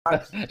Como é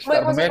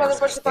que vocês podem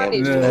participar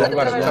nisto?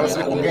 Agora, estava a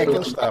saber com quem é que ele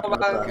está. Ou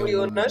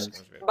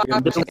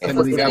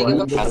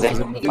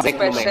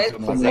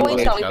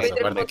então em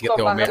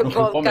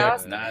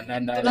Pedro.com/podcast.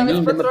 Ainda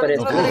me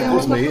parece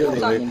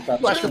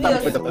Eu acho que ele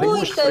está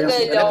muita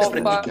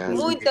galhofa,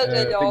 muita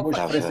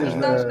galhofa.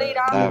 Estás na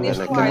irada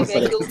deste live, é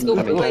aquilo que eu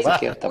primeiro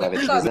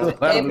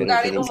é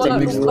pegarem num copo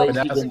de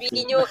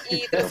vinho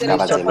e trazerem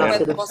o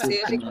chamamento de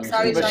vocês e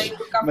começarem já a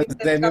embarcar Mas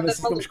é mesmo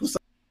assim que vamos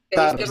começar.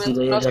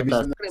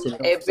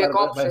 É beber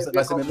copos, é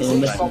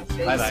beber copos.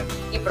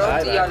 E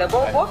pronto, e olha,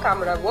 boa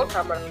câmara.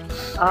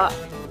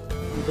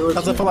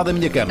 Estás a falar da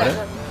minha câmara?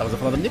 Estavas a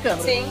falar da minha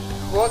câmara? Sim,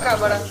 boa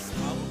câmara.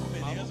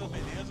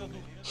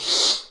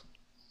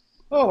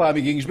 Olá,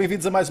 amiguinhos,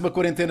 bem-vindos a mais uma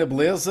Quarentena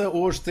Beleza.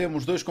 Hoje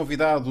temos dois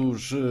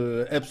convidados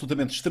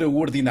absolutamente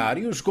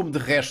extraordinários, como de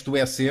resto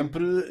é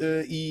sempre,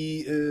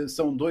 e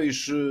são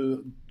duas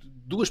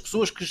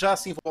pessoas que já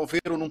se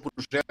envolveram num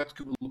projeto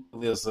que o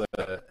Beleza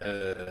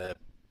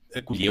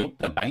acolheu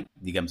também,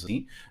 digamos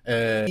assim,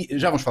 e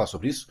já vamos falar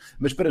sobre isso,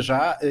 mas para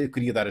já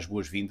queria dar as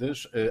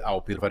boas-vindas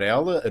ao Pedro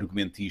Varela,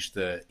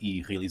 argumentista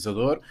e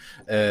realizador.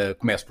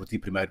 Começo por ti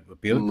primeiro,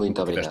 Pedro.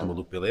 Muito obrigado. No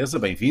Maluco Beleza,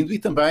 bem-vindo, e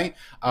também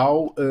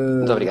ao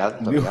muito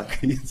obrigado.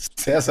 Querido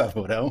César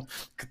Mourão,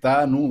 que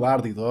está num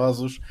lar de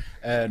idosos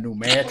no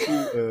Meco.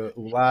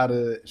 O lar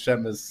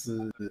chama-se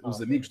Os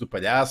Amigos do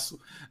Palhaço,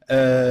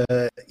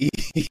 e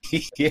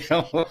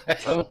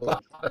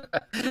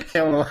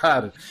é um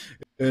lar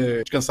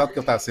descansado, porque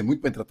ele está a ser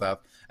muito bem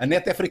tratado. A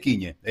neta é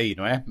fraquinha aí,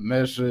 não é?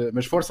 Mas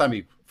força,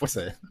 amigo,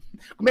 força.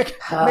 Como é que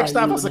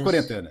está a vossa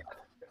quarentena?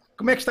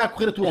 Como é que está a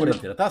correr a tua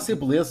quarentena? Está a ser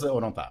beleza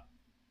ou não está?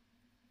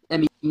 A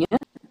minha?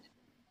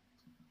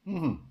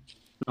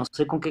 Não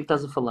sei com quem é que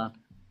estás a falar.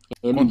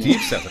 É contigo,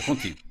 César,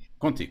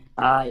 contigo.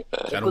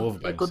 Já não houve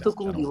bem. Eu estou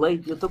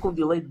com um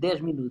delay de 10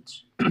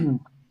 minutos.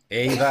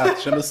 É a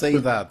idade, chama-se a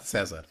idade,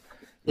 César.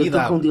 Eu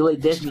estou com um delay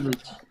de 10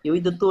 minutos. Eu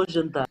ainda estou a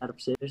jantar,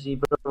 percebes? E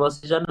para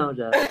vocês já não,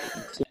 já.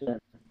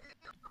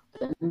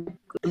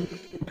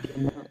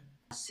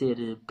 A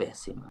ser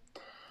péssima.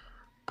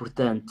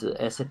 Portanto,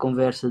 essa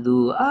conversa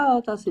do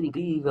está a ser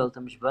incrível,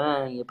 estamos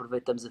bem,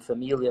 aproveitamos a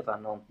família,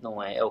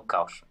 não é, é o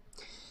caos.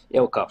 É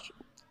o caos.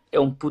 É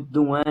um puto de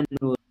um ano,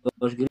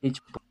 aos gritos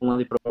para um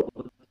lado e para o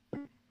outro.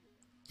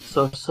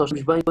 Só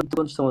estamos bem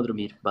quando estão a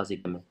dormir,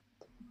 basicamente.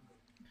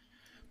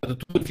 A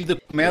tua vida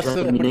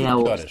começa a partir de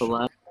horas.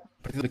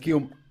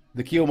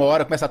 Daqui a uma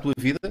hora começa a tua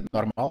vida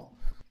normal?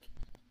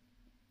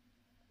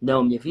 Não,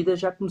 a minha vida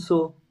já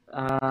começou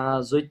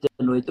às 8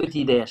 da noite,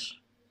 8h10.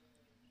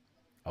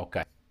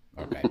 Ok.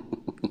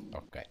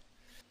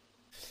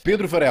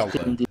 Pedro Varela,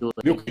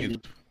 meu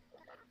querido.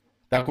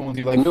 Está com um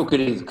delay. Meu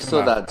querido, que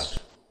saudades.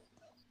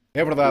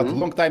 É verdade,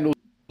 long time no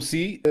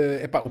see.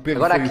 O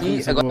Pedro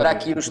agora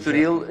aqui no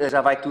Estoril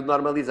já vai tudo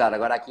normalizar.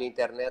 Agora aqui a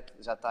internet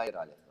já está a ir,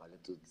 olha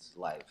tudo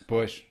live.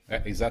 Pois,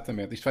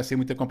 exatamente. Isto vai ser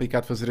muito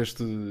complicado fazer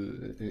este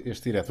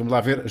direto. Vamos lá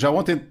ver. Já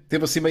ontem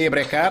teve assim meio a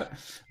brecar.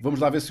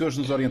 Vamos lá ver se hoje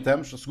nos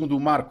orientamos. Segundo o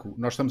Marco,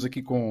 nós estamos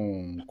aqui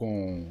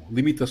com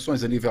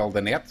limitações a nível da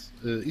net.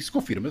 Isso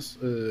confirma-se.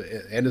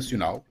 É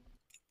nacional.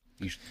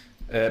 Isto.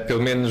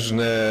 Pelo menos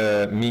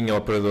na minha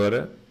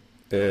operadora,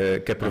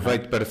 que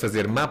aproveito para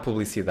fazer má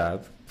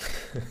publicidade.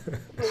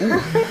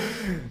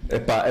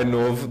 É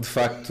novo, de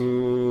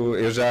facto.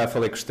 Eu já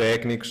falei com os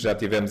técnicos, já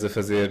tivemos a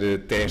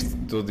fazer teste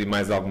de tudo e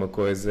mais alguma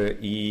coisa,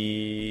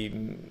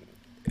 e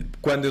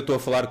quando eu estou a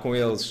falar com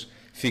eles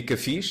fica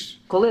fixe.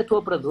 Qual é a tua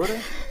operadora?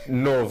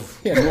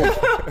 Novo.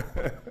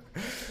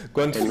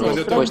 Quando eu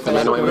estou a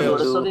falar com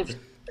eles,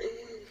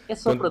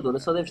 essa operadora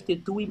só deves ter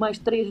tu e mais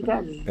 3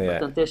 gajos.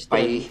 Portanto,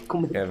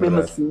 mesmo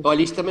assim.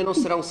 Olha, isto também não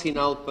será um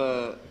sinal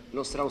para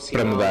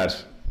mudar.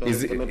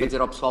 Também para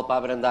dizer ao pessoal para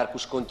abrandar com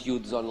os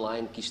conteúdos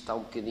online, que isto está um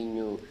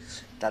bocadinho.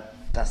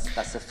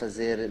 Está-se a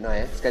fazer, não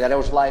é? Se calhar é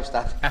os lives,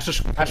 está.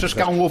 Achas que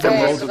há um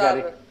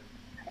overload?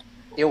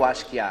 Eu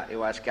acho que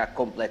há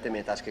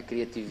completamente. Acho que a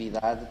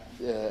criatividade.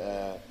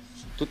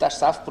 Tu estás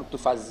safo porque tu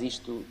fazes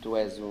isto, tu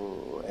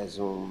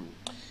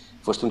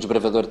foste um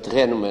desbravador de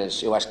terreno,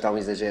 mas eu acho que está um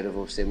exagero,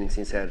 vou ser muito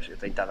sincero. Eu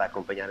tenho estado a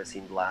acompanhar assim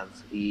de lado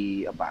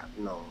e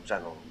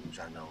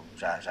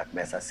já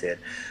começa a ser,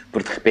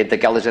 porque de repente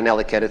aquela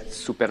janela que era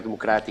super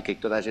democrática e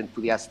que toda a gente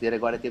podia aceder,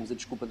 agora temos a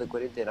desculpa da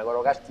quarentena. Agora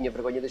o gajo que tinha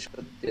vergonha deixou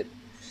de ter.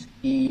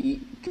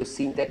 E o que eu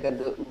sinto é que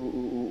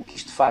o que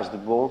isto faz de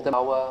bom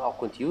também ao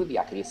conteúdo e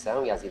à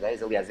criação e às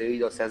ideias. Aliás, eu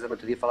e o César no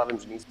outro dia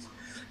falávamos nisso,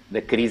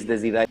 da crise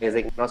das ideias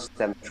em que nós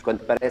estamos, quando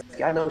parece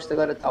que isto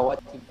agora está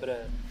ótimo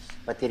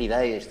para ter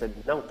ideias,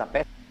 não, está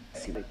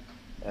péssimo.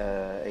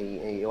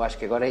 Eu acho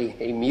que agora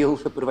em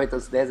 1000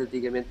 aproveitam-se 10,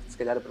 antigamente se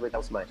calhar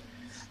aproveitavam-se mais.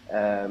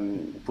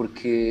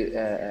 Porque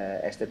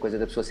esta coisa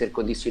da pessoa ser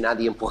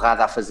condicionada e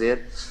empurrada a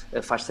fazer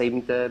faz sair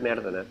muita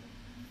merda, não é?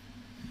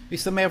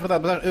 Isso também é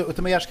verdade, mas eu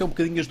também acho que é um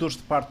bocadinho as dores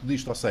de parto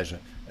disto, ou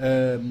seja,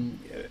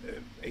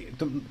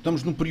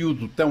 estamos num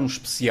período tão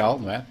especial,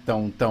 não é?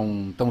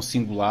 Tão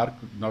singular,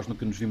 que nós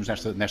nunca nos vimos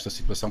nesta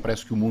situação,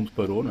 parece que o mundo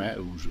parou, não é?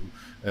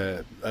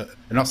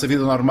 A nossa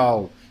vida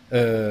normal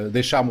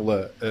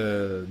deixámo-la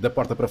da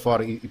porta para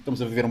fora e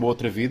estamos a viver uma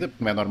outra vida,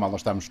 porque não é normal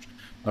nós estamos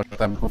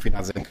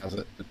confinados em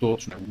casa,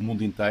 todos, no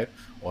mundo inteiro,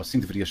 ou assim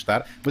deveria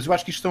estar, mas eu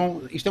acho que isto é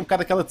um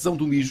bocado aquela tesão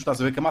do mijo,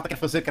 estás a ver, que a malta quer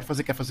fazer,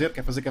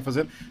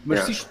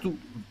 mas se isto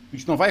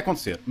não vai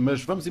acontecer,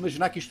 mas vamos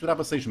imaginar que isto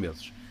durava 6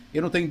 meses.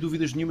 Eu não tenho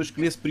dúvidas nenhumas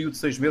que nesse período de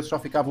 6 meses só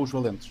ficavam os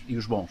valentes e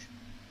os bons.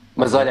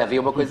 Mas olha, havia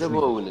uma coisa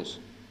boa, Unas,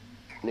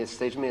 nesses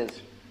 6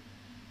 meses,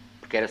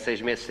 porque era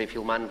 6 meses sem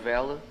filmar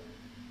novela.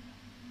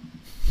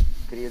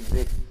 Queria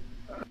dizer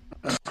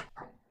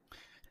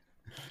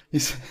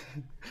isso.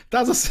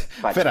 Estás a ser...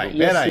 Espera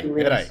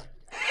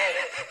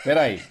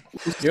aí.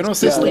 Eu não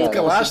sei se tu te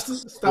calaste,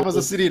 se estavas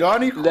a ser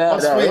irónico.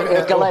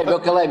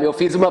 Eu calei-me. Eu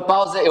fiz uma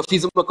pausa, eu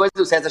fiz uma coisa,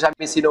 o César já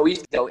me ensinou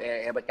isto,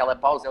 é aquela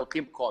pausa, é o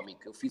tempo cómico.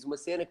 Eu fiz uma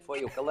cena que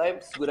foi, eu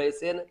calei-me, segurei a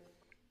cena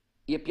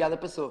e a piada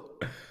passou.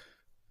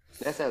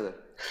 Não é, César?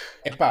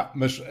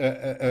 Mas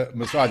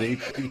olha,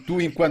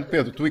 tu enquanto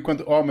Pedro, tu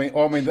enquanto homem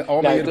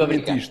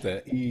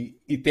argumentista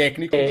e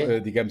técnico,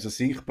 digamos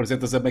assim,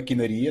 representas a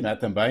maquinaria, não é?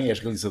 Também, és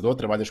realizador,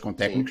 trabalhas com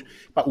técnicos.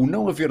 O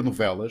não haver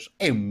novelas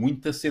é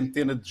muita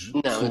centena de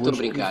pessoas. Não, eu estou a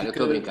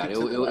brincar.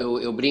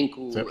 Eu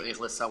brinco certo? Em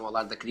relação ao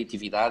lado da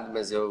criatividade,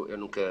 mas eu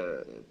nunca...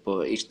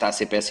 isto está a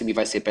ser péssimo e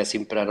vai ser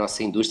péssimo para a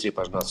nossa indústria,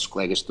 para os nossos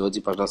colegas todos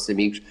e para os nossos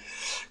amigos,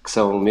 que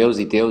são meus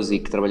e teus e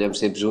que trabalhamos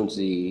sempre juntos,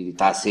 e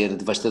está a ser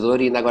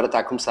devastador e ainda agora está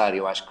a começar.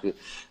 Eu acho que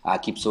há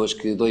aqui pessoas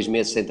que 2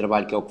 meses sem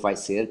trabalho, que é o que vai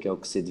ser, que é o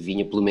que se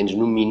adivinha, pelo menos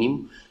no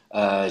mínimo,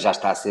 já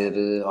está a ser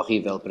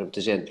horrível para muita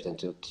gente.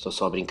 Portanto, eu estou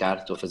só a brincar,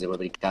 estou a fazer uma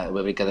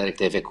brincadeira que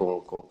tem a ver com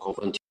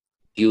conteúdo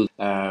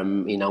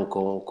e não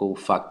com o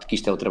facto de que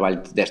isto é o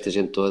trabalho desta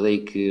gente toda e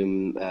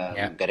que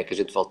quero que a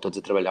gente volte todos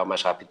a trabalhar o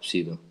mais rápido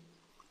possível.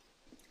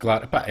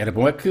 Claro, era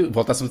bom é que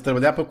voltássemos a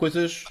trabalhar para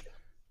coisas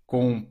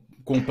com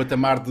um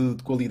patamar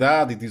de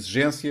qualidade e de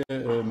exigência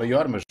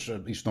maior, mas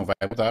isto não vai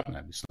mudar, não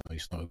é?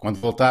 Quando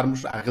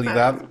voltarmos à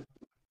realidade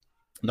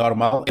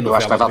normal... Eu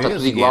acho que vai voltar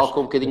tudo igual,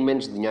 com um bocadinho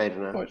menos de dinheiro,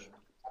 não é? Pois.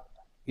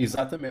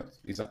 Exatamente.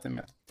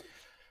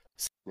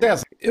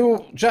 César,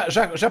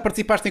 já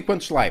participaste em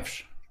quantos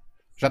lives?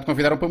 Já te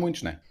convidaram para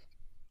muitos, não é?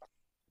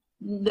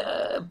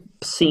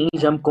 Sim,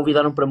 já me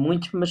convidaram para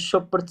muitos, mas só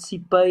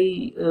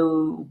participei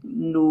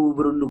no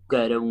Bruno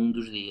Nogueira um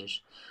dos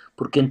dias.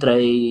 Porque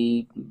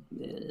entrei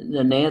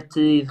na net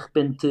e de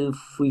repente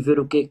fui ver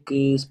o que é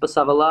que se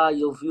passava lá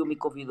e ele viu-me e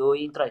convidou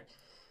e entrei.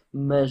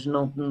 Mas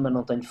não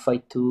tenho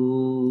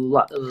feito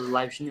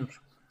lives nenhums.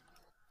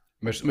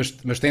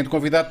 Mas têm-te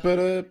convidado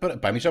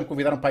para... a mim já me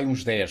convidaram para aí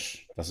uns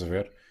 10, estás a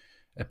ver?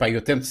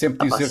 Eu tento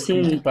sempre dizer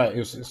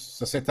que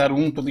se aceitar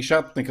um estou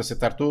lixado, tenho que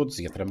aceitar todos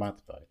e é tramado.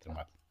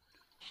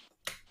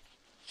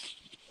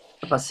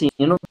 Sim,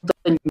 eu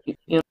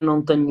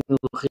não tenho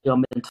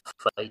realmente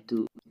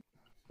feito...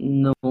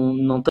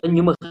 Não tenho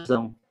nenhuma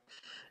razão.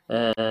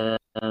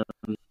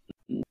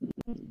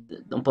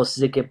 Não posso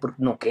dizer que é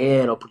porque não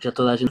quero ou porque já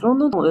toda a gente...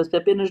 Não, é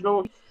apenas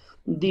não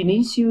de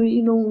início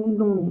e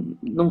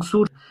não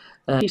surge.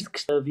 Isto que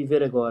está a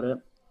viver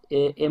agora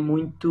é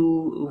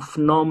muito o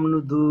fenómeno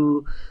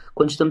do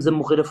quando estamos a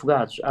morrer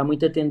afogados. Há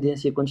muita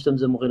tendência quando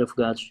estamos a morrer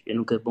afogados. Eu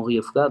nunca morri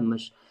afogado,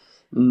 mas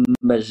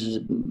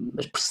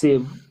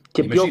percebo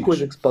que a pior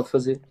coisa que se pode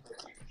fazer,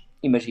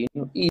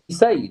 imagino, e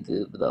sei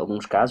de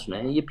alguns casos,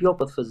 né? E a pior que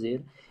pode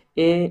fazer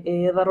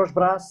é dar aos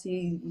braços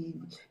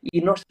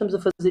e nós estamos a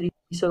fazer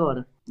isso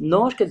agora.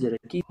 Nós, quer dizer,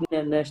 aqui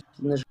nas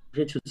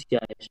redes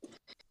sociais,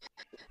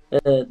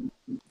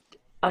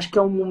 acho que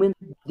é um momento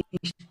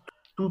disto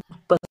tudo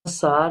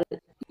passar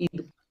e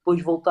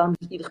depois voltarmos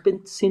e de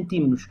repente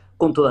sentimos,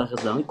 com toda a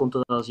razão e com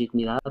toda a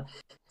legitimidade,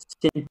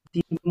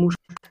 sentimos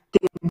que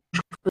temos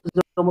que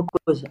fazer uma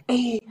coisa.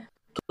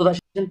 Toda a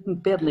gente me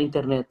pede na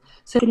internet,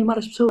 se quer animar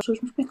as pessoas, mas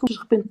como é que eles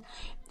de repente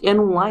é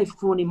num live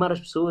que vou animar as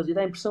pessoas e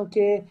dá a impressão que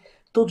é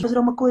todos fazer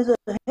uma coisa,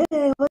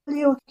 olha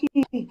eu aqui,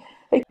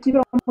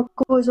 equilibrar uma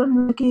coisa,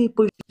 olha aqui,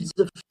 depois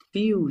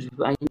desafios,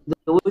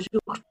 ainda hoje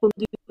eu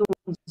respondi a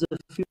um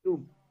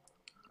desafio,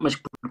 mas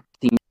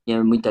porque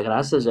tinha muita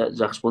graça,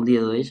 já respondi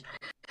a 2,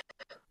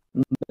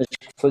 mas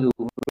foi do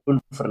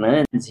Bruno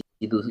Fernandes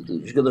e dos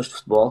jogadores de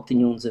futebol que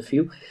tinham um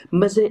desafio,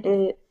 mas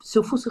se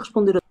eu fosse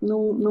responder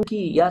não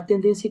aqui, há a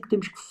tendência que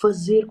temos que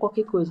fazer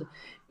qualquer coisa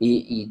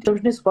e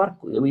estamos nesse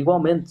barco, eu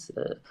igualmente,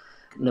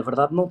 na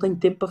verdade não tenho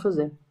tempo para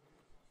fazer.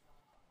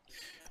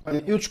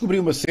 Eu descobri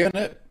uma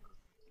cena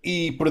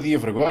e perdi a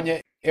vergonha,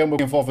 é uma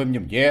que envolve a minha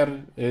mulher,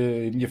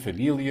 a minha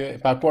família,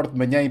 acordo de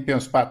manhã e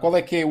penso, qual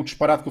é que é o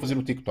disparate que vou fazer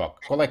no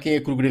TikTok? Qual é que é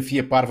a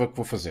coreografia parva que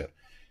vou fazer?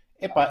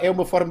 É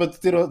uma forma de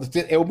ter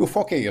o meu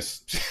foco é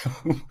esse.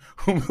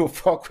 O meu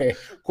foco é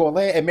qual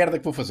é a merda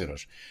que vou fazer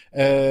hoje.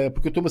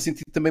 Porque eu estou-me a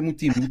sentir também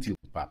muito inútil.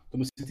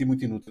 Estou-me a sentir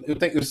muito inútil.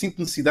 Eu sinto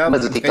necessidade...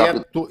 Mas o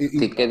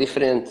TikTok é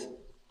diferente.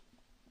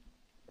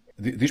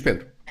 Diz,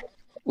 Pedro.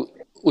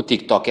 O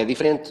TikTok é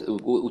diferente.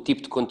 O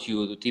tipo de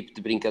conteúdo, o tipo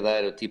de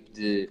brincadeira, o tipo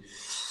de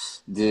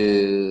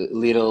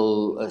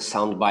little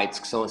soundbites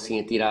que são assim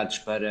atirados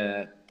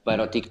para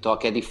para o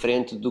TikTok é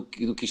diferente do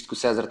que isto que o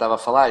César estava a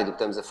falar e do que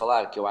estamos a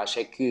falar, que eu acho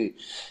é que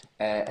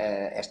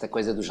esta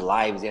coisa dos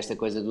lives e esta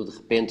coisa do de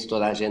repente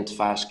toda a gente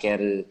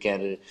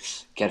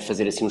quer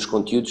fazer assim uns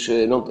conteúdos,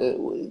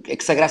 é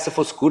que se a graça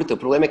fosse curta, o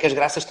problema é que as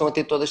graças estão a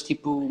ter todas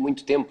tipo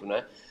muito tempo, não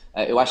é?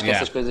 Eu acho que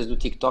essas coisas do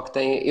TikTok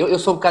têm... Eu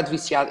sou um bocado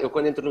viciado, eu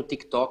quando entro no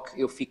TikTok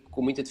eu fico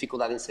com muita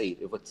dificuldade em sair,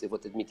 eu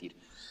vou-te admitir.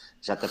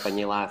 Já te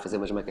apanhei lá a fazer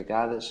umas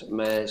macacadas,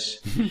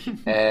 mas...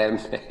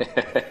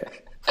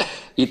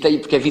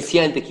 porque é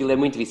viciante, aquilo é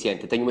muito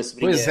viciante. Eu tenho uma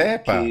sobrinha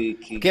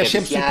que é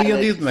sempre viciada,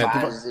 surpreendido, não é?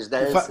 Faz as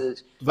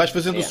danças. Vais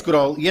fazendo o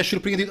scroll e és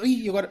surpreendido.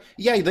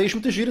 E há ideias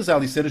muito giras, há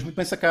ali cenas muito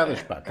bem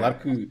sacadas. Pá. Claro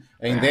que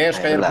em 10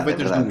 calhar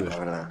aproveitas duas.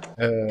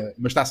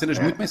 Mas está cenas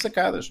muito bem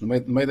sacadas, no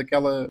meio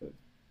daquela...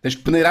 Tens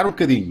que peneirar um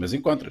bocadinho, mas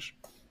encontras.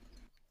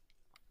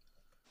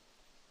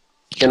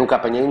 Eu nunca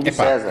apanhei um do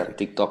César,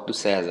 TikTok do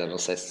César, não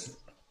sei se...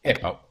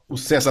 O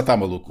César está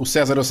maluco. O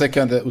César, eu sei que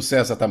anda... O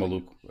César está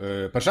maluco.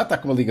 Para já está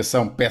com uma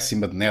ligação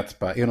péssima de net,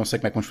 pá. Eu não sei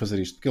como é que vamos fazer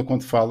isto. Porque ele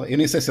quando fala... Eu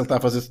nem sei se ele está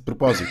a fazer de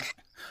propósito.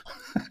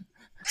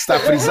 Se está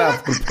frisado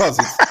de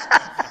propósito.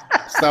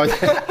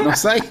 Não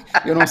sei.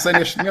 Eu não sei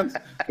neste momento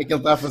o que é que ele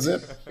está a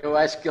fazer. Eu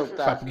acho que ele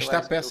está... Porque isto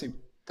está péssimo.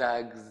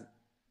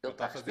 Ele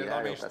está a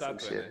respirar, ele está a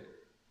mexer.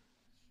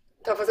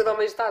 Está a fazer de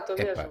homem de estátua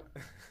mesmo.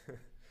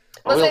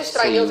 Mas é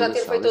estranho ele já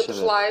ter feito outros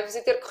lives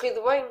e ter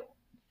corrido bem.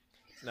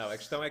 Não, a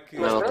questão é que...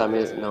 Não, está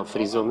mesmo, não,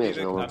 frisou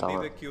mesmo, não está lá. À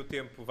medida que o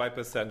tempo vai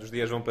passando, os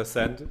dias vão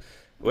passando...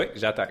 Oi,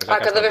 já está.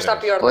 Cada vez está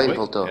pior. Oi,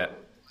 voltou.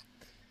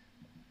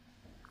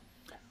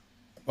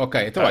 Ok,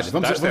 então olha,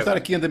 vamos dar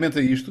aqui andamento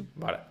a isto.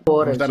 Bora.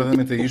 Vamos dar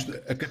andamento a isto.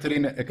 A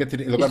Catarina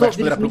agora vai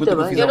responder à pergunta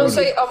que eu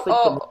fiz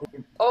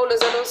ao Unas,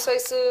 eu não sei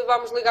se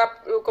vamos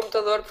ligar o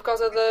computador por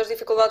causa das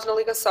dificuldades na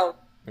ligação.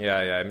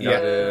 É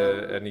melhor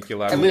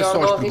aniquilar. É melhor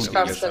não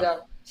arriscar, se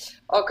calhar.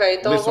 Ok,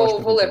 então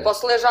vou ler.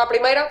 Posso ler já a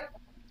primeira?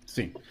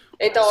 Sim.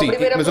 Então, a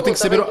primeira mas eu tenho que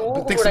saber,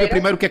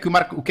 primeiro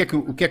o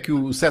que é que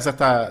o César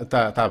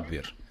está a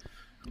beber.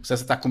 O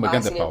César está com uma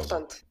grande pausa.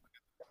 Importante.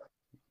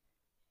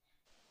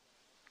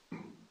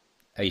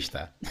 Aí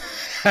está.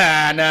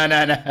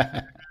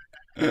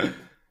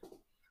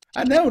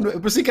 Não.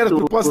 Eu pensei que era de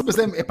propósito, mas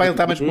ele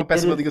está mesmo com uma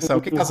péssima ligação.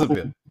 O que é que estás a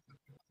beber?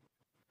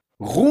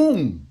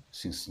 Rum!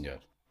 Sim, senhor.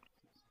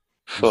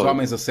 Os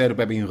homens a sério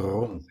bebem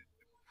rum.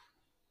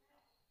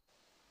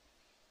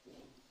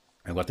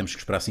 Agora temos que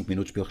esperar 5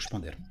 minutos para ele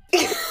responder.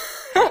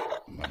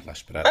 Vamos lá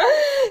esperar.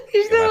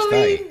 Isto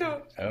é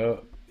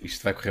lindo!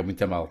 Isto vai correr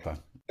muito a mal, pá.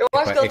 Eu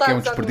acho que ele é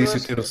um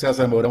desperdício ter o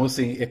César Mourão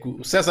assim. É que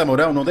o César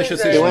Mourão não deixa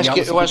ser genial.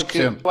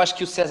 Eu acho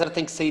que o César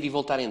tem que sair e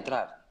voltar a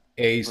entrar.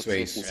 É isso.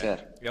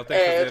 Sincero. Ele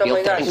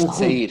tem que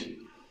sair.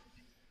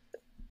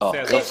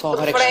 Ele só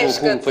agora que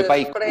chegou o rumo. Foi para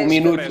aí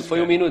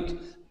um minuto.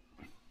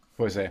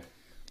 Pois é.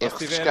 É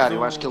refrescar,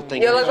 eu acho que ele tem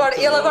que... Ele agora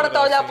está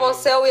a olhar para o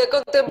céu e a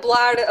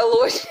contemplar a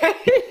luz.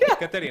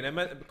 Catarina,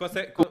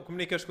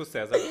 comunicas com o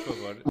César, por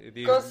favor?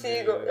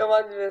 Consigo, eu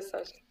mando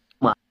mensagem.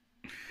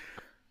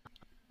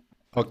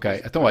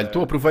 Ok, então olha,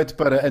 aproveito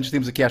para, antes de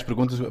irmos aqui às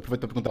perguntas, aproveito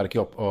para perguntar aqui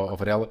ao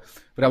Varela.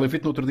 Varela, eu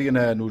vi-te no outro dia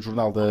no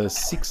jornal da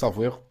SIC,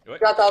 salvo erro.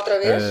 Já está outra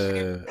vez?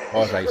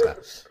 Já aí está.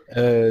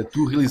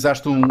 Tu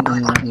realizaste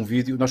um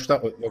vídeo,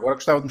 agora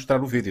gostava de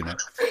mostrar o vídeo, não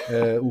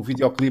é? Um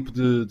videoclipe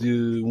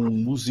de um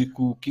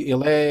músico que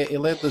ele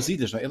é das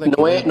ilhas, não é?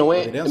 Amigo,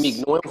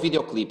 não é um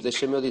videoclipe,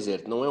 deixa-me eu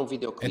dizer, não é um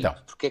videoclipe. Então.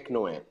 Porquê é que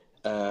não é?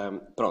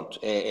 Pronto,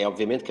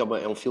 obviamente que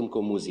é um filme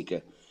com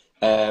música.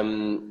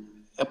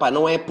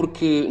 Não é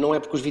porque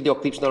os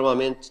videoclipes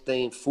normalmente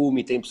têm fumo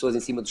e têm pessoas em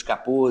cima dos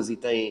capôs e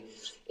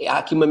há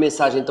aqui uma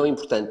mensagem tão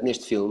importante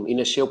neste filme e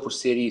nasceu por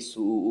ser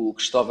isso. O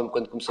Cristóvão,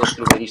 quando começou a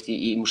escrever isto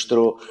e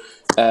mostrou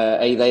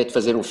a ideia de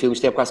fazer um filme,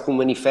 isto é quase como um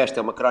manifesto,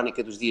 é uma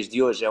crónica dos dias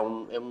de hoje,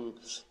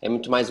 é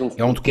muito mais um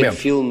pequeno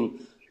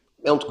filme.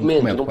 É um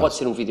documento, não pode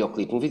ser um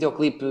videoclipe. Um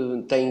videoclipe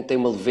tem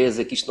uma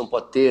leveza que isto não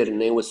pode ter,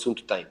 nem o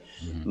assunto tem.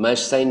 Mas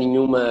sem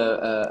nenhuma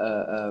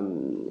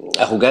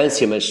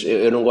arrogância, mas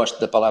eu não gosto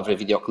da palavra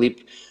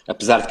videoclipe,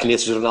 apesar de que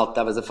nesse jornal que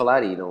estavas a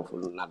falar, e não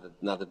foi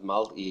nada de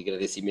mal, e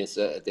agradeço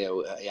imenso até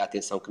a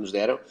atenção que nos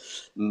deram,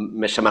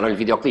 mas chamaram-lhe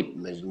videoclipe,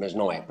 mas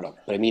não é, pronto,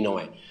 para mim não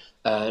é.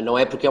 Não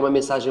é porque é uma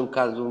mensagem um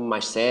bocado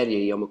mais séria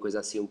e é uma coisa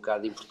assim um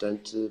bocado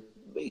importante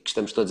que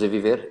estamos todos a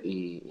viver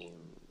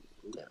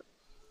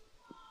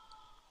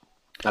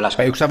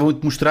Eu gostava muito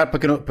de mostrar para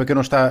quem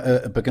não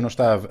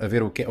está a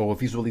ver ou a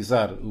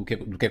visualizar do que é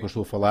que eu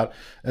estou a falar.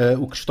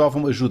 O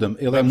Cristóvão ajuda-me.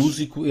 Ele é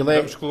músico.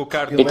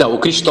 O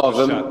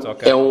Cristóvão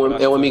é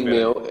um amigo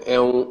meu.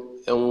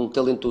 É um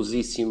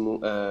talentosíssimo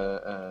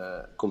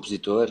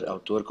compositor,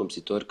 autor,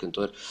 compositor,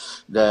 cantor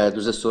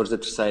dos Açores da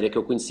Terceira, que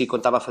eu conheci quando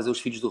estava a fazer os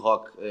Filhos do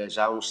Rock,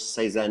 já há uns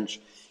 6 anos.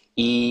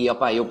 E eu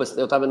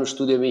estava no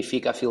estúdio em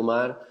Benfica a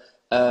filmar.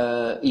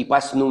 E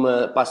passo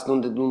numa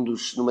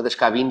das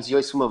cabines e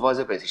ouço uma voz.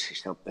 Eu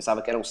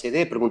pensava que era um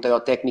CD, perguntei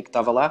ao técnico que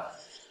estava lá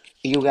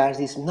e o gajo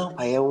disse: não,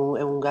 pá, é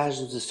um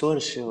gajo dos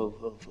Açores,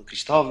 o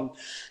Cristóvão.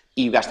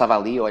 E o gajo estava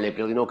ali, eu olhei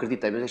para ele e não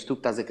acreditei, mas és tu que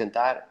estás a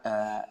cantar.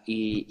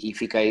 E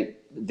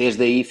fiquei,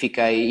 desde aí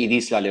fiquei e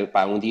disse: olha,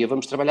 pá, um dia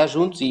vamos trabalhar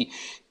juntos.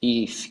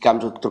 e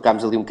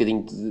trocámos ali um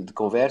bocadinho de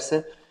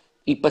conversa,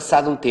 e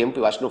passado um tempo,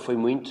 eu acho que não foi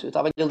muito, eu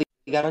estava a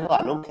ligar, olha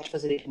lá, não me queres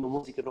fazer aqui uma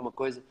música para uma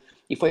coisa?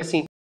 E foi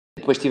assim.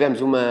 Depois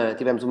tivemos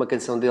uma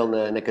canção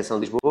dele na Canção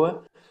de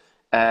Lisboa,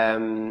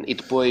 e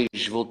depois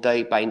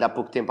voltei, pá, ainda há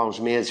pouco tempo, há uns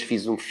meses,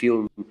 fiz um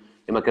filme,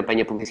 uma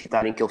campanha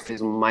publicitária em que ele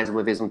fez mais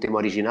uma vez um tema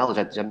original,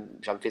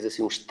 já me fez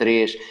assim uns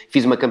 3,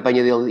 fiz uma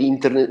campanha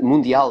dele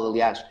mundial,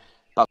 aliás,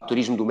 para o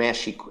Turismo do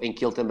México, em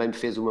que ele também me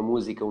fez uma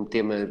música, um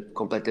tema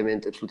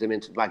completamente,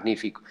 absolutamente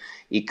magnífico,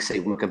 e que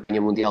saiu uma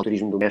campanha mundial do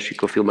Turismo do México,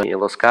 que eu filmei em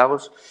Los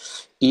Cabos,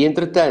 e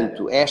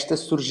entretanto, esta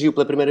surgiu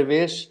pela primeira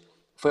vez,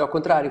 foi ao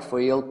contrário,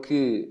 foi ele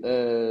que,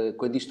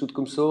 quando isto tudo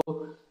começou,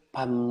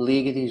 pá, me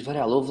liga e diz,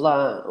 Varela, ouve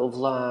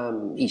lá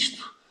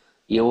isto.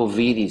 E eu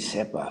ouvi e disse,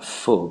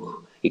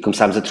 fogo. E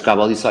começámos a trocar a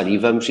bola e disse, olha, e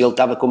vamos, ele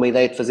estava com uma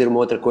ideia de fazer uma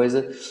outra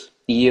coisa,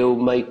 e eu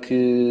meio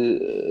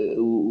que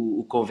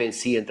o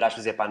convenci, entre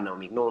aspas, não,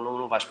 amigo,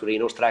 não vais por aí,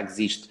 não estragues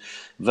isto,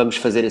 vamos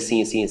fazer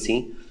assim, assim,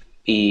 assim.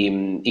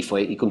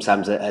 E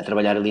começámos a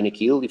trabalhar ali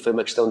naquilo, e foi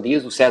uma questão de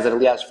dias. O César,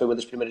 aliás, foi uma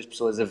das primeiras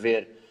pessoas a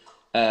ver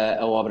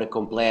a obra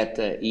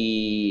completa,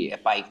 e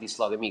que disse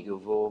logo,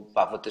 amigo,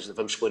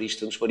 vamos pôr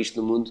isto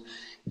no mundo,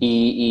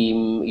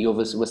 e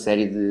houve uma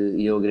série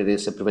e eu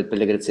aproveito para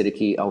lhe agradecer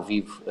aqui ao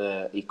vivo,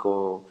 e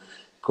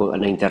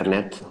na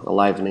internet, a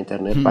live na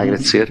internet, para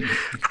agradecer,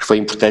 porque foi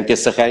importante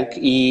esse arranque,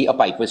 e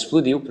depois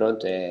explodiu,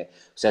 pronto,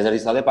 o César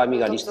disse, olha,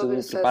 amigo, olha, isto,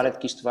 prepara-te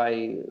que isto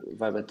vai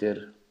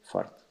bater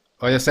forte.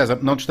 Olha, César,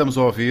 não te estamos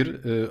a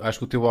ouvir, acho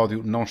que o teu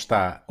áudio não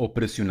está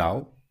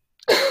operacional,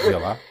 vê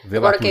lá.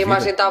 Agora que a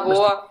imagem está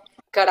boa,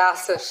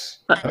 caraças.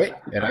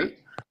 Era aí?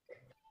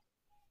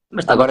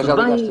 Mas agora já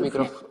ligaste o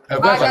microfone.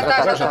 Agora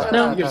já está.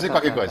 Não, ias dizer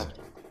qualquer coisa.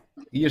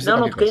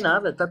 Não toquei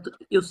nada.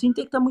 Eu sinto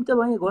que está muito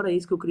bem agora, é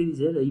isso que eu queria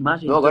dizer. A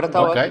imagem. Não, agora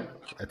está ok.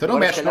 Então não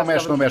mexe.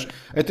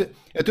 Então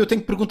eu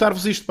tenho que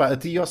perguntar-vos isto, pá, a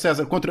ti e ao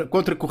César, contra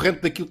a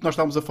corrente daquilo que nós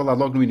estávamos a falar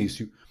logo no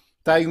início.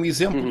 Está aí um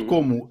exemplo de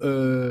como,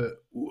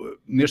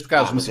 neste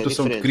caso, uma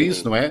situação de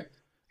crise, não é?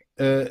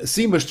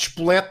 Sim, mas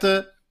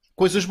despoleta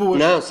coisas boas.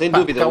 Não, sem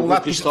dúvida. O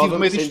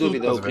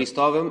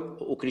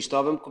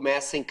Cristóvão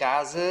começa em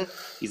casa,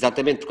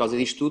 exatamente por causa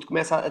disto tudo,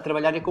 começa a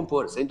trabalhar e a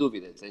compor, sem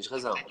dúvida. Tens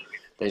razão.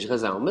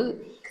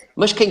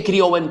 Mas quem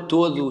cria o ano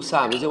todo,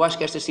 sabes? Eu acho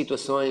que estas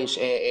situações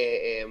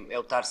é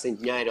o estar sem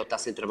dinheiro, é o estar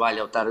sem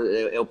trabalho,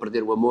 é o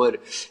perder o amor.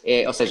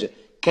 Ou seja,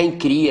 quem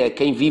cria,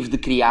 quem vive de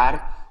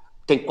criar,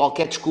 tem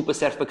qualquer desculpa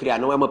serve para criar.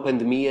 Não é uma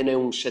pandemia, nem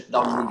um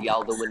shutdown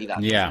mundial da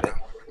humanidade. Yeah.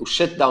 O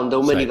shutdown da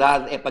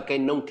humanidade é para quem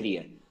não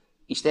cria.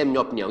 Isto é a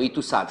minha opinião. E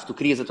tu sabes, tu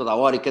crias a toda a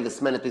hora e cada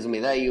semana tens uma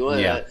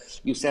ideia,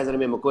 e o César a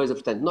mesma coisa.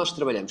 Portanto, nós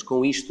trabalhamos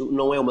com isto,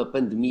 não é uma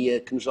pandemia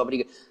que nos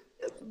obriga...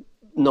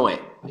 Não é.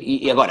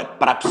 E agora,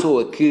 para a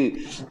pessoa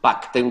que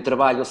tem um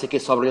trabalho, não sei o que,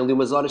 sobram ali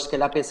umas horas, se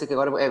calhar pensa que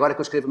agora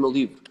que eu escrevo o meu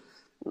livro.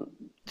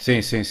 Sim.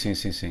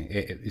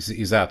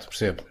 Exato,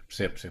 percebo.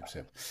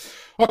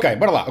 Ok,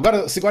 bora lá.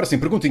 Agora sim,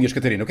 perguntinhas,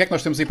 Catarina. O que é que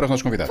nós temos aí para os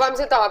nossos convidados? Vamos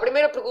então à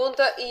primeira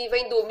pergunta, e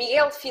vem do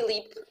Miguel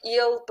Filipe, e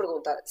ele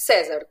pergunta: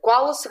 César,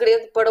 qual o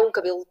segredo para um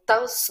cabelo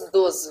tão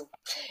sedoso?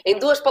 Em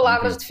 2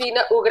 palavras,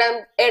 defina o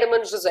grande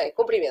Hermano José.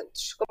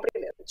 Cumprimentos,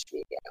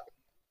 Miguel.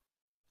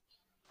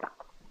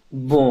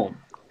 Bom,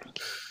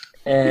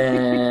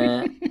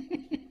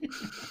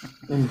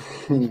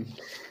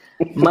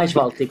 mais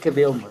vale ter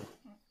cabelo, mano.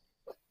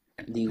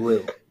 Digo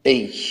eu.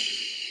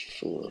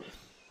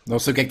 Não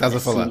sei o que é que estás a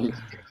falar. Sim.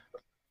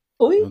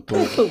 Oi?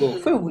 Quem falou?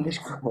 Foi o Unas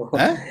que falou.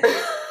 Hã?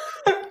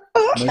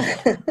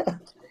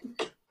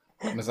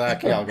 Mas há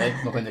aqui alguém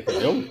que não tenha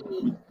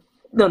cabelo?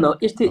 Não,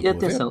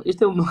 atenção,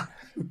 este é o meu...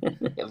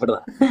 É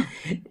verdade.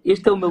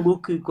 Este é o meu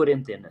look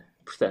quarentena.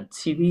 Portanto,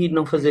 decidi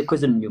não fazer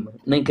coisa nenhuma.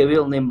 Nem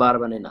cabelo, nem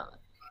barba, nem nada.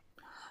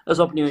 As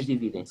opiniões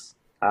dividem-se.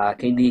 Há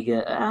quem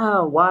diga,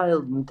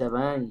 wild, muito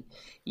bem.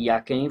 E há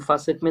quem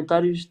faça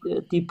comentários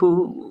tipo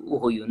o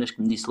Rui Unas,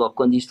 que me disse logo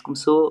quando isto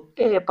começou,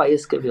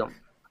 esse cabelo.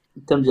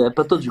 Estamos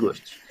para todos os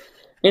gostos.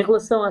 Em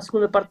relação à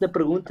segunda parte da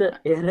pergunta,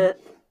 era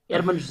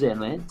Hermano José,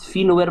 não é?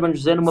 Defina o Hermano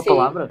José numa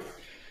palavra?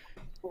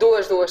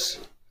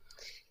 Duas.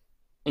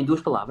 Em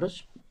 2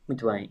 palavras?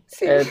 Muito bem.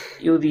 Sim.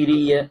 Eu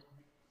diria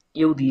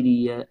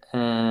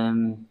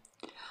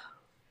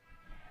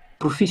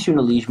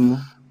profissionalismo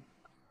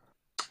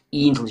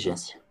e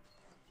inteligência.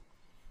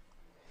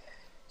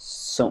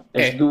 São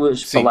as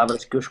 2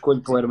 palavras que eu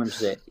escolho para o Hermano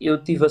José.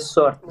 Eu tive a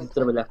sorte de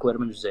trabalhar com o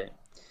Hermano José.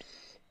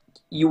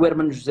 E o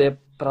Hermano José,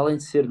 para além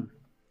de ser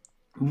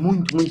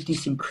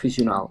muitíssimo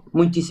profissional,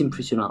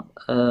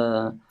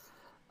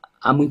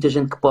 há muita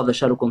gente que pode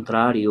achar o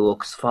contrário, ou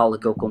que se fala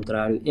que é o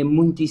contrário. É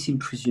muitíssimo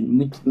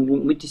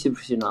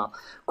profissional.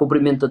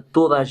 Cumprimenta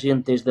toda a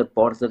gente, desde a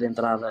porta de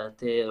entrada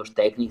até aos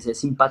técnicos. É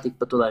simpático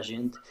para toda a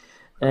gente.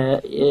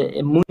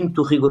 É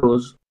muito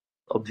rigoroso,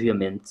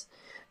 obviamente.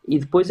 E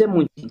depois é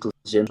muito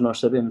inteligente, nós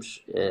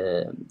sabemos.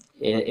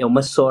 É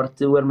uma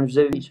sorte o Hermano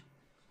José Vives.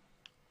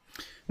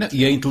 Não,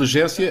 e a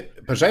inteligência,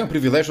 para já é um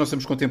privilégio nós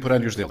sermos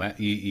contemporâneos dele, né?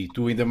 E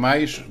tu ainda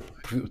mais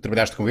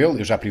trabalhaste com ele,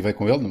 eu já privei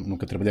com ele,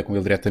 nunca trabalhei com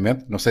ele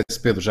diretamente, não sei se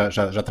Pedro já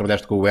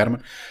trabalhaste com o Herman.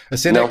 A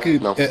cena é que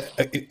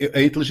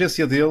a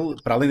inteligência dele,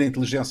 para além da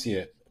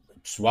inteligência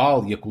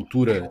pessoal e a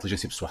cultura, a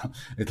inteligência pessoal,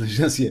 a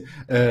inteligência,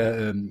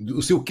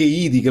 o seu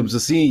QI, digamos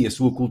assim, a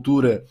sua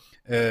cultura,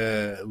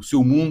 o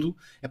seu mundo,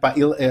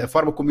 a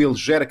forma como ele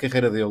gera a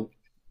carreira dele,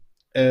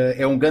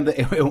 é uma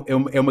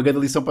grande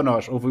lição para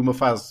nós. Houve uma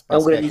fase... É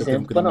um grande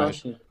exemplo para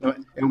nós.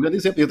 É um grande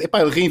exemplo.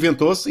 Ele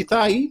reinventou-se e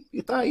está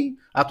aí.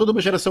 Há toda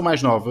uma geração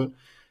mais nova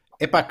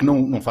que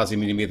não fazem a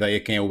mínima ideia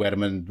quem é o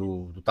Herman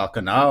do tal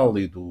canal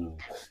e do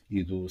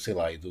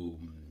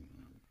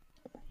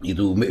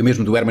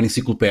mesmo do Herman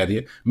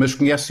Enciclopédia, mas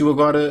conhece-o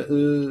agora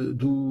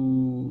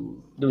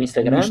do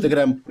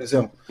Instagram, por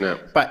exemplo.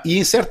 E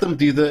em certa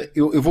medida,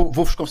 eu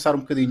vou-vos confessar um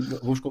bocadinho,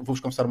 vou-vos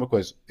confessar uma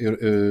coisa.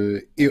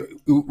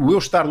 Eu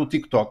estar no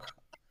TikTok,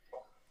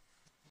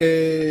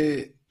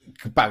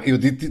 eu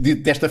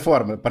digo desta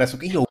forma, parece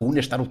que o Una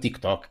está no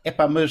TikTok.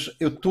 Mas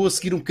eu estou a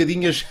seguir um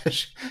bocadinho as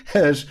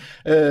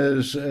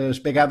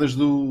pegadas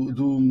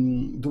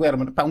do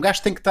Herman. Um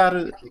gajo tem que estar...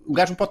 Um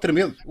gajo não pode ter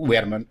medo. O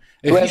Herman...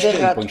 Tu és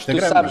errado, tu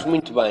sabes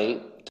muito bem.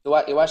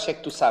 Eu acho é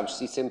que tu sabes,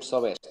 se sempre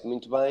soubeste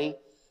muito bem,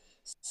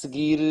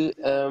 seguir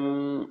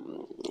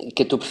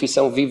que a tua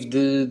profissão vive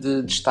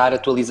de estar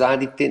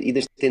atualizado e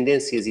das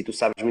tendências. E tu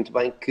sabes muito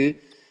bem que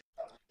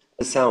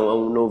a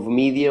um novo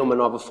mídia, uma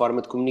nova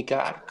forma de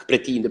comunicar, que para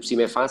ti ainda por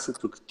cima é fácil,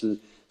 porque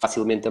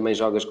facilmente também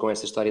jogas com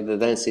essa história da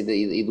dança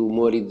e do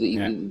humor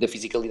e da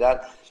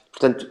fisicalidade.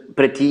 Portanto,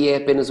 para ti é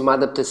apenas uma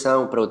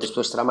adaptação, para outras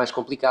pessoas será mais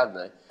complicado,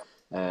 não é?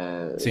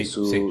 Sim. Se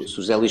o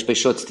José Luís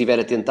Peixoto estiver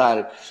a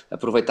tentar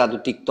aproveitar do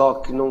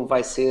TikTok, não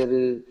vai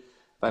ser...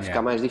 Vai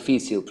ficar mais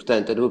difícil.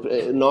 Portanto,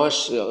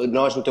 nós,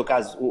 no teu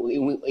caso,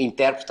 um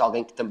intérprete,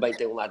 alguém que também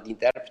tem um lado de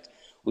intérprete,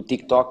 o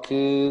TikTok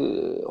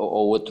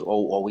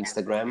ou o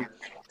Instagram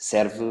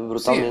serve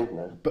brutalmente.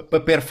 Não é? Para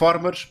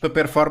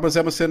performers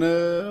é uma cena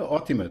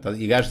ótima. Tá?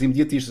 E gajos de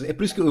imediatistas. É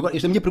por isso que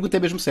a minha pergunta é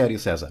mesmo séria,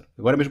 César.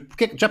 Agora mesmo,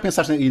 porque é que já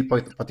pensaste em ir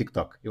para o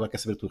TikTok? Eu agora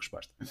quero saber a tua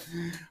resposta.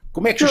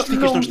 Como é que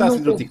justificas não estar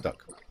no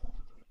TikTok?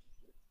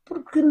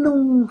 Porque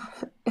não...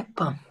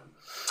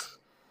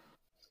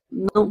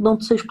 Não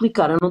te sei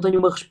explicar, eu não tenho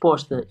uma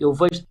resposta. Eu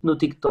vejo-te no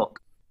TikTok,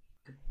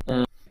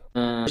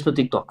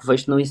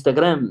 vejo-te no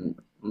Instagram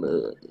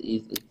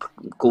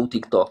com o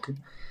TikTok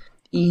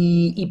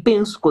e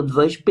penso, quando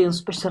vejo,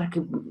 penso, será que...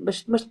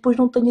 Mas depois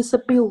não tenho esse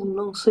apelo,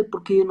 não sei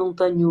porque não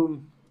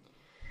tenho...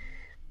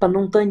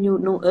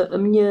 A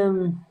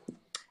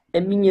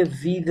minha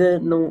vida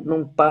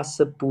não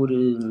passa por...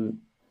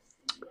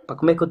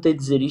 como é que eu tenho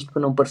de dizer isto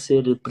para não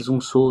parecer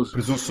presunçoso?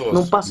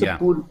 Não passa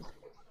por...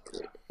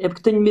 É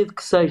porque tenho medo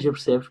que seja,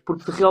 percebes?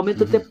 Porque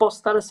realmente até posso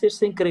estar a ser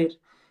sem querer.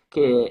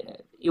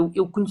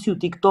 Eu conheci o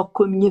TikTok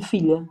com a minha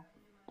filha,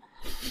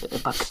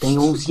 que tem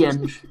 11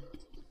 anos.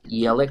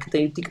 E ela é que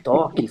tem o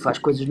TikTok e faz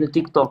coisas no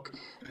TikTok.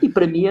 E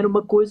para mim era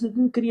uma coisa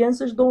de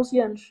crianças de 11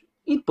 anos.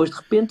 E depois de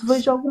repente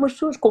vejo algumas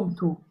pessoas como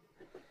tu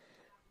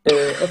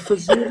a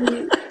fazer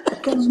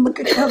aquelas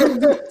macacadas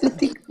de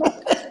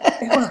TikTok.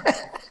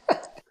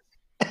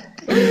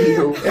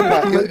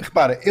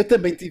 Repara, eu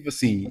também tive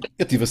assim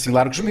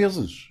largos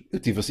meses.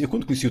 Eu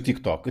quando conheci o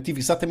TikTok, eu tive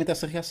exatamente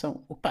essa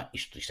reação.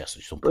 Isto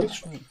são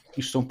putos.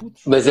 Isto são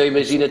putos. Mas eu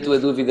imagino a tua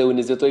dúvida,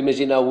 Unas. Eu estou a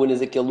imaginar o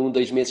Unas aquele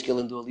 2 meses que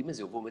ele andou ali, mas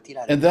eu vou-me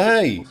atirar.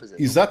 Andei,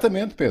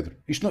 exatamente, Pedro.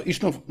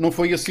 Isto não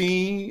foi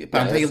assim.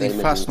 Andei ali,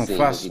 faço, não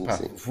faço.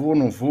 Vou,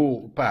 não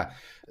vou.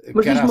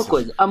 Mas diz uma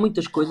coisa, há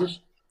muitas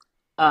coisas,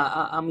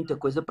 há muita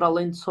coisa para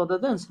além de só da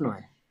dança, não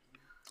é?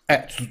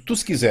 Tu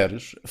se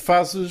quiseres,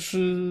 fazes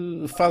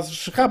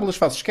rábulas,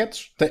 fazes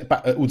sketches.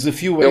 O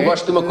desafio é... Eu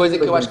gosto de uma coisa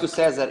que eu acho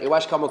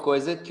que há uma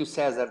coisa que o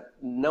César,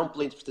 não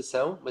pela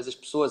interpretação, mas as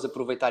pessoas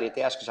aproveitarem,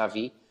 até acho que já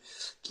vi,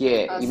 que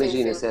é,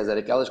 imagina, sim. César,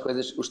 aquelas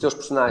coisas, os teus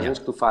personagens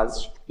que tu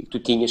fazes, e que tu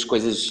tinhas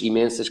coisas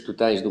imensas que tu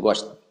tens do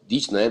gosto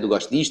disto, não é? Do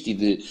gosto disto e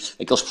de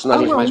aqueles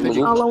personagens mais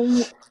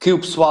malucos, que o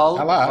pessoal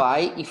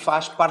vai e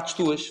faz partes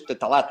tuas. Portanto,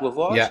 está lá a tua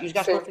voz e os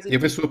gajos vão fazer. Eu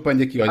ver se eu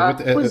apanho aqui, olha.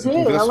 Pois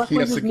é, há lá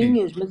coisas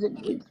minhas, mas...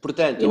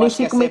 Portanto, eu acho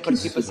que essa é a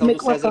participação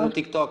do César no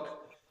TikTok.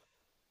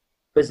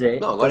 Pois é.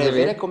 Não, agora é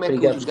ver como é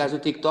que os gajos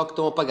do TikTok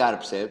estão a pagar,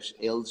 percebes?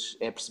 Eles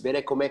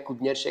perceber como é que o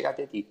dinheiro chega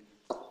até ti.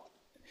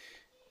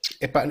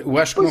 Eu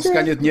acho que não se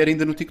ganha dinheiro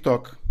ainda no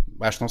TikTok.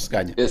 Acho que não se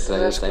ganha. Eu sei.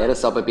 Era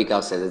só para picar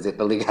o César, dizer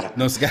para ligar.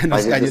 Não se ganha na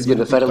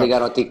segunda-feira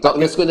ligar ao TikTok.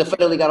 Na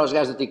segunda-feira ligar aos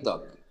gajos do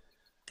TikTok.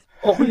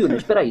 Rui Unas,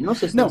 espera aí, não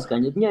sei se não se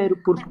ganha dinheiro,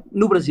 porque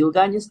no Brasil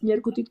ganha-se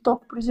dinheiro com o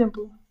TikTok, por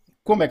exemplo.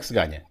 Como é que se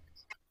ganha?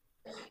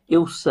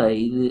 Eu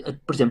sei,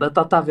 por exemplo, a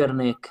Tata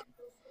Werneck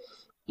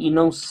e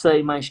não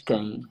sei mais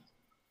quem,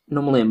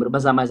 não me lembro,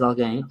 mas há mais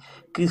alguém,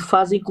 que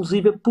faz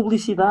inclusive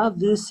publicidade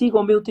de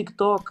sigam o meu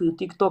TikTok,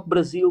 TikTok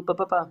Brasil,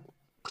 papapá.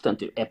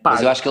 Portanto, é pago.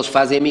 Mas eu acho que eles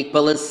fazem amigo para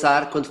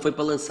lançar, quando foi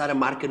para lançar a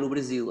marca no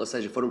Brasil. Ou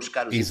seja, foram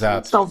buscar os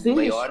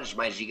maiores,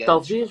 mais gigantes.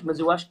 Talvez, mas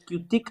eu acho que o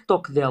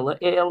TikTok dela,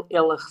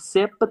 ela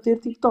recebe para ter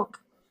TikTok.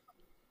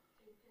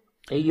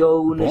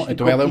 Bom,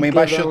 então ela é uma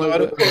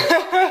embaixadora.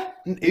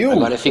 Eu?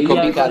 Agora ficou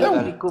picado.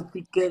 Agora ficou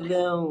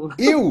picadão.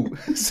 Eu?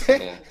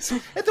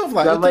 Então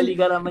vá. Já vai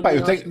ligar amanhã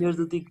aos senhores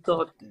do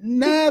TikTok.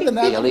 Nada.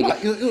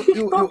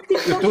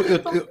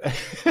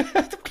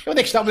 Onde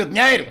é que está o meu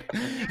dinheiro?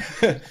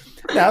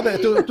 Nada,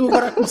 estou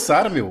agora a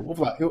começar, meu.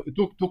 Vou lá, eu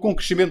estou com um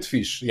crescimento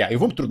fixe. Eu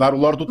vou-me tornar o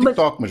Lorde do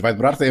TikTok, mas vai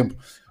demorar tempo.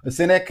 A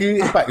cena é que,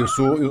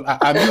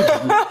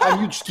 há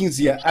miúdos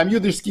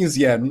de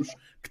 15 anos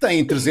que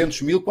têm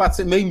 300 mil,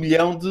 400, meio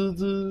milhão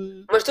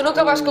de... Mas tu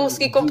nunca vais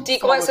conseguir competir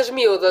com essas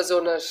miúdas,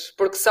 Unas,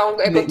 porque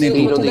é conteúdo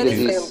Não muito digas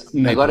diferente.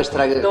 isso. Agora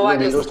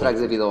não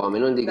estragas a vida ao homem,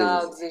 não digas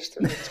isso. Não,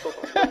 desisto,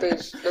 desculpa. Não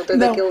tens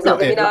aqueles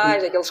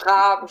abdominais, aqueles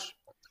rabos,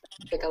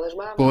 aquelas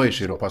mamas. Pois,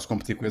 eu não posso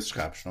competir com esses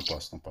rabos,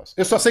 não posso.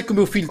 Eu só sei que o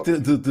meu filho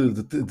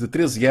de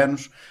 13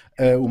 anos,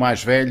 o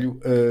mais velho,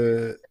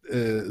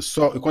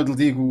 só, quando lhe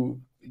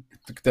digo,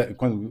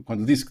 quando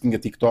lhe disse que tinha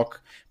TikTok,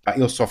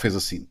 ele só fez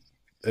assim.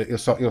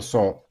 Ele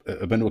só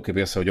abanou a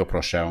cabeça, olhou para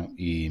o chão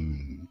e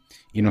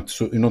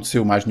não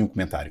desceu mais nenhum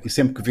comentário. E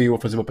sempre que vê eu a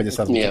fazer uma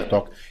palhaçada no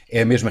TikTok,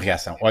 é a mesma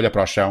reação. Olha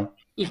para o chão.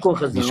 E com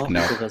razão.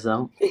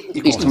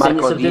 Isto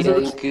marca o dia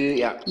em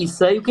que... E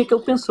sei o que é que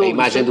ele pensou. A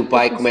imagem do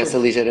pai começa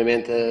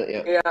ligeiramente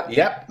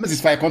a... Mas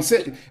isso vai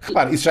acontecer.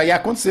 Repara, isso já ia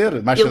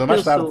acontecer, mais cedo ou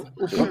mais tarde.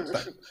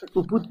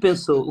 O puto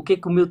pensou, o que é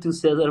que o meu tio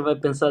César vai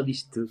pensar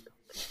disto tudo?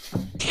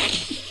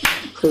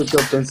 Foi o que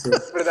ele pensou.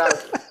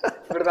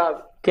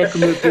 Verdade. O que é que o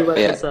meu tio vai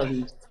pensar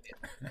disto?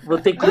 Vou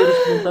ter que ler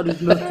os comentários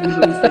do meu tio no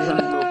Instagram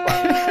do meu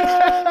pai.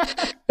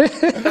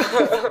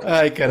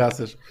 Ai,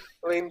 caraças.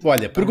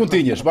 Olha,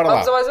 perguntinhas, bora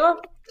lá. Vamos a mais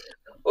uma?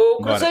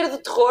 O Cruzeiro de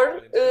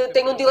Terror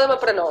tem um dilema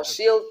para nós.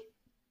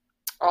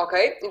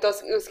 Ok, então a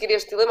seguir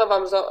este dilema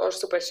vamos aos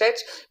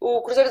superchats.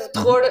 O Cruzeiro de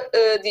Terror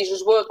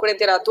diz-nos boa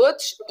quarentena a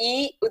todos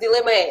e o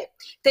dilema é: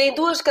 tem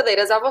duas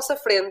cadeiras à vossa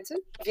frente,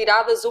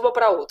 viradas uma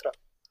para a outra.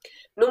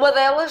 Numa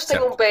delas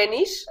tem um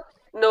pénis,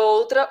 na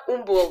outra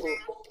um bolo.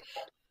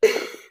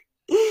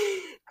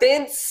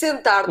 Tem de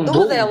sentar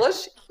numa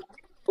delas...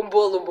 Um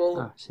bolo.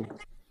 Ah, sim.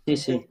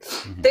 Sim.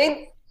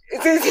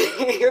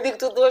 Eu digo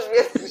tudo duas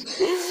vezes.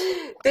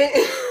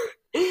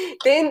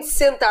 Tem de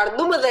sentar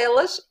numa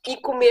delas e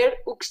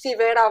comer o que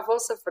estiver à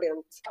vossa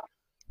frente.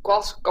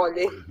 Qual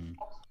escolhem?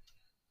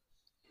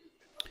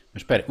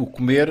 Mas espera, o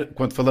comer,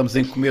 quando falamos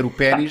em comer o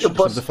pénis,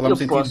 estamos a falar no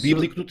sentido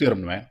bíblico do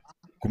termo, não é?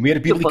 Comer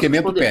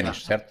biblicamente o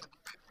pénis, certo?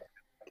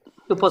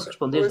 Eu posso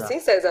responder já. Sim,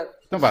 César.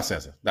 Então vá,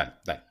 César, dá-lhe.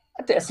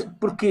 Até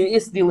porque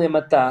esse dilema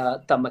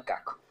está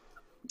macaco.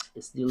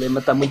 Esse dilema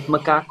está muito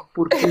macaco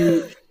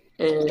porque,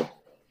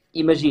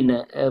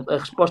 imagina, a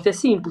resposta é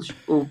simples.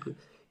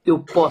 Eu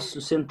posso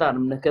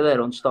sentar-me na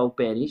cadeira onde está o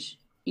pénis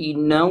e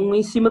não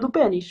em cima do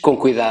pénis. Com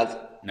cuidado.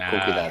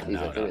 Exatamente.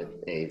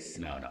 Não. É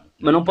isso. Não.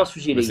 Mas não posso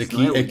fugir a isso,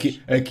 não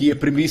é? Aqui a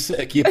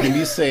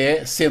premissa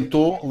é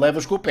sentou,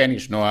 levas com o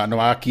pénis. Não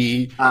há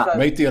aqui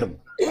meio termo.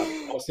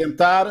 Ao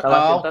sentar, há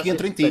algo que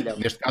entra em ti.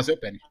 Neste caso é o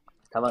pénis.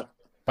 Estava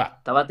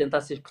a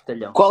tentar ser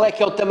espertalhão. Qual é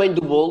que é o tamanho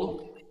do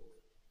bolo?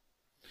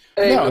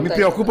 Não, me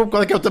preocupa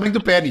qual é que é o tamanho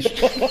do pénis.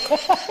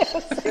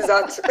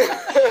 Exato.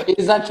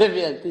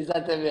 Exatamente.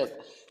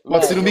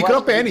 Pode ser um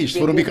micropénis. Se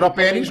for um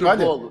micropénis,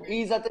 olha.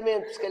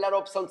 Exatamente, se calhar a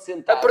opção de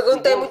sentar. A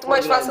pergunta é muito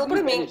mais fácil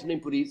para mim. Nem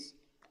por isso.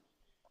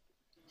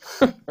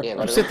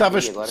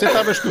 Sentavas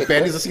com o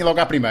pénis assim logo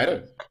à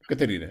primeira,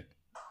 Catarina?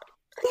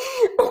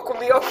 Ou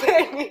comia o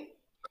pénis.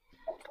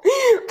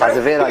 Estás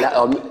a ver? Olha,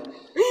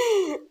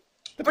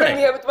 para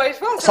mim é muito mais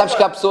fácil. sabes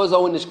que há pessoas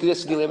ou unas que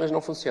esses dilemas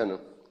não funcionam.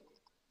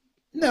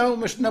 Não,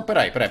 mas não,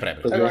 peraí.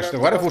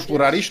 Agora vou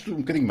explorar isto um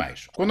bocadinho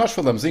mais. Quando nós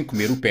falamos em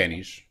comer o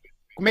pénis,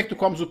 como é que tu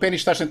comes o pénis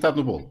e estás sentado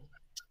no bolo?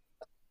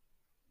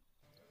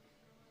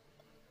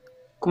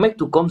 Como é que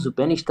tu comes o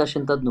pénis e estás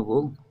sentado no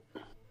bolo?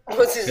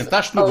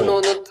 Sentaste no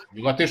bolo.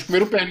 Agora tens de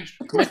comer o pénis.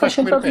 Como é que vais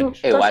comer o pénis?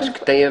 Eu acho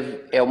que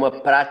é uma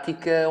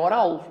prática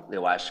oral.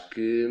 Eu acho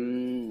que...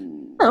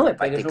 Não, é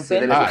vai ter pegas que no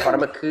ser da pénis. mesma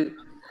forma que...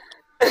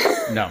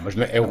 Não, mas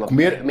não é o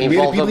comer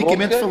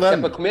biblicamente falando. É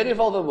para comer,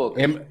 envolve a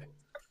boca.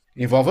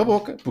 Envolve a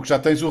boca, porque já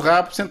tens o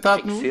rabo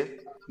sentado no...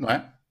 Não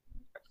é?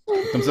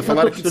 Estamos a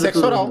falar aqui de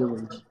sexo oral.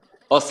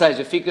 Ou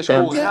seja, ficas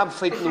com o rabo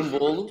feito num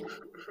bolo.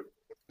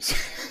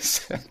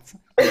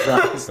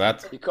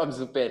 Exato. E comes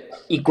o pé.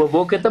 E com a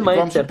boca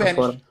também, de certa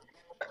forma.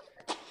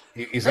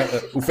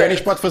 Exato. O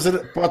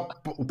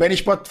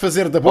pénis pode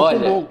fazer da boca um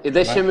bolo. Olha,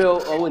 deixa-me,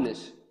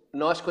 Unas.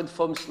 Nós, quando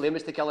fomos,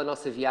 lembras daquela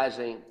nossa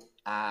viagem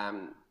à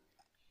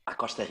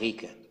Costa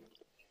Rica?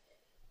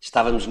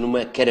 Estávamos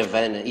numa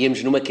caravana,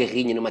 íamos numa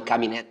carrinha, numa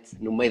caminhonete,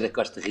 no meio da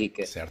Costa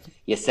Rica. Certo.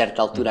 E a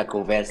certa altura a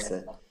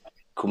conversa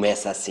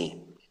começa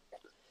assim.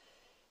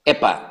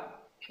 Epá,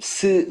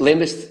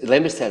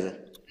 lembras,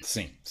 César?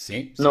 Sim.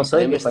 Não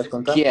sei, mas vais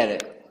contar. Que era,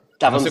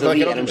 estávamos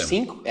ali,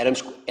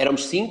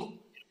 éramos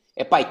cinco,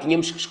 epá, e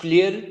tínhamos que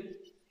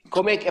escolher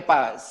como é que,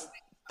 epá,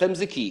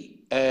 estamos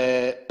aqui,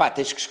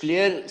 tens que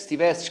escolher, se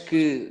tivesses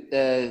que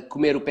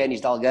comer o pénis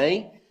de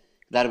alguém,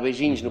 dar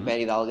beijinhos no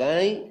pénis de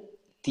alguém,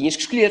 tinhas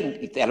que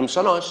escolher, e éramos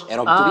só nós,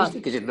 era o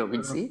motorista, que a gente não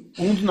conhecia.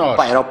 Um de nós.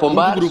 Pá, era o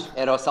Pombares,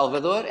 era o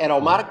Salvador, era o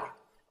Marco,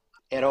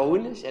 era o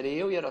Unas, era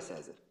eu e era o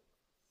César.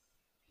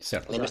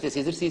 Certo. Lembras desse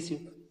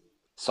exercício?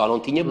 Só não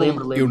tinha bolo.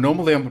 Lembro. Eu não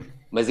me lembro.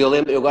 Mas eu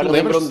agora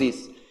lembro-me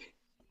disso.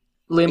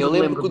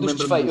 Lembro que o dos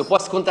desfechos. Eu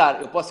posso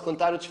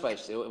contar o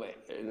desfecho.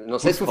 Não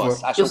sei se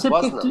posso. Acho que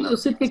posso, não. Eu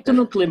sei porque é que tu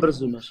não te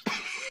lembras umas.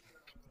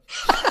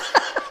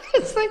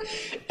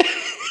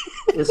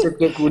 Eu sei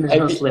porque é que o Unas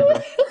não se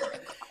lembra.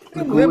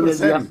 Porque o Unas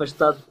ia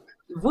afastado.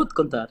 Vou-te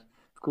contar.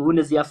 Porque o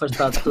Unas ia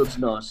afastado de todos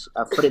nós,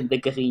 à frente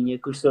da carrinha,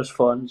 com os seus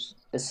fones,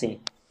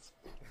 assim.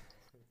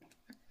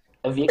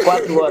 Havia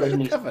 4 horas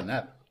nisto.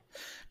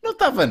 Não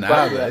estava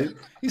nada.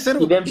 Isso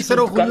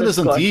era o Rui Unas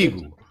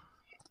antigo.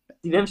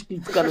 Tivemos que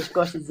lhe tocar nas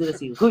costas e dizer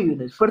assim: Rui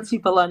Unas,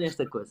 participa lá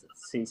nesta coisa.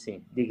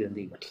 Sim, diga.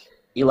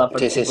 E lá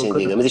Sim,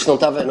 diga. Mas isto não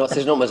estava.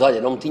 Vocês não, mas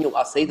olha, não me tinham.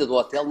 À saída do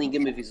hotel, ninguém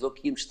me avisou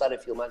que íamos estar a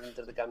filmar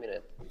dentro da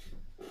caminhonete.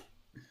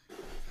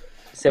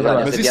 Isso é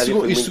verdade. Mas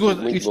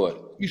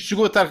isto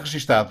chegou a estar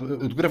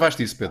registado. Tu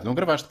gravaste isso, Pedro? Não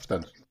gravaste,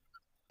 portanto?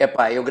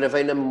 Eu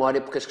gravei na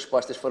memória porque as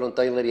respostas foram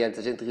tão hilariantes,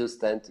 a gente riu-se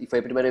tanto, e foi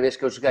a primeira vez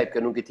que eu joguei, porque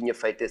eu nunca tinha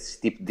feito esse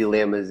tipo de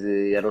dilemas,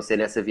 a não ser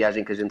nessa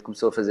viagem que a gente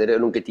começou a fazer, eu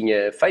nunca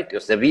tinha feito, eu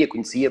sabia,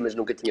 conhecia, mas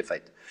nunca tinha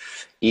feito.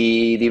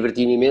 E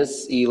diverti-me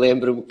imenso, e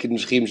lembro-me que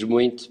nos rimos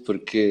muito,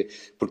 porque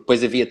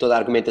depois havia toda a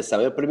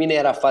argumentação. Para mim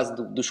era a fase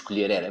do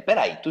escolher,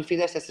 espera aí, tu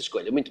fizeste essa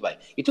escolha, muito bem,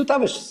 e tu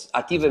estavas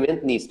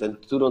ativamente nisso,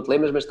 portanto, tu não te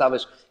lembras, mas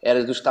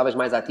eras dos que estavas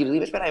mais ativos, e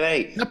mas espera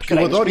aí, não, porque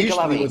eu adoro isto.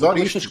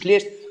 Tu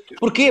escolheste.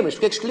 Porquê? Mas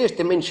porquê é que escolheste?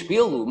 Tem menos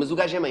pelo, mas o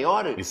gajo é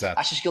maior. Exato.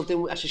 Achas que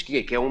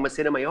é uma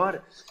cena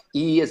maior?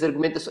 E as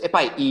argumentações...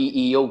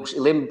 E eu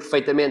lembro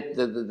perfeitamente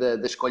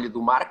da escolha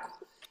do Marco.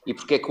 E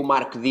porque é que o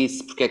Marco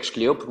disse, porque é que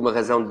escolheu? Por uma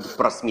razão de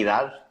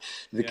proximidade.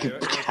 Porque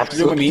há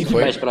pessoa que tem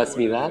mais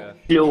proximidade.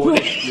 Escolheu o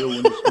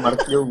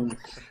Marco escolheu Unas.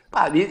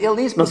 Ele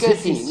disse porque é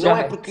assim, não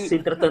é porque... Se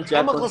entretanto já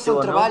é uma relação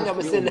de trabalho, é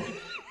uma cena...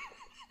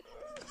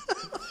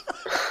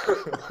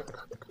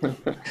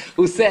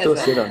 O César. Estou a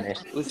ser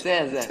honesto. O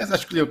César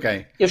escolheu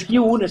quem? Eu escolhi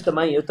o Unas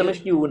também. Eu também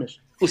escolhi o Unas.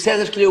 O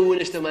César escolheu o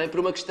Unas também,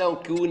 por uma questão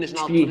que o Unas na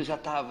altura já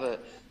estava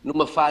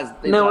numa fase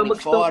de entrar em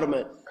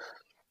forma.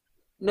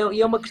 Não, e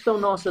é uma questão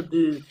nossa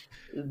de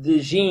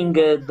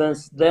ginga,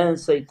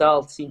 dança e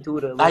tal, de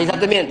cintura.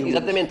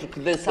 Exatamente,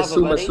 porque dançava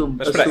bem. Mas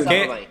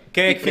espera,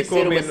 quem é que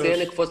ficou menos... uma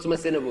cena que fosse uma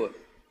cena boa.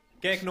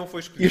 Quem é que não foi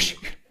escolhido?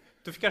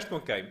 Tu ficaste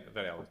com quem,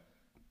 Varela?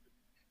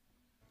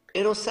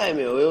 Eu não sei,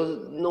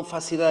 eu não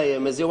faço ideia,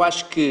 mas eu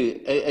acho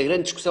que a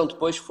grande discussão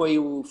depois foi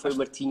o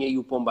Martinha e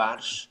o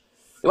Pombares.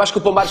 Eu acho que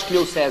o Pombares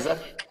escolheu o César.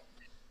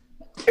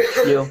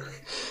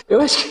 Eu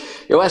acho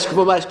que o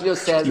Pombares escolheu o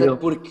César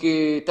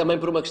porque também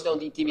por uma questão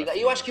de intimidade.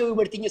 Eu acho que eu e o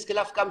Martinha se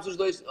calhar ficámos os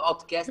dois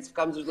outcast,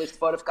 ficámos os dois de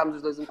fora, ficámos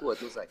os dois um com o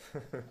outro, não sei.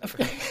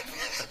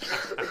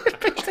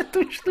 Isto é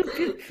tão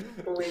estúpido.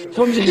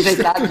 Fomos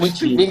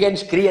rejeitados, ninguém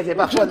nos queria dizer,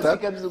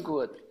 ficamos um com o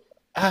outro.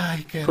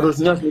 Ai, cara. Foram os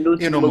melhores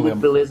minutos de uma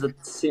beleza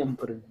de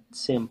sempre.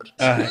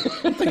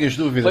 Não tenhas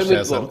dúvidas,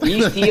 César. E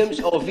isto íamos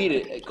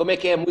ouvir, como é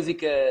que é a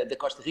música da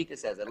Costa Rica,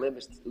 César?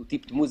 Lembras-te o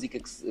tipo de música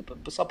que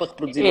só para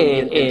reproduzir o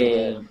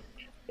ambiente?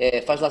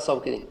 Faz lá só um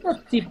bocadinho.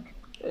 Tipo,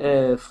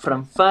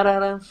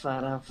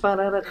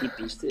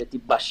 tipo isto, é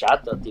tipo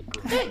bachata, tipo...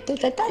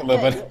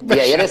 E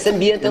aí era esse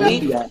ambiente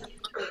ali.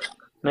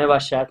 Não é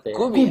bachata, é...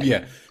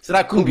 Cúmbia.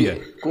 Será cúmbia?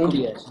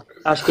 Cúmbia.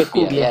 Acho que é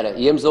cúmbia.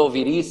 Íamos a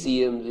ouvir isso e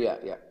íamos...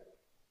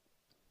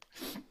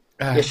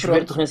 Ia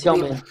chover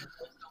torrencialmente.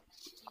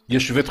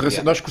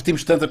 Nós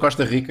curtimos tanto a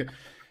Costa Rica.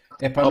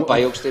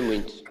 Eu gostei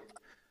muito.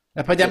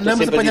 Mas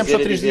apanhámos só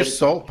 3 dias de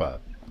sol, pá.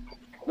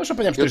 Nós só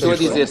apanhámos 3 dias de sol. Eu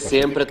estou a dizer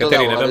sempre, a toda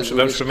Catarina, hora...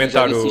 vamos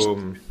experimentar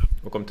o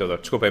computador.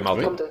 Desculpa aí,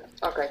 malta.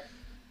 Ok.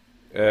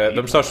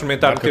 Vamos só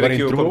experimentar meter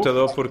aqui o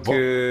computador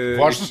porque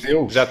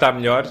já está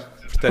melhor.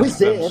 Portanto, pois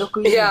era o que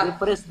eu ia dizer.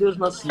 Parece Deus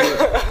Nosso Senhor.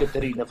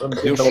 Catarina,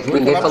 vamos ver.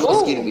 Ninguém falou a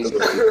seguir disso.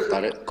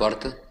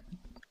 Corta.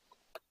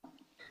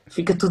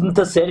 Fica tudo muito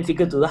a sério,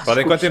 fica tudo.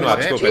 Podem continuar,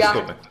 desculpa.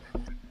 Desculpa.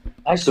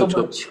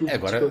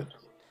 Agora,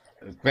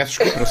 peço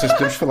desculpa, não sei se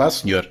podemos falar,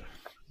 senhor.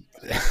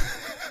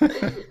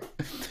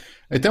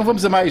 Então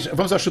vamos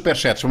aos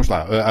superchats, vamos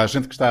lá. A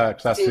gente que está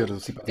a ser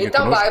simpática.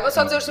 Então vai, eu vou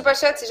só dizer os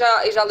superchats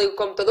e já ligo o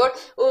computador.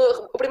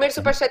 O primeiro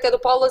superchat é do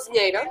Paulo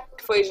Azinheira,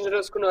 que foi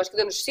generoso connosco,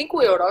 deu-nos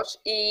 5 euros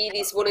e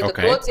disse boa noite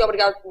a todos e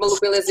obrigado pela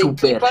beleza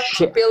equipa,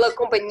 pela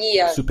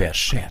companhia.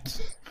 Superchat.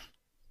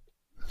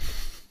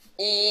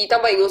 E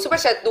também o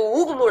superchat do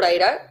Hugo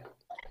Moreira,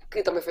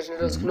 que também foi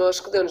generoso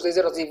connosco, deu-nos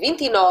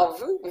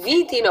 2,29€.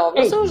 29,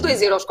 não são os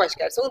 2 euros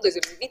quaisquer, são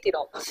 2,29€.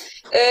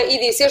 E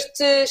disse,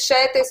 este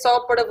chat é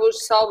só para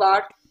vos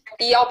saudar.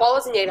 E ao Paulo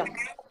Azinheira.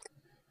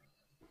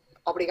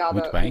 Obrigada.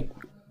 Muito bem.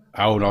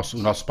 O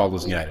nosso Paulo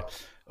Azinheira.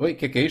 Oi, o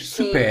que é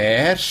isto?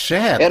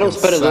 Superchat. Era um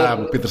separador.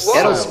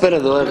 Era um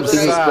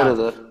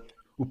separador.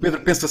 O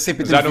Pedro pensa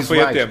sempre em já não foi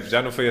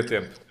a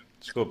tempo.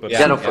 Desculpa.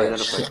 Já não foi.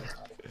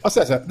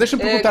 César,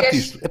 deixa-me perguntar-te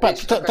isto.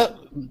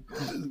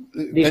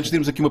 Antes de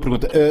irmos aqui uma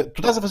pergunta.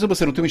 Tu estás a fazer uma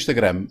cena no teu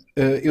Instagram.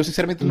 Eu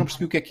sinceramente não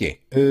percebi o que é.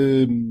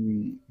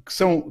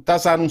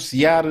 Estás a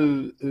anunciar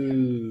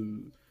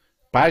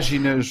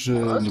páginas,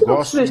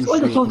 negócios.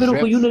 Olha, estou a ver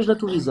o Rui Unas na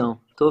televisão.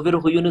 Estou a ver o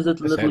Rui Unas na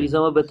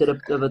televisão a bater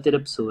a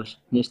pessoas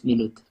neste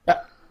minuto.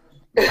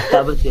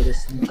 Está a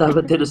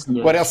bater o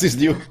senhor. What else is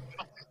new?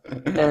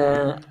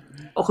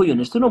 Oh, Rui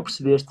Unas, tu não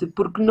percebeste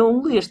porque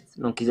não leste,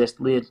 não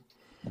quiseste ler.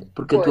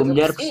 Porque a tua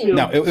mulher percebeu.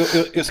 Não,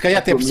 eu se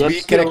calhar até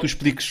percebi, quero é que tu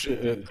expliques.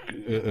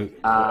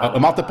 A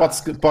malta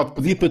pode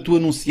pedir para tu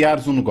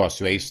anunciares um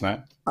negócio, é isso, não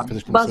é?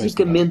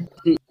 Basicamente,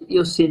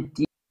 eu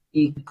senti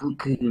que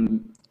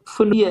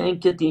foi no dia em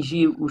que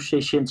atingi os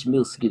 600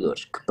 mil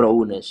seguidores, que para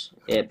o Unas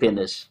é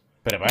apenas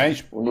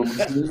Parabéns. um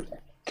número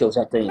que ele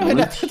já tem.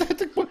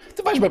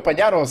 Tu vais-me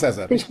apanhar, ó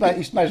César? Isto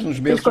mais uns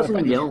meses. Tens quase 1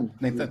 milhão.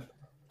 Nem tanto.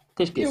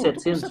 Tens que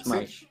 700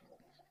 mais.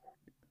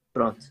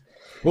 Pronto.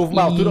 Houve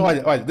uma altura,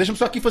 olha, deixa-me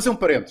só aqui fazer um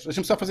parênteses.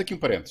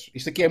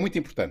 Isto aqui é muito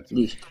importante.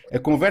 Diz. A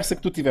conversa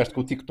que tu tiveste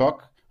com o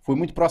TikTok foi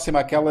muito próxima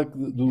àquela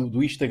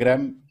do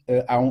Instagram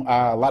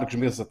há largos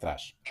meses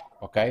atrás.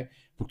 Ok?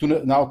 Porque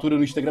tu, na altura,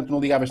 no Instagram, tu não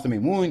ligavas também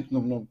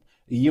muito.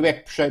 E eu é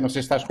que puxei, não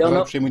sei se estás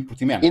recordado, puxei muito por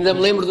ti mesmo. Ainda me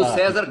lembro do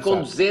César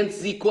com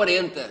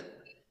 240.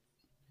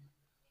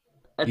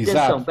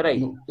 Atenção, espera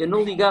aí. Eu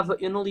não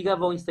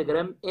ligava ao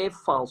Instagram, é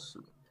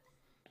falso.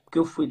 Porque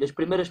eu fui das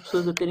primeiras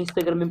pessoas a ter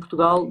Instagram em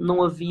Portugal,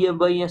 não havia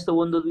bem esta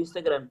onda do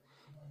Instagram.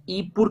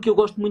 E porque eu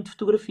gosto muito de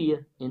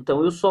fotografia.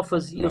 Então eu só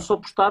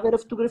postava era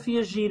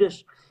fotografias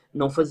giras.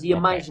 Não fazia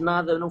mais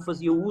nada, não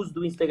fazia o uso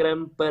do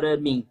Instagram para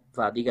mim,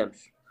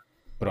 digamos.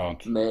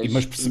 Pronto.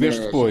 Mas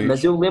percebeste depois.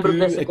 Mas eu lembro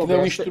dessa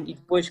conversa e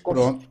depois...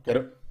 Pronto.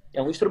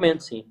 É um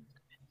instrumento, sim.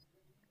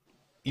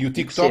 E o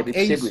TikTok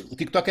é isso. O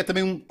TikTok é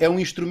também um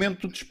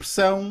instrumento de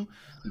expressão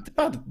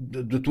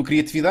da tua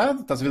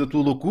criatividade, estás a ver, da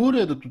tua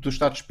loucura, do teu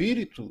estado de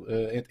espírito.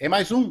 É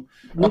mais um.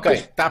 Ok,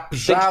 está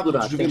pesado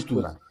de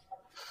juventude.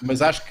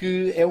 Mas acho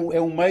que é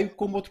um meio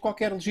como outro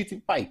qualquer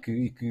legítimo.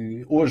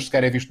 Que hoje se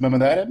calhar é visto de uma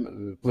maneira,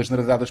 pela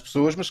generalidade das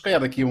pessoas, mas se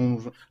calhar daqui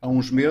a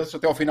uns meses,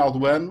 até ao final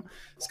do ano,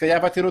 se calhar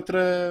vai ter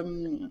outra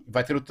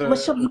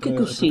mas sabes o que é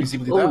que eu sinto?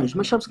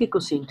 Mas sabes o que é que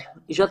eu sinto?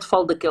 E já te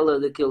falo daquela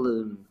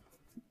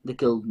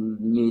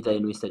minha ideia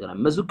no Instagram.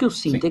 Mas o que eu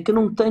sinto é que eu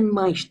não tenho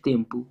mais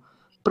tempo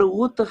para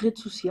outra rede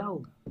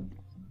social.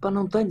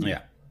 Não tenho.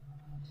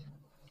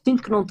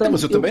 Sinto que não tenho.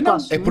 Mas eu também não.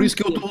 É por isso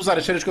que eu estou a usar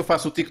as séries que eu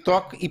faço o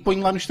TikTok e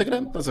ponho lá no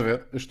Instagram. Estás a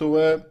ver? Eu estou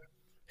a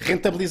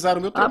rentabilizar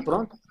o meu tempo.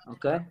 Pronto.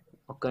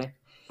 Ok.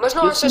 Mas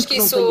não achas que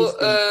isso...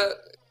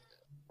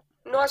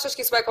 Não achas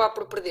que isso vai acabar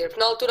por perder? Porque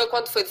na altura,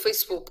 quando foi do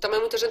Facebook, também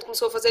muita gente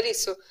começou a fazer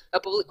isso.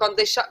 Quando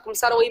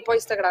começaram a ir para o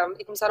Instagram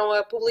e começaram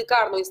a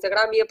publicar no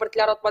Instagram e a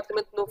partilhar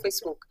automaticamente no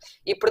Facebook.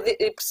 E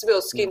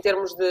percebeu-se que em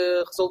termos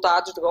de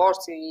resultados, de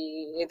gostos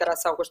e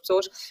interação com as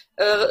pessoas,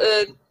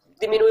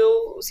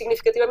 diminuiu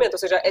significativamente. Ou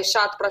seja, é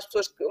chato para as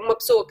pessoas, uma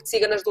pessoa que te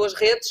siga nas duas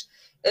redes,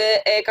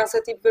 é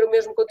cansativo ver o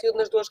mesmo conteúdo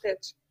nas duas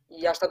redes.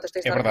 E às tantas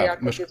tens de estar a criar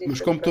conteúdo. Mas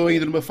como estou a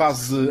ir numa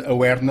fase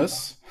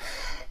awareness...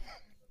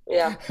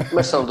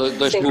 Mas são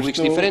dois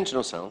públicos diferentes,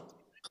 não são?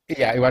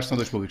 Eu acho que são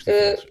dois públicos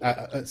diferentes.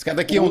 Se calhar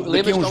daqui a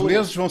uns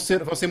meses vão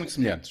ser muito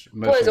semelhantes.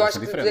 Mas pois, eu acho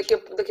que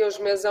daqui a uns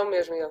meses é o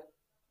mesmo.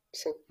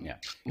 Sim.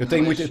 Eu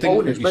tenho muito...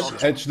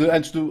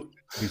 Antes do...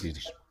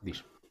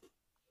 Diz.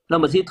 Não,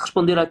 mas ia-te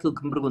responder àquilo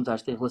que me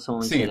perguntaste em relação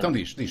ao Instagram. Sim, então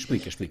diz,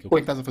 explica. O que é que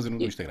estás a fazer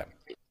no Instagram?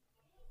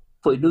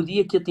 Foi no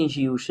dia que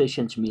atingi os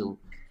 600 mil...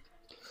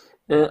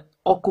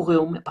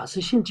 ocorreu-me,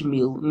 600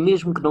 mil,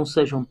 mesmo que não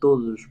sejam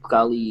todos, porque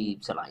há ali,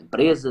 sei lá,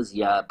 empresas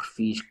e há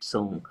perfis que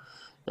são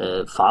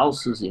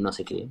falsos e não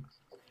sei o quê,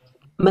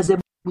 mas é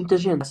muita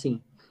gente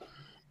assim.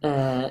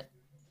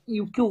 E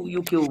o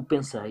que eu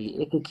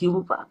pensei é que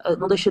aquilo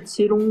não deixa de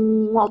ser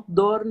um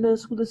outdoor na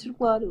segunda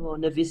circular, ou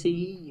na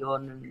VCI, ou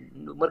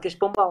no Marquês de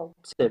Pombal,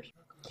 percebes?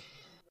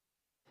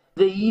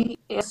 Daí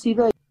essa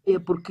ideia.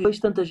 Porque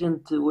vejo tanta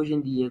gente hoje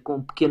em dia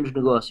com pequenos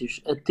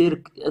negócios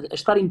a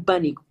estar em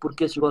pânico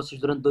porque esses negócios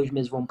durante 2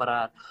 meses vão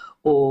parar,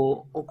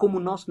 ou como o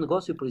nosso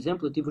negócio, por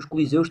exemplo, eu tive os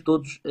coliseus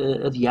todos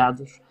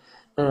adiados,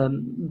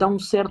 dá um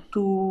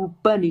certo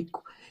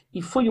pânico.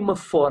 E foi uma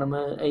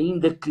forma,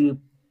 ainda que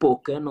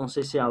pouca, não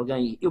sei se há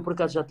alguém, eu por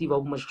acaso já tive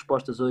algumas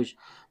respostas hoje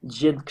de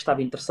gente que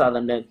estava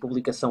interessada na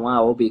publicação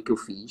A ou B que eu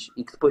fiz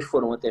e que depois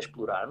foram até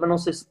explorar, mas não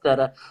sei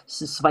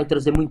se vai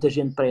trazer muita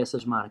gente para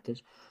essas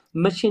marcas.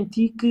 Mas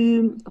senti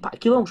que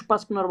aquilo é um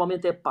espaço que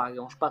normalmente é pago,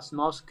 é um espaço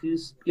nosso que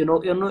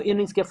eu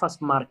nem sequer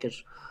faço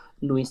marcas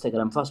no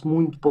Instagram, faço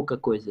muito pouca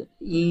coisa.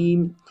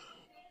 E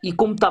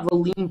como estava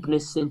limpo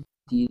nesse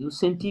sentido,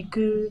 senti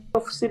que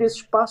oferecer esse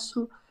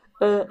espaço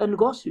a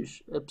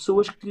negócios, a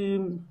pessoas que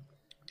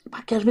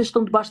às vezes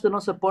estão debaixo da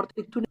nossa porta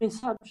e que tu nem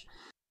sabes.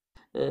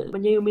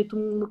 Amanhã eu meto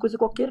uma coisa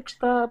qualquer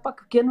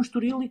que é no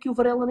Estoril e que o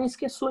Varela nem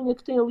sequer sonha,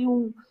 que tem ali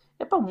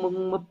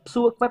uma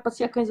pessoa que vai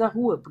passear cães à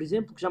rua, por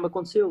exemplo, que já me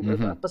aconteceu.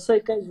 Passei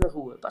cães na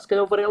rua. Se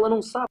calhar o Varela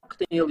não sabe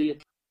que tem ali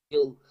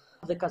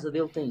da casa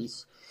dele tem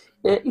isso.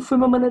 E foi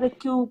uma maneira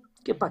que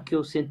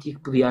eu senti que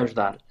podia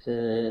ajudar.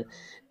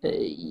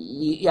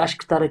 E acho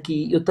que estar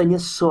aqui, eu tenho a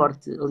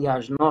sorte,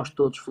 aliás, nós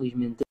todos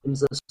felizmente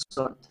temos a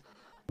sorte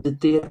de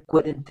ter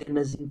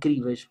quarentenas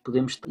incríveis.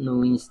 Podemos estar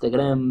no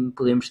Instagram,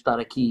 podemos estar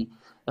aqui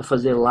a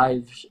fazer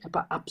lives.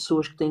 Há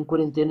pessoas que têm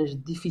quarentenas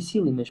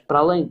dificílimas, para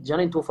além, já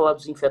nem estou a falar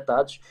dos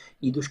infectados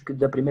e dos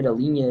da primeira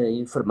linha,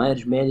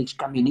 enfermeiros, médicos,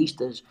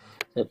 camionistas,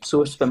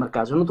 pessoas de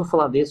supermercados, eu não estou a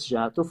falar desses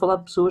já, estou a falar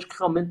de pessoas que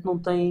realmente não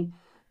têm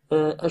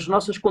as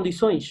nossas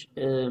condições.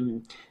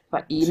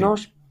 Pá, e Sim.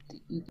 nós,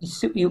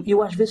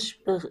 eu às vezes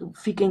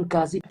fico em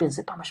casa e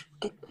penso, pá, mas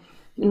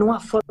não há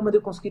forma de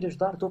eu conseguir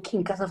ajudar, estou aqui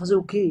em casa a fazer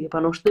o quê? Epá,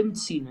 não estudei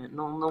medicina,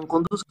 não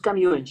conduzo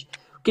caminhões,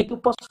 o que é que eu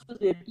posso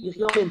fazer? E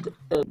realmente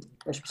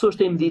as pessoas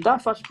têm-me dito,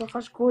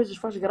 faz coisas,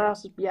 faz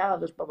graças,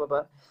 piadas, pá.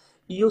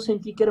 E eu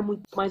senti que era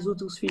muito mais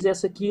útil se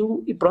fizesse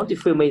aquilo, e pronto, e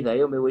foi uma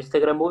ideia. O meu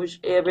Instagram hoje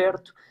é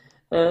aberto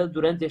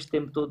durante este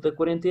tempo todo da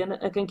quarentena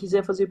a quem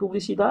quiser fazer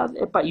publicidade.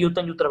 Epá, e eu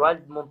tenho o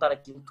trabalho de montar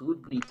aquilo tudo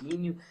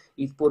bonitinho,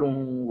 e de pôr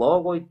um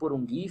logo, e de pôr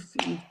um GIF,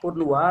 e de pôr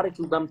no ar.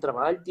 Aquilo dá-me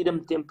trabalho,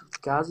 tira-me tempo de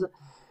casa,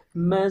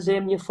 mas é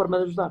a minha forma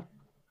de ajudar.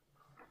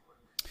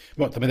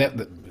 Bom, também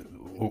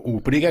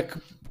o perigo é que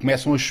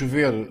começam a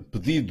chover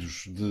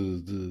pedidos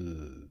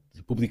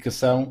de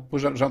publicação,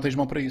 depois já não tens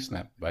mão para isso, não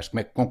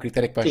é? Com que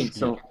critério é que vais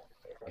escolher?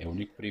 É o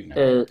único perigo, não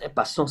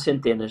é? São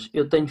centenas.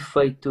 Eu tenho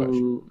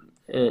feito...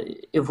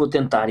 eu vou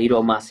tentar ir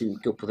ao máximo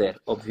que eu puder,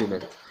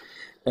 obviamente.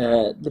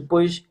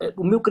 Depois,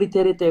 o meu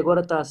critério até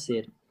agora está a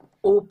ser,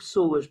 ou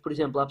pessoas, por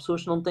exemplo, há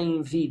pessoas que não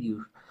têm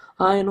vídeos.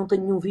 Eu não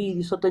tenho nenhum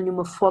vídeo, só tenho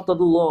uma foto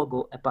do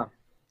logo.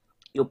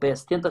 Eu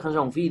peço, tenta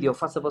arranjar um vídeo, ou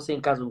faça você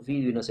em casa um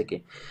vídeo e não sei o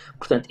quê.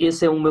 Portanto,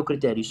 esse é o meu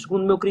critério.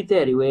 Segundo o meu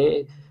critério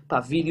é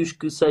vídeos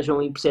que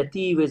sejam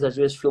imperceptíveis, às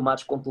vezes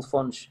filmados com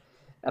telefones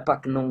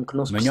que não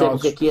se percebe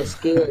o que é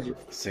sequer.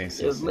 Sim.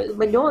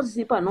 Manhosos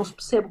e não se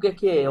percebe o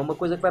que é. É uma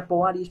coisa que vai para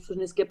o ar e as pessoas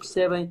nem sequer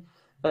percebem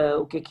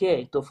o que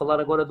é. Estou a falar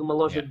agora de uma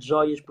loja de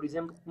joias, por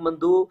exemplo, que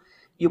mandou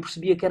e eu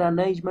percebia que era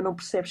anéis, mas não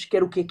percebes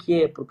sequer o que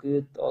é,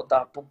 porque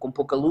está com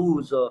pouca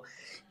luz,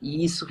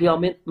 e isso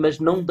realmente, mas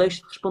não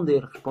deixe de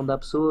responder. Responde à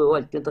pessoa,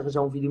 olha, tenta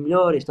arranjar um vídeo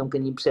melhor, este é um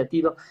bocadinho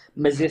imperceptível,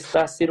 mas esse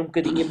está a ser um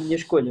bocadinho a minha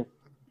escolha.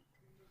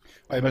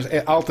 Olha, mas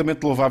é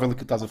altamente louvável o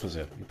que estás a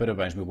fazer. E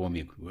parabéns, meu bom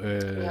amigo.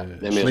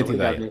 Excelente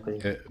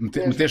ideia.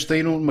 Meteste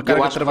aí numa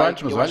carga de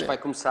trabalhos, mas olha... Eu acho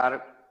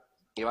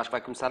que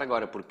vai começar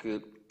agora,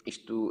 porque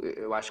isto,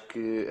 eu acho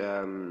que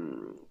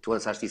tu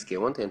lançaste isso que é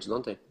ontem, antes de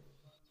ontem?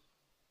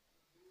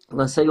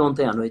 Lancei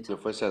ontem à noite. Não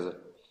foi, César?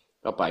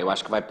 Eu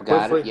acho que vai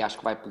pegar, foi. E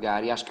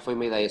acho que foi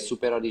uma ideia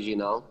super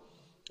original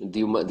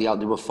de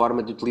uma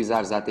forma de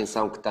utilizares a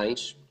atenção que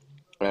tens,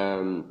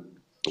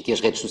 que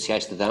as redes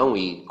sociais te dão,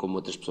 e como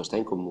outras pessoas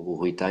têm, como o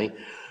Rui tem,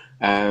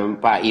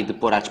 e de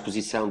pôr à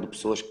disposição de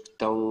pessoas que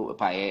estão...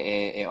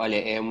 olha,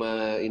 é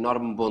uma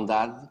enorme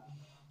bondade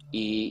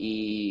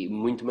e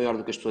muito maior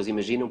do que as pessoas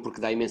imaginam,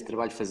 porque dá imenso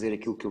trabalho fazer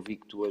aquilo que eu vi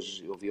que tu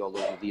hoje... Eu vi ao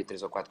longo do dia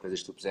 3 ou 4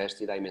 coisas que tu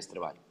puseste e dá imenso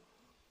trabalho.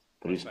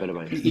 Por isso,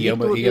 parabéns. E é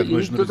de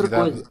uma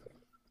generosidade.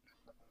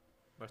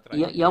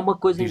 E há uma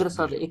coisa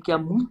engraçada, é que há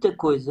muita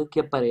coisa que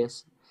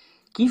aparece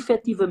que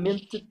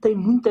efetivamente tem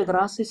muita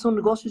graça e são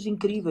negócios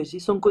incríveis e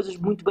são coisas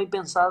muito bem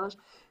pensadas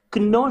que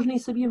nós nem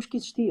sabíamos que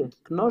existia.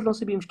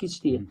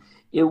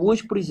 Eu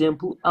hoje, por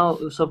exemplo,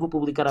 eu só vou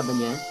publicar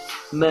amanhã,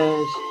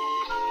 mas...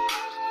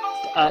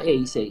 é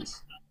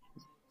isso.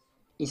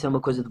 Isso é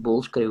uma coisa de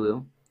bolos, creio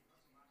eu.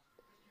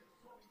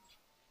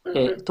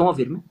 Estão a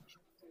ouvir-me?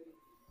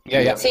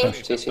 Sim.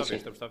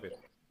 Estamos a ver.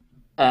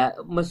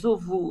 Mas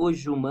houve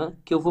hoje uma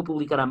que eu vou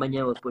publicar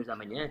amanhã ou depois da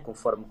manhã,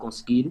 conforme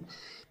conseguir,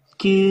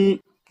 que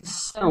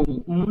são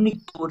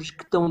monitores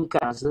que estão em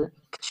casa,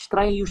 que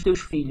distraem os teus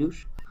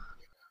filhos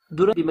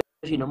durante,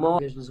 imagina,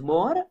 uma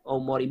hora, ou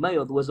 1h30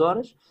 ou 2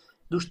 horas,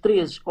 dos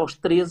 13 aos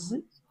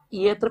 13,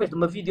 e é através de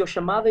uma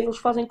videochamada e eles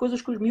fazem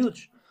coisas com os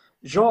miúdos.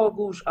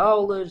 Jogos,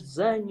 aulas,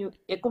 desenho,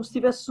 é como se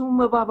tivesse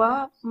uma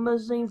babá,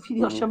 mas em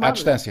videochamada. À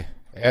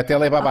distância. É a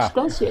telebabá. À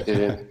distância.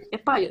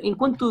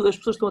 Enquanto as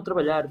pessoas estão a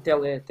trabalhar,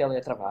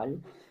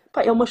 teletrabalho,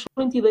 é uma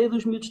excelente ideia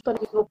dos miúdos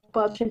estarem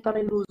ocupados,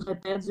 sentarem nos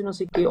iPads e não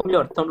sei o quê. Ou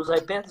melhor, estão nos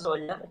iPads a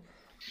olhar.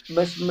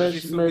 Mas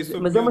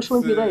é uma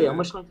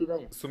excelente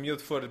ideia. Se o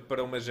miúdo for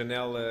para uma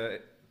janela,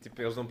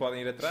 tipo, eles não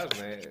podem ir atrás,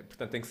 não é?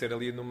 Portanto, tem que ser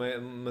ali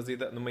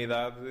numa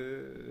idade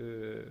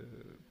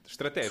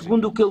estratégica.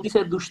 Segundo o que ele disse,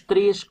 é dos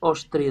 3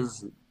 aos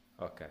 13.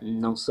 Okay.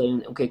 Não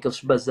sei o que é que eles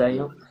se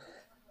baseiam.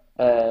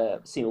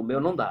 Sim, o meu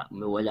não dá. O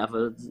meu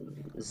olhava de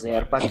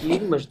 0 para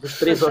aquilo, mas dos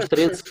 3 aos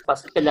 13,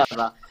 se calhar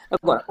dá.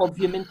 Agora,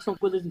 obviamente que são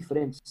coisas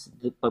diferentes.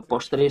 Para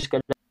os 3, se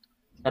calhar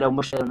era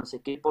uma cheira, não sei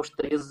o quê, para os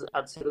 13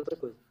 há de ser outra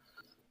coisa.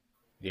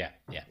 Yeah.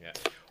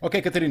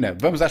 Ok, Catarina,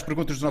 vamos às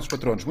perguntas dos nossos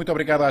patronos. Muito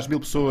obrigado às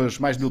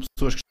mais de 1000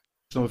 pessoas que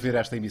estão a ver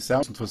esta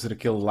emissão, de fazer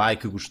aquele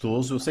like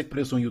gostoso. Eu sei que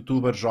pareço um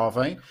youtuber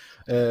jovem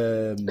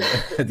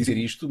a dizer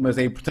isto, mas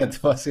é importante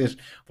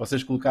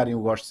vocês colocarem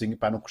o gostozinho.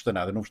 Não custa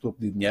nada, não vos estou a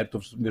pedir dinheiro,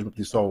 estou mesmo a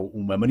pedir só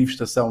uma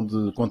manifestação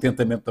de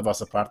contentamento da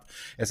vossa parte.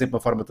 É sempre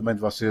uma forma também de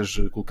vocês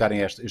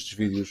colocarem estes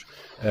vídeos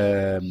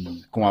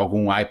com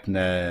algum hype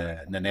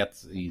na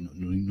net e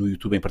no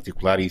YouTube em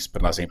particular, e isso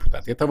para nós é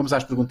importante. Então vamos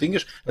às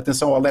perguntinhas.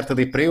 Atenção ao alerta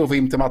deprê, eu ouvi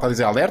muita malta a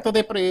dizer alerta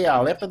deprê,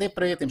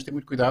 temos de ter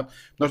muito cuidado.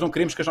 Nós não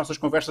queremos que as nossas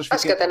conversas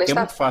fiquem...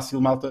 É muito fácil,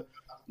 malta.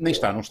 Nem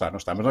está, não está.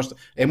 Mas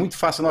é muito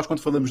fácil nós,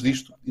 quando falamos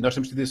disto, e nós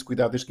temos tido esse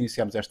cuidado desde que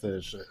iniciámos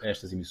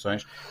estas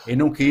emissões, em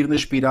não cair na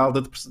espiral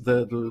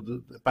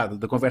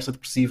da conversa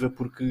depressiva,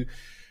 porque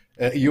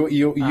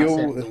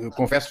Eu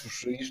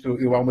confesso-vos isto,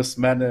 eu há uma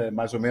semana,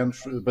 mais ou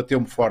menos,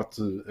 bateu-me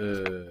forte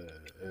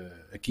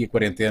aqui a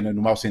quarentena,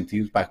 no mau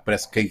sentido, pá, que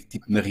parece que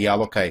tipo, na real,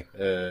 ok.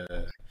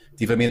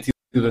 Tive a mentir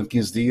durante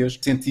 15 dias,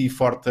 senti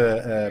forte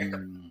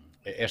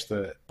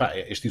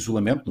este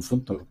isolamento, no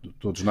fundo,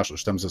 todos nós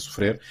estamos a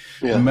sofrer,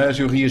 mas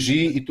eu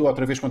reagi e estou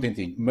outra vez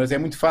contentinho. Mas é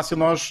muito fácil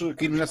nós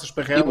cairmos nessas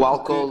parrelas. E o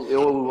álcool,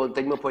 eu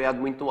tenho-me apoiado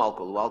muito no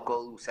álcool. O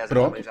álcool, o César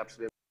também já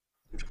percebemos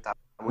que está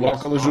muito... O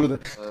álcool ajuda.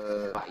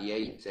 E é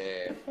isso,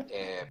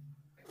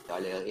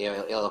 olha,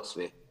 é logo que se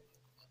vê.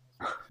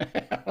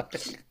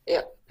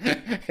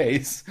 É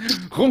isso.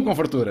 Rumo com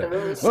fartura.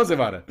 Vamos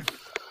embora.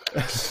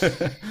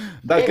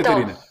 Dá-lhe, então,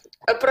 Catarina.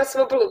 A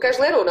próxima pergunta. Queres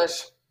ler,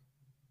 Unas?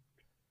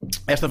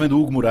 Esta vem do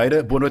Hugo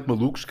Moreira. Boa noite,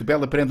 malucos. Que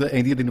bela prenda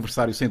em dia de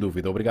aniversário, sem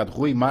dúvida. Obrigado,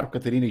 Rui, Marco,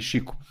 Catarina e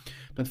Chico.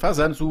 Portanto, faz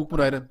anos o Hugo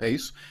Moreira, é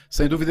isso?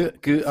 Sem dúvida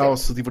que, ao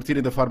se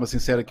divertirem da forma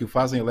sincera que o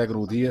fazem,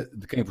 alegram o dia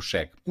de quem vos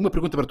segue. Uma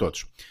pergunta para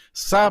todos.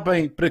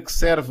 Sabem para que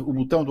serve o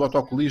botão do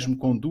autocolismo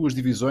com duas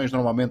divisões,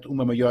 normalmente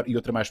uma maior e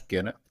outra mais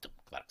pequena?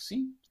 Claro que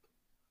sim.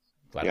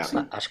 Claro que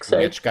sim. Acho que Uma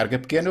sei. é descarga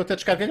pequena e outra é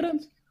descarga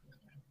grande.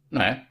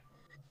 Não é?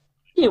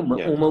 E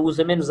uma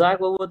usa menos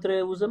água, a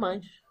outra usa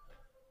mais.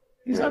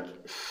 Exato.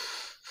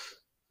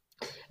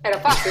 Era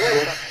fácil,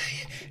 era?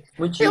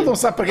 Muito Ele não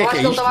sabe para que é que é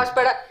isto.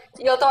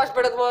 Ele estava à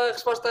espera de uma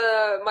resposta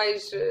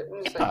mais...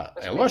 Não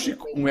sei. É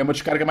lógico. Um é uma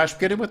descarga mais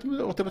pequena e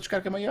outra é uma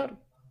descarga maior.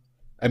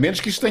 A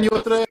menos que isto tenha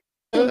outra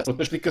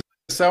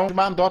explicação,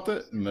 uma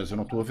andota, mas eu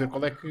não estou a ver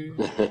qual é que...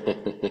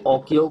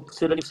 Ou que ele, por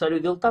ser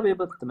aniversário dele, está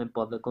bêbado. Também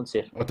pode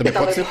acontecer. Ou também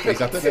pode ser,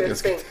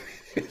 exatamente.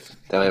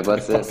 Também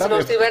pode ser. Se não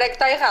estiver é que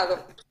está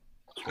errado.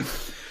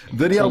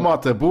 Daniel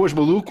Mota, boas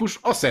malucos.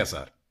 Ó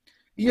César,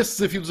 e esse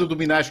desafio dos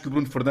abdominais que o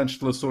Bruno Fernandes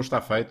te lançou está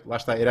feito? Lá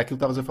está, era aquilo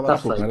que estavas a falar há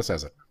pouco, não era,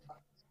 César?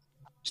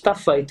 Está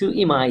feito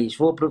e mais.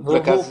 Vou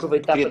aproveitar.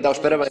 Queria dar os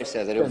parabéns,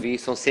 César. Eu vi,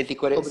 são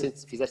 140,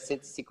 fizeste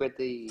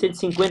 150 e...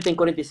 150 em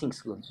 45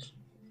 segundos.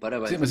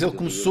 Parabéns. Sim, mas ele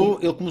começou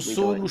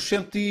nos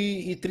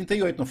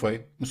 138, não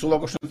foi? Começou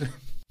logo aos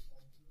 138.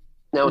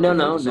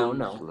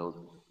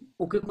 Não.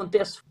 O que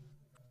acontece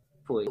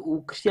foi,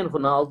 o Cristiano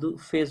Ronaldo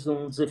fez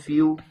um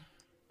desafio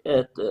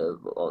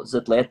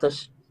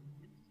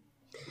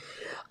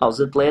aos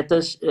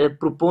atletas,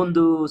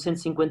 propondo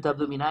 150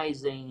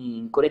 abdominais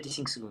em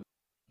 45 segundos.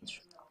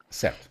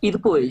 Certo. E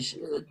depois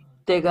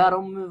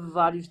tagaram-me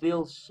vários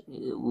deles,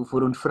 o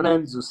Bruno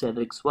Fernandes, o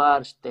Cédric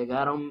Soares,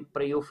 tagaram-me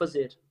para eu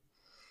fazer.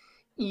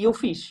 E eu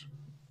fiz.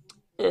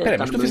 Espera,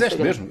 mas tu fizeste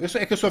mesmo?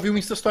 É que eu só vi um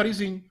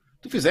Insta-storyzinho.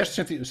 Tu fizeste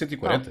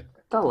 140?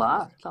 Está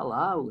lá,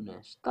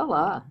 Unas. Está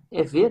lá.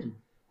 É ver.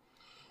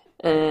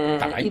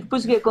 Tá e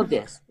depois o que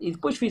acontece? E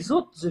depois fiz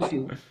outro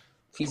desafio.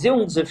 Fiz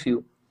um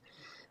desafio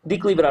de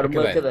equilibrar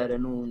uma cadeira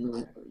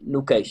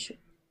no queixo.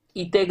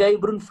 E taguei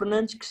Bruno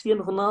Fernandes,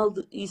 Cristiano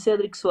Ronaldo e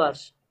Cédric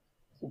Soares.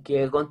 O que é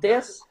que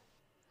acontece?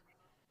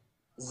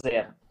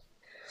 Zero.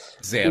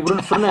 O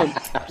Bruno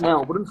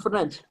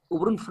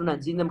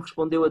Fernandes ainda me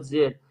respondeu a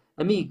dizer: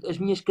 amigo, as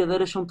minhas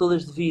cadeiras são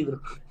todas de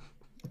vidro.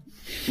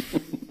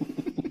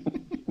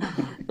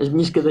 As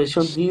minhas cadeiras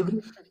são de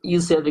vidro. E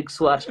o Cédric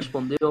Soares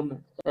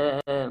respondeu-me: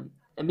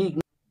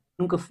 amigo,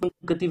 nunca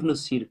estive no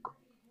circo.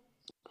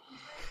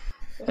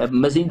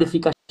 Mas ainda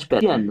fica à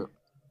espera. Este ano,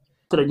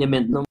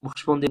 estranhamente, não me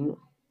respondeu.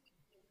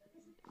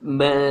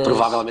 Mas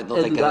provavelmente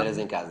não tem cadeiras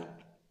em casa.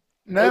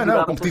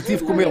 Não,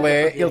 competitivo como ele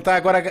é, ele está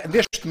agora,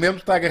 neste momento,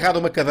 está agarrado a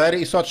uma cadeira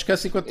e só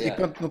descansa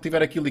enquanto não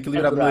tiver aquilo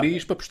equilibrado no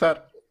nariz para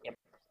postar.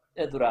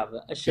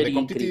 Adorava, acharia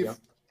incrível.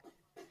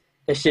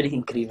 Acharia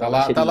incrível.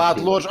 Está lá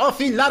de longe. Oh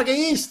filho, larga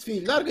isso.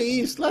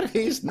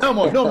 Não,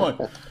 mãe.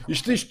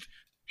 Isto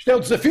é o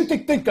desafio,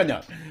 tem que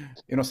ganhar.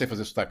 Eu não sei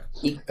fazer sotaque.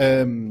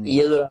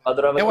 E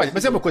adorava. Olha,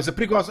 mas é uma coisa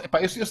perigosa.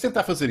 Epá, eu se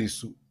tentar fazer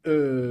isso,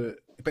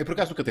 por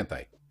acaso nunca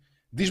tentei.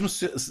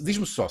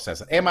 Diz-me só,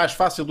 César, é mais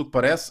fácil do que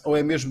parece ou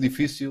é mesmo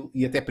difícil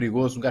e até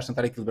perigoso um gajo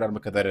tentar equilibrar uma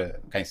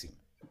cadeira cá em cima?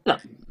 Não,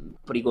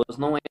 perigoso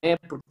não é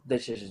porque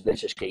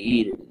deixas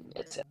cair,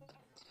 etc.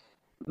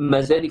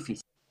 Mas é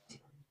difícil.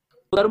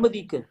 Vou dar uma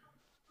dica.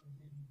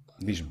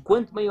 Diz-me.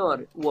 Quanto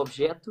maior o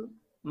objeto,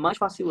 mais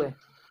fácil é.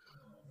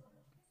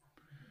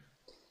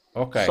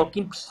 Ok. Só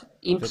que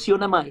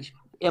impressiona mais.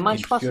 É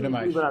mais fácil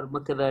mais. equilibrar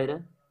uma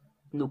cadeira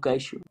no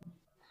queixo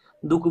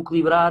do que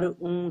equilibrar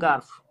um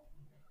garfo.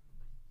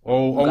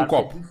 Ou um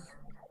copo.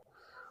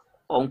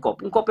 Ou um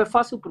copo. Um copo é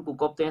fácil porque o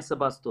copo tem essa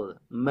base toda.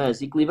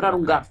 Mas equilibrar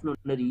um garfo no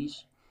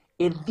nariz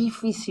é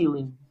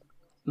dificílimo.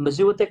 Mas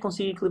eu até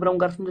consigo equilibrar um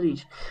garfo no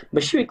nariz.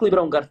 Mas se eu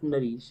equilibrar um garfo no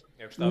nariz,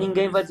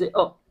 ninguém vai dizer,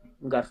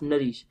 um garfo no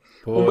nariz.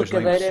 Uma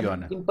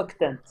cadeira é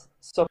impactante.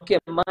 Só que é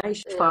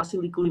mais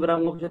fácil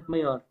equilibrar um objeto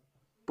maior.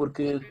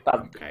 Porque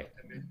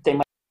tem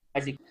mais...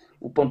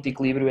 O ponto de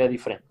equilíbrio é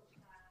diferente.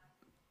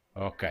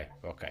 Ok.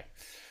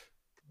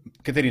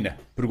 Catarina,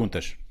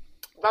 perguntas?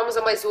 Vamos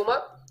a mais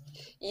uma.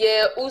 E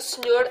é o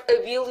senhor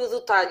Abílio do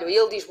Talho. E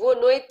ele diz: boa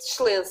noite,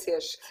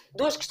 excelências.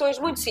 Duas questões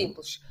muito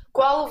simples.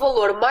 Qual o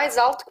valor mais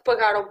alto que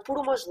pagaram por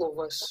umas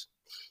luvas?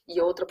 E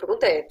a outra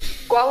pergunta é: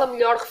 qual a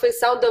melhor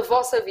refeição da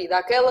vossa vida?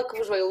 Aquela que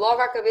vos veio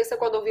logo à cabeça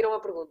quando ouviram a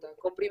pergunta.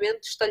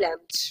 Cumprimentos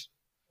talhantes.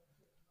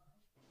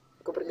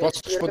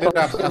 Posso responder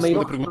à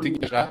segunda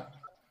perguntinha já?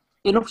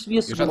 Eu não percebi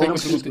a segunda. Eu já tenho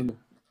uma perguntinha.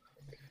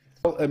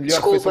 A melhor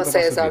Desculpa,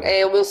 César,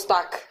 é o meu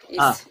sotaque.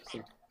 Isso.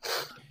 Sim.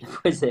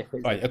 Pois é.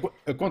 Olha,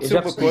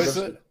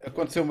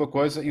 aconteceu uma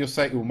coisa, e eu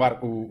sei,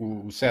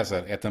 o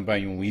César é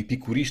também um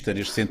epicurista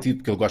neste sentido,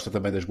 porque ele gosta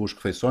também das boas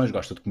refeições,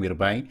 gosta de comer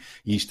bem,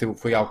 e isto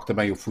foi algo que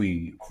também eu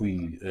fui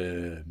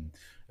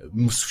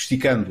me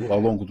sofisticando ao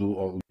longo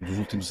dos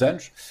últimos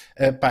anos.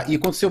 E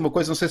aconteceu uma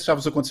coisa, não sei se já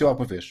vos aconteceu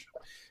alguma vez,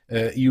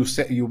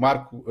 e o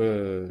Marco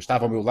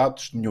estava ao meu lado,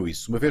 testemunhou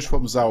isso. Uma vez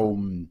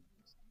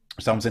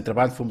estávamos em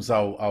trabalho, fomos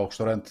ao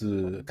restaurante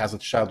Casa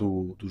de Chá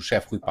do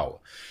chefe Rui Paula.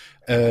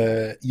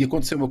 E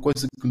aconteceu uma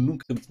coisa que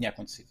nunca me tinha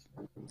acontecido.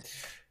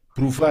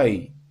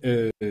 Provei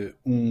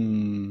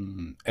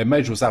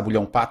ameijos à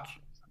bolhão pato,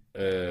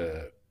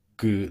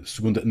 que,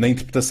 segundo na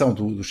interpretação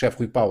do chefe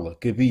Rui Paula,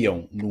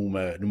 cabiam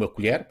numa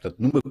colher. Portanto,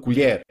 numa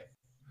colher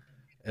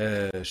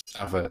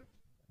estava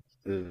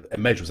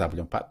ameijos à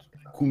bolhão pato.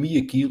 Comi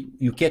aquilo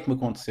e o que é que me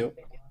aconteceu?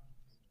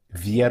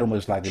 Vieram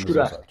umas lágrimas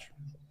aos olhos.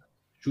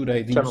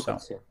 Chorei de emoção.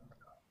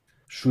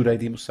 Chorei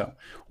de emoção.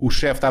 O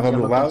chefe estava ao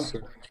meu lado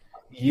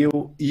e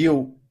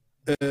eu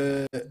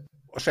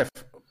chefe,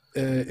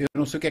 eu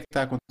não sei o que é que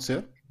está a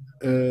acontecer,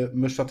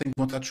 mas só tenho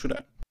vontade de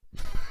chorar.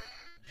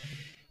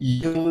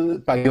 E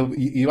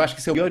eu acho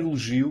que isso é o melhor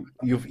elogio,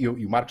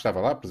 e o Marco estava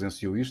lá,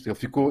 presenciou isto, ele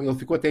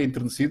ficou até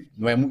enternecido,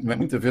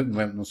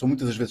 não são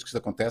muitas as vezes que isto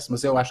acontece,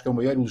 mas eu acho que é o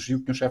maior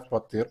elogio que um chefe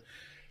pode ter,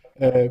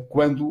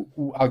 quando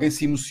alguém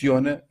se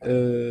emociona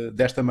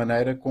desta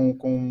maneira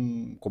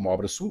com uma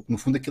obra sua. No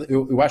fundo,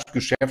 eu acho que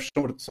os chefes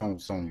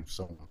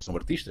são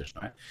artistas,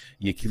 não é?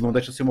 E aquilo não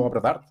deixa de ser uma obra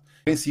de arte.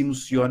 Quem se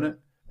emociona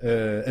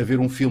a ver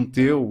um filme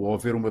teu ou a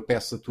ver uma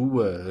peça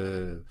tua,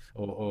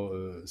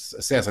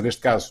 César,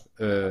 neste caso,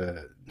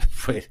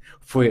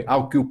 foi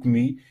algo que eu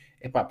comi.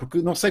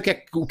 Porque não sei o que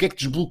é que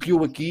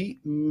desbloqueou aqui,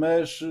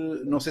 mas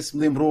não sei se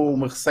me lembrou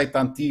uma receita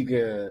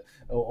antiga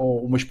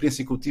ou uma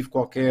experiência que eu tive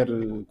qualquer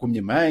com a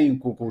minha mãe,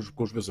 com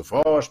os meus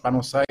avós,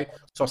 não sei.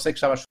 Só sei que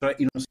estava a chorar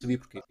e não sabia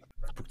porquê.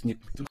 Porque tinha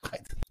comido tudo.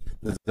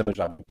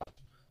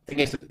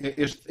 Tenho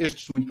este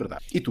testemunho para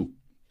dar. E tu?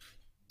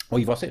 Ou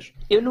e vocês?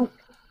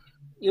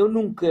 Eu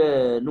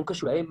nunca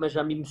chorei, mas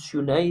já me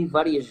emocionei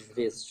várias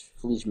vezes,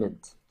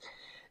 felizmente.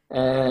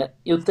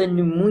 Eu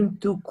tenho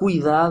muito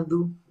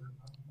cuidado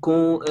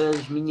com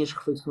as minhas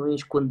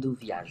refeições quando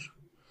viajo.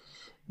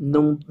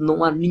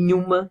 Não há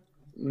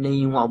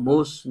nenhum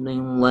almoço,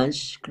 nenhum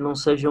lanche que não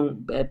sejam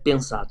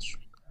pensados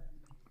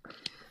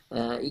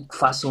e que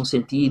façam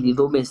sentido, e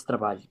dou-me esse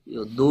trabalho.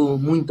 Eu dou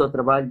muito ao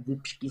trabalho de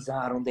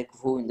pesquisar onde é que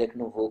vou, onde é que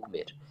não vou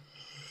comer.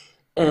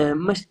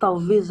 Mas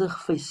talvez a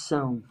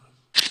refeição,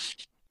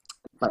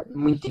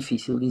 muito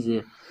difícil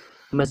dizer,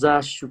 mas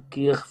acho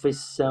que a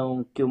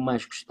refeição que eu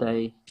mais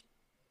gostei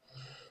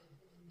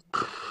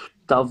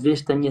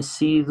talvez tenha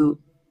sido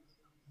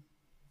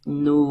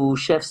no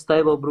Chef's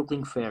Table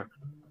Brooklyn Fare,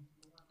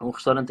 um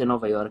restaurante em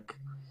Nova York.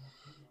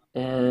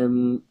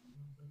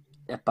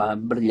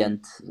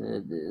 Brilhante.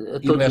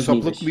 E não é só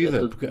pela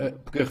comida, porque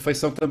a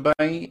refeição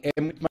também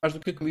é muito mais do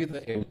que a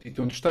comida. É o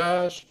sítio onde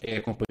estás, é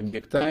a companhia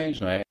que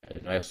tens, não é?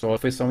 Não é só a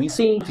refeição em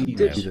si.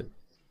 Sim,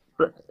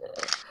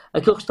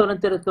 aquele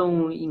restaurante era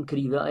tão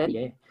incrível,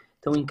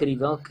 tão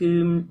incrível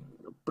que,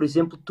 por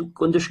exemplo,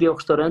 quando eu cheguei ao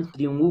restaurante,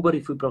 pedi um Uber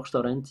e fui para o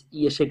restaurante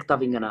e achei que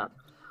estava enganado,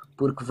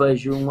 porque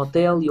vejo um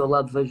hotel e ao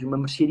lado vejo uma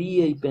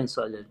mercearia e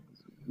penso, olha,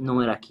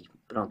 não era aqui.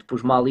 Pronto,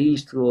 pus mal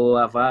isto, ou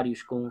há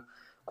vários com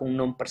um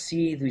nome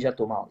parecido e já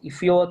estou mal. E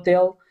fui ao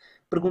hotel,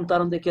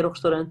 perguntaram onde é que era o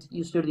restaurante e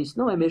o senhor disse,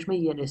 não, é mesmo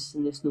aí, é nesse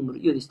número.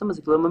 E eu disse, mas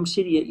aquilo é uma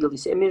mercearia. E ele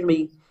disse, é mesmo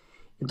aí.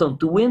 Então,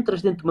 tu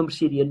entras dentro de uma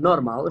mercearia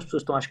normal, as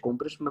pessoas estão às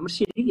compras, uma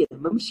mercearia,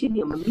 uma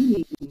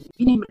mini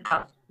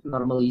mercado,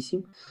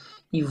 normalíssimo,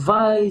 e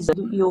vais,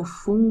 e ao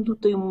fundo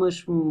tem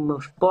umas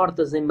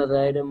portas em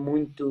madeira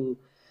muito...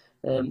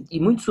 e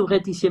muito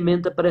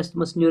surreticiamente aparece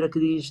uma senhora que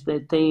diz,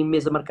 tem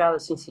mesa marcada?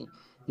 Sim.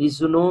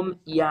 Diz o nome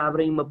e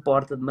abrem uma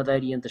porta de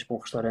madeira e entras para um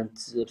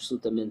restaurante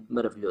absolutamente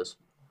maravilhoso.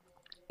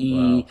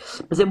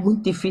 Mas é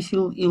muito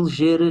difícil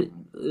eleger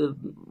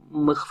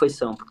uma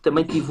refeição, porque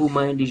também tive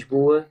uma em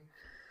Lisboa,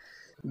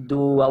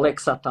 do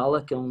Alex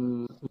Atala, que é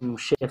um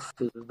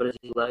chefe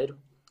brasileiro.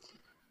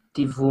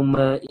 Tive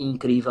uma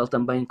incrível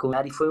também com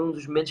ele, e foi um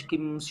dos momentos que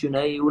me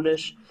emocionei,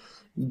 Unas,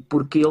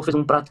 porque ele fez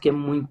um prato que é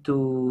muito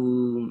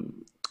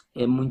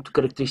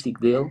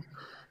característico dele,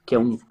 que é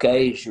um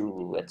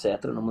queijo,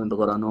 etc. Não me lembro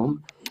agora o nome.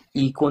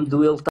 E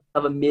quando ele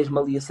estava mesmo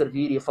ali a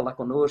servir e a falar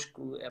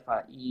connosco,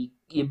 e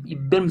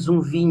bebemos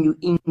um vinho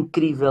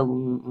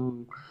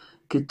incrível,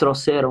 que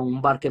trouxeram um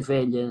Barca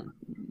Velha,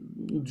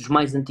 dos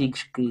mais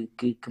antigos que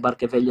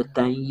Barca Velha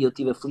tem, e eu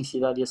tive a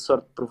felicidade e a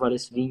sorte de provar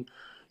esse vinho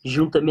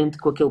juntamente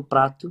com aquele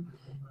prato.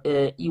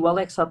 E o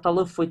Alex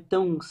Atala foi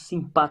tão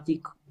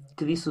simpático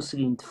que disse o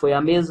seguinte, foi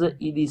à mesa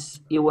e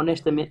disse,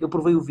 eu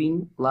provei o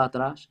vinho lá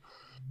atrás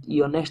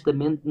e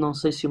honestamente não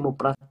sei se o meu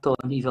prato está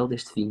ao nível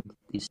deste vinho,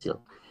 disse ele.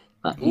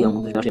 E é um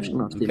dos melhores chefes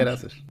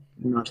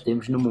que nós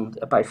temos no mundo.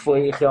 Epá,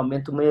 foi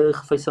realmente uma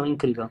refeição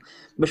incrível.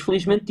 Mas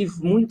felizmente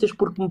tive muitas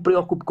porque me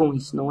preocupo com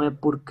isso. Não é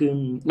porque...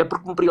 É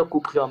porque me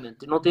preocupo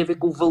realmente. Não tem a ver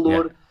com o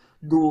valor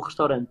do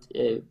restaurante.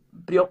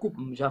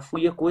 Preocupo-me. Já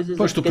fui a coisas...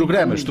 Pois, tu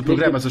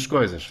programas as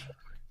coisas.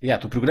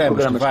 Tu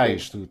programas, tu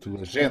vais, tu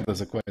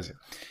agendas a coisa.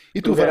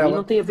 E tu, Varela?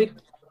 Não tem a ver...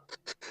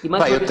 E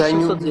mais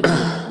uma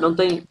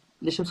vez,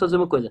 deixa-me só dizer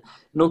uma coisa.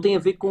 Não tem a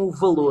ver com o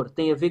valor,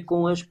 tem a ver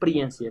com a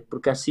experiência.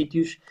 Porque há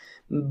sítios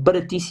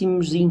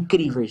baratíssimos e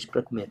incríveis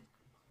para comer.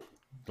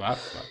 Claro.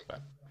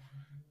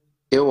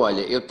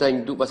 Eu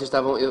tenho...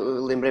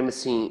 Eu lembrei-me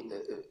assim,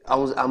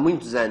 há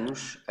muitos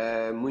anos,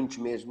 muitos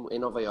mesmo, em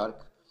Nova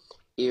Iorque,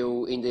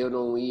 eu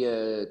não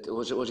ia...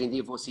 Hoje em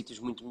dia vou a sítios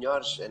muito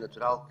melhores, é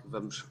natural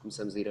que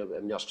começamos a ir a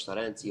melhores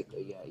restaurantes e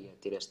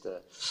a ter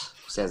esta...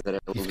 O César é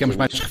um ficamos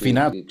mais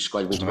refinados, que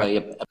escolhe muito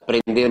bem,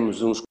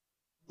 aprendemos uns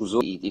com os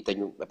outros e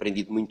tenho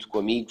aprendido muito com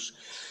amigos,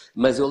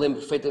 mas eu lembro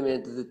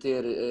perfeitamente de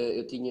ter...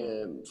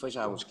 Foi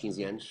já há uns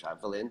 15 anos, já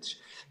valentes,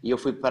 e eu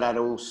fui parar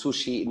a um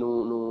sushi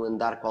num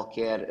andar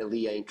qualquer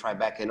ali em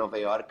Tribeca, em Nova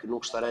Iorque, num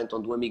restaurante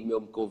onde um amigo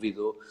meu me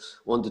convidou,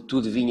 onde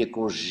tudo vinha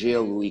com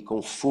gelo e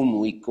com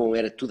fumo e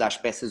era tudo às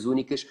peças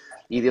únicas,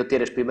 e de eu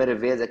ter a primeira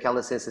vez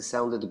aquela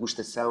sensação da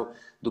degustação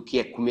do que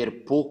é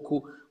comer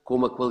pouco com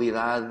uma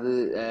qualidade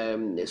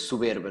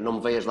soberba. Não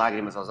me veio as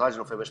lágrimas aos olhos,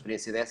 não foi uma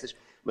experiência dessas,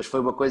 mas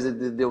foi uma coisa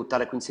de eu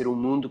estar a conhecer um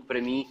mundo que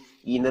para mim,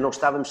 e ainda não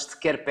estávamos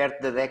sequer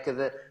perto da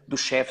década dos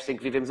chefes em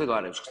que vivemos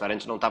agora. Os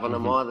restaurantes não estavam na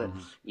moda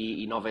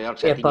e Nova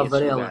Iorque já tinha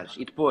esses lugares.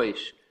 E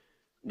depois,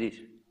 diz...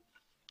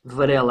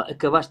 Varela,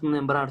 acabaste de me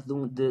lembrar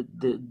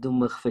de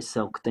uma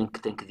refeição que tenho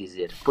que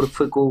dizer, porque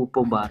foi com o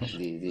Pombares.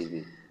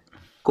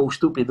 Com o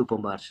estúpido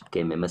Pombares, que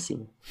é mesmo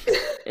assim.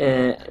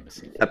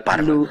 A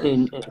parva.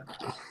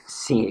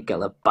 Sim,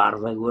 aquela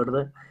parva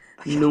gorda.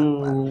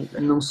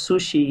 Num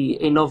sushi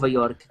em Nova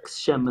Iorque que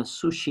se chama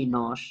Sushi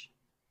Noz,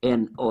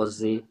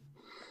 N-O-Z.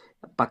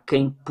 Para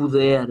quem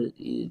puder,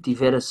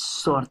 tiver a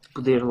sorte de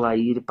poder lá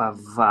ir,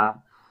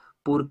 vá.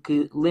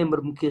 Porque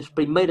lembro-me que as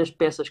primeiras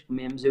peças que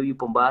comemos, eu e o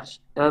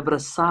Pombares,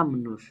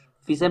 abraçámos-nos.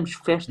 Fizemos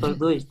festa aos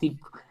dois,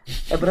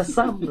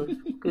 abraçámos-nos.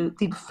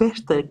 Tipo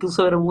festa, aquilo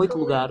só eram 8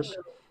 lugares.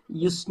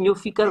 E o senhor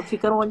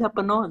ficaram a olhar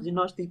para nós e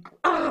nós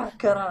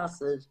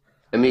caraças.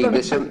 Amigo,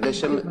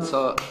 deixa-me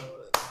só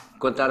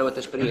contar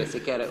outra experiência,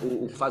 que era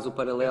o que faz o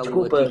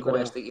paralelo aqui com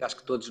esta, e acho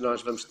que todos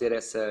nós vamos ter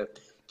essa,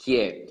 que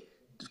é,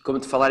 como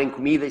de falar em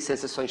comida e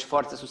sensações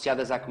fortes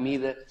associadas à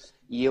comida,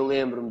 e eu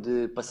lembro-me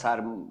de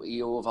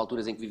houve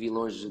alturas em que vivi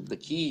longe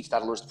daqui, estar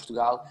longe de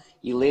Portugal,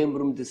 e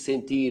lembro-me de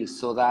sentir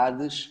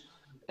saudades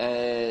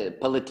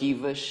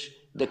palativas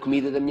da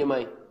comida da minha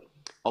mãe.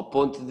 Ao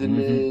ponto de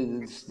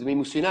me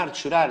emocionar, de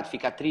chorar, de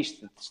ficar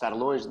triste, de estar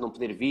longe, de não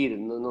poder vir,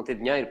 não ter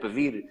dinheiro para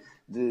vir,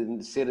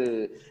 de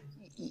ser...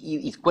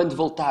 E quando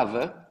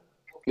voltava,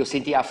 eu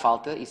sentia a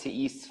falta,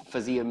 e isso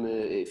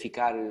fazia-me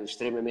ficar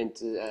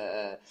extremamente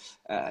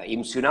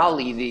emocional,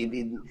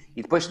 e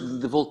depois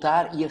de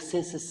voltar, e a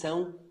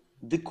sensação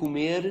de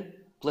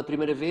comer pela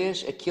primeira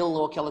vez aquele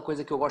ou aquela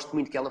coisa que eu gosto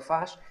muito que ela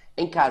faz,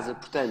 em casa.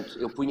 Portanto,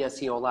 eu punha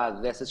assim ao lado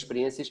dessas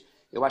experiências.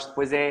 Eu acho que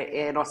depois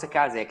é a nossa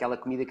casa, é aquela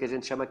comida que a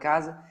gente chama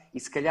casa, e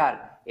se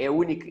calhar é a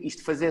única,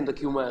 isto fazendo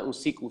aqui um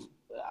ciclo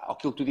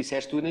àquilo que tu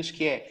disseste, Unas,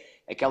 que é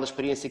aquela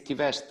experiência que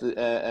tiveste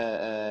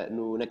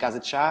na casa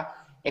de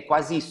chá, é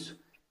quase isso.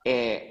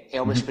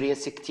 É uma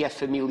experiência que te é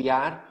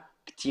familiar,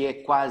 que te é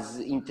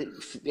quase,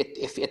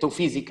 é tão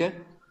física,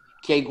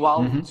 que é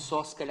igual,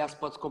 só se calhar se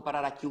pode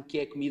comparar àquilo que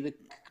é a comida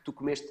que tu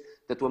comeste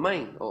da tua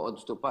mãe, ou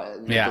do teu pai,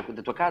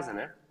 da tua casa,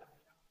 não é?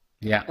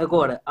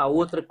 Agora, há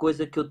outra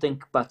coisa que eu tenho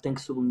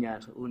que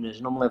sublinhar,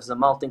 Unas, não me leves a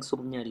mal, tenho que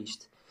sublinhar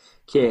isto,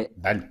 que é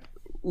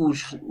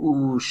os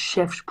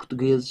chefes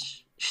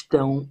portugueses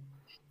estão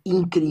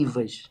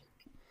incríveis.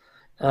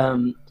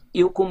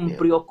 Eu, como me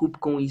preocupo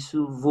com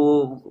isso,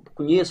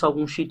 conheço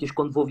alguns sítios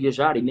quando vou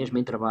viajar e mesmo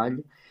em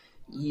trabalho,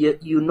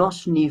 e o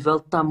nosso nível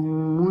está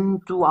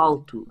muito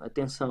alto.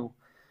 Atenção,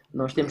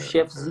 nós temos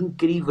chefes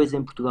incríveis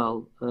em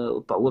Portugal.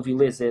 O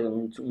Beleza é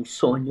um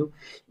sonho,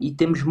 e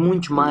temos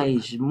muitos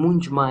mais,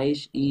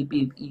 e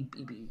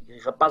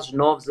rapazes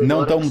novos agora,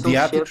 não tão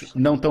mediáticos, não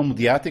é? Não tão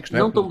mediáticos.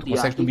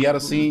 Consegues nomear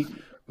assim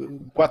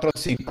 4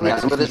 ou 5.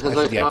 Aliás, uma das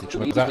razões que nós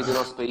temos do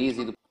nosso país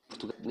e do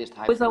Portugal neste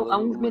hype. Pois há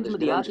uns menos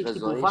mediáticos,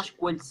 tipo o Vasco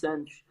Coelho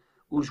Santos,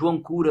 o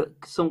João Cura,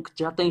 que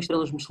já têm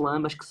estrelas Michelin,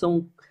 mas que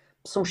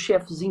são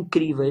chefes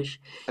incríveis.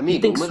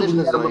 Amigo, uma das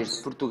razões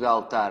de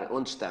Portugal estar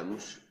onde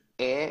estamos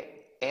é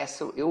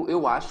essa.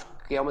 Eu acho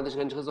que é uma das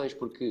grandes razões,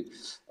 porque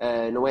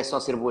não é só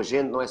ser boa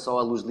gente, não é só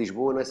a Luz de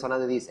Lisboa, não é só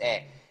nada disso.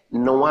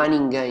 Não há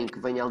ninguém que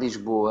venha a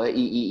Lisboa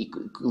e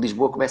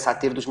Lisboa começa a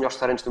ter dos melhores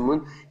restaurantes do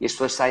mundo, e as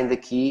pessoas saem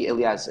daqui.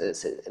 Aliás,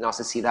 a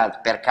nossa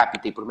cidade, per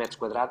capita e por metro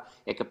quadrado,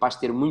 é capaz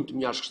de ter muito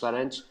melhores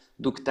restaurantes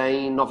do que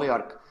tem Nova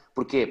Iorque.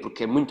 Porquê?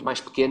 Porque é muito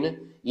mais pequena,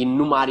 e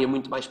numa área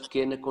muito mais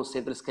pequena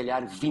concentra se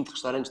calhar 20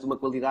 restaurantes de uma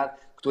qualidade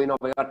que tu em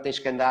Nova Iorque tens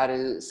que andar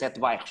 7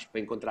 bairros para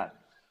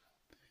encontrar.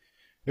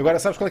 Agora,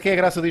 sabes qual é que é a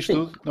graça disto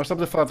tudo? Nós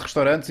estamos a falar de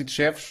restaurantes e de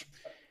chefes,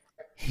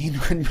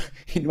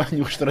 e não há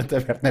nenhum restaurante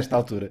aberto nesta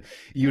altura.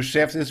 E os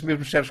chefes, esses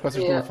mesmos chefes que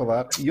vocês estão a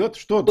falar, e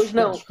outros, Pois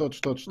não.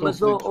 todos.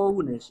 Mas,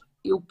 Unas,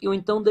 eu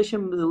então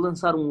deixa-me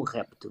lançar um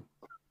repto.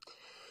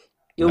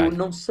 Eu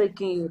não sei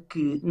quem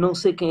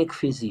é que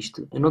fez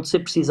isto. Eu não sei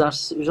precisar,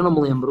 eu já não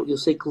me lembro. Eu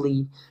sei que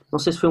li, não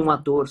sei se foi um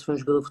ator, se foi um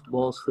jogador de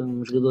futebol, se foi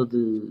um jogador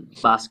de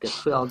basquete,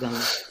 se foi alguém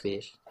que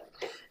fez.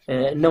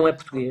 Não é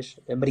português,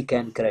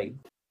 americano, creio.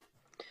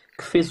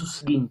 Que fez o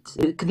seguinte,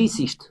 que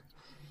disse isto.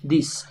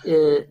 Disse,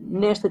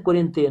 nesta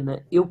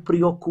quarentena eu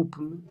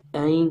preocupo-me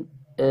em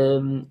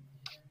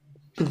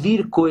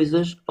pedir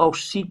coisas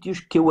aos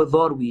sítios que eu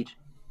adoro ir.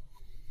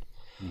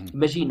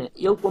 Imagina,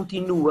 ele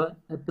continua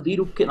a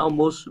pedir o pequeno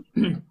almoço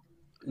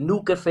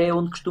no café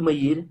onde costuma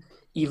ir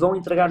e vão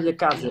entregar-lhe a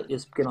casa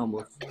esse pequeno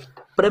almoço.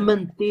 Para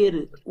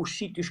manter os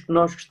sítios que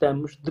nós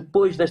gostamos,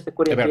 depois desta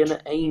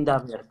quarentena, ainda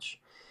abertos.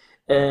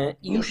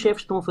 E os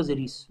chefes estão a fazer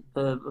isso.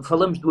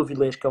 Falamos do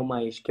Avilés, que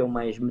é o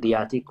mais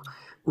mediático.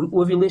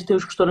 O Avilés tem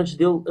os restaurantes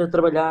dele a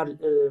trabalhar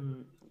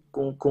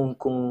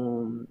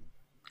com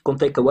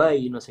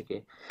takeaway e não sei o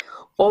quê.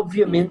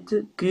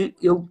 Obviamente que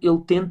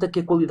ele tenta que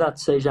a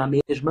qualidade seja a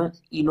mesma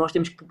e nós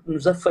temos que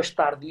nos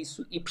afastar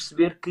disso e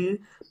perceber que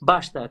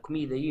basta a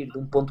comida ir de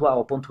um ponto A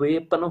ao ponto E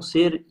para não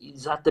ser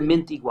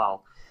exatamente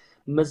igual.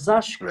 Mas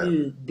acho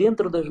que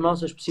dentro das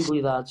nossas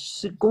possibilidades,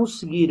 se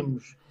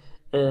conseguirmos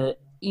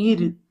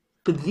ir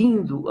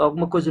pedindo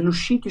alguma coisa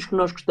nos sítios que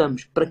nós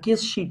gostamos, para que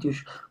esses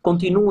sítios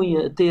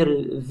continuem a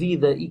ter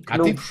vida e que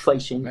não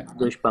fechem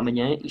de hoje para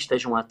amanhã e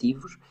estejam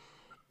ativos,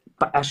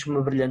 acho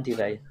uma brilhante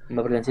ideia.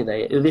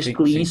 Eu desde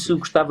que li isso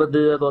gostava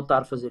de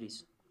adotar fazer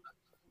isso.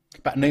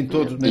 Nem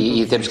todos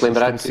e temos que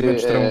lembrar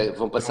que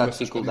vão passar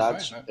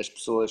dificuldades. As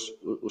pessoas,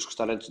 os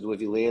restaurantes do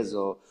Avilés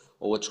ou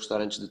outros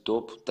restaurantes de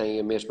topo têm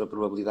a mesma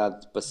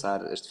probabilidade de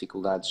passar as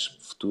dificuldades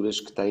futuras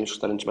que têm os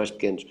restaurantes mais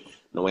pequenos.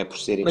 Não é por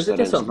serem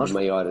restaurantes de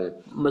maior...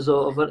 Mas,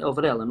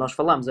 Varela, nós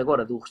falámos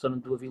agora do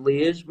restaurante do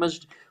Avilés, mas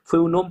foi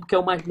o nome que é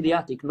o mais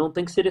mediático. Não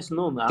tem que ser esse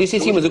nome.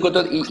 Sim, mas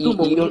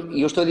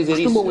eu estou a dizer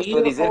isso. Eu estou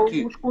a dizer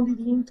que...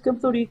 escondidinho de Campo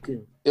de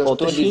Ourique. Eu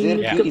estou a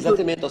dizer que,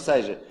 exatamente, ou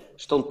seja,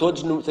 estamos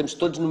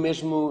todos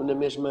na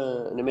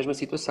mesma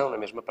situação, na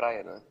mesma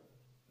praia, não é?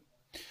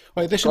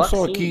 Olha, deixa-me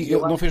só aqui,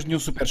 ele não fez nenhum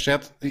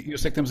superchat, eu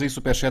sei que temos aí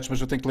superchats,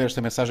 mas eu tenho que ler esta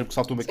mensagem porque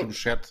saltou-me aqui no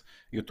chat,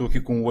 eu estou aqui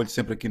com o olho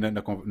sempre aqui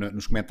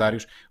nos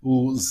comentários.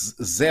 O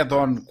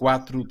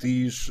Zedon4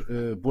 diz,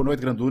 boa noite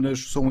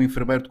Grandunas, sou um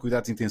enfermeiro de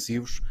cuidados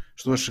intensivos,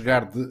 estou a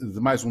chegar de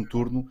mais um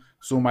turno,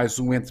 sou mais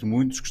um entre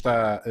muitos que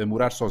está a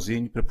morar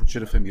sozinho para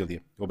proteger a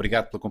família.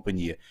 Obrigado pela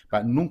companhia.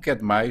 Nunca é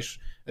demais,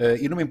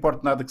 e não me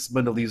importa nada que se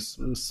banalize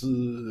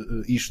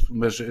isto,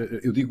 mas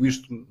eu digo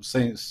isto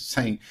sem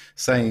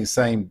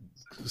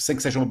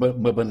que seja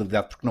uma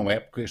banalidade, porque não é,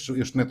 porque este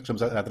momento que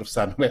estamos a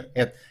atravessar não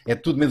é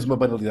tudo menos uma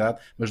banalidade,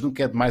 mas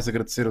nunca é demais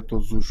agradecer a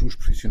todos os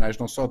profissionais,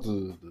 não só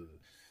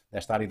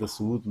desta área da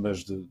saúde,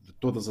 mas de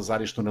todas as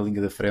áreas que estão na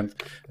linha da frente,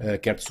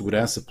 quer de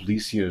segurança,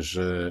 polícias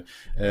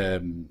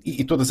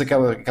e todas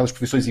aquelas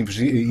profissões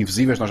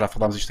invisíveis, nós já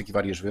falámos isto aqui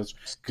várias vezes,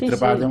 que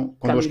trabalham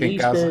connosco em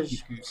casa.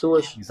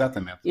 Pessoas...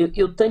 Exatamente.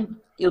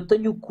 Eu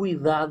tenho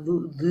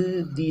cuidado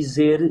de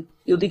dizer,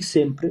 eu digo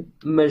sempre,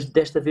 mas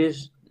desta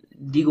vez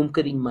digo um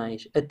bocadinho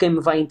mais, a quem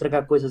me vai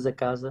entregar coisas a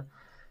casa,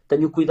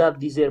 tenho cuidado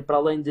de dizer, para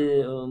além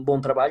de um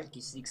bom trabalho, que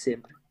isso digo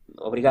sempre,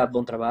 obrigado,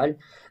 bom trabalho,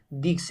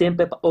 digo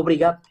sempre,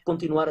 obrigado por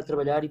continuar a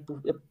trabalhar,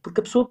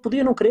 porque a pessoa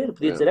podia não querer,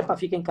 podia dizer,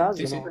 fica em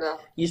casa, sim.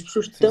 E as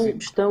pessoas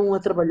estão a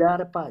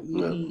trabalhar,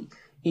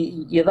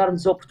 e a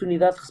dar-nos a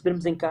oportunidade de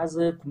recebermos em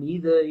casa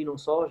comida, e não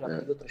só, já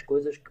tive outras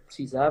coisas que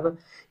precisava,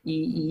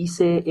 e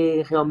isso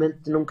é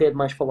realmente, nunca é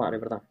demais falar, é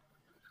verdade.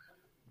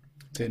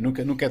 Sim,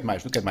 nunca é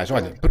demais.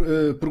 Olha,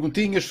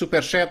 perguntinhas,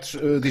 superchats,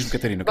 diz-me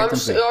Catarina.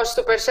 Vamos aos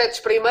superchats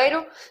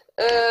primeiro.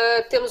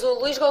 Temos o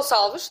Luís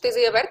Gonçalves, tens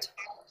aí aberto?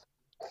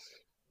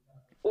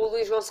 O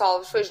Luís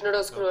Gonçalves foi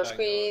generoso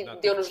connosco e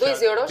deu-nos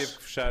 2 euros. Teve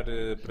que fechar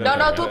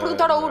não, estou a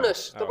perguntar ao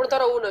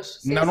Unas.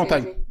 Sim, não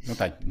tenho.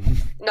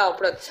 Não,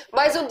 pronto.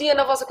 Mais um dia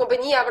na vossa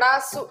companhia,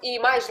 abraço e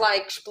mais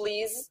likes,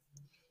 please.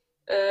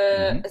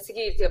 A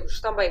seguir temos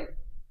também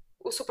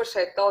o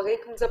superchat de alguém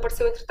que me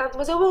desapareceu entretanto,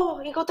 mas eu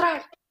vou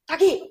encontrar. Está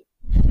aqui.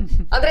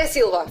 André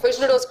Silva foi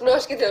generoso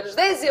connosco e deu-nos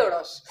 10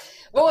 euros.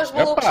 Boas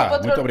malucos, o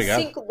patrono de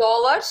 5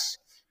 dólares.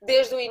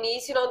 Desde o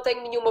início, não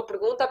tenho nenhuma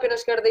pergunta,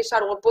 apenas quero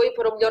deixar um apoio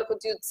para o melhor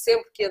conteúdo de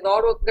sempre que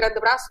adoro. Um grande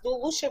abraço do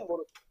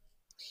Luxemburgo.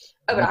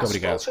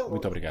 Abraço,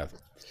 muito obrigado.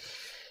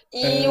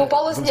 E o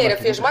Paulo Azinheira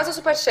fez mais um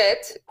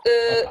superchat,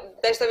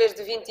 desta vez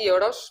de 20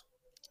 euros.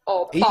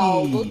 Oh,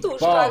 Paulo, tu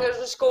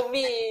estragas-nos com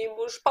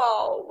mimos,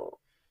 Paulo.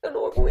 Eu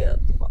não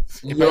aguento.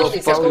 Eu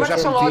já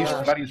perguntei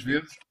isto várias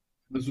vezes.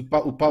 Mas o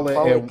Paulo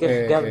é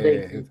carregado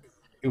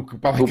o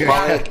Paulo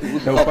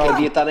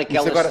devia estar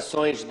naquelas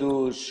sessões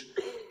dos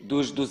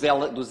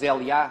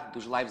LA,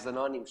 dos Lives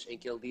Anónimos, em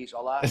que ele diz,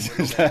 olá, meu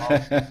nome é Paulo,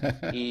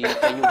 e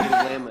tenho um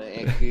problema,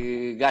 é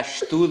que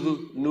gasto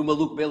tudo no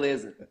maluco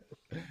beleza.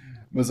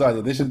 Mas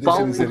olha, deixa-me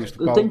dizer isto,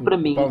 Paulo. Eu tenho para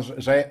mim... Paulo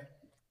já é...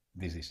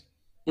 Diz isto.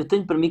 Eu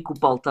tenho para mim que o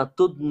Paulo está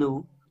todo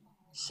nu,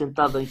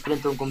 sentado em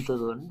frente a um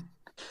computador,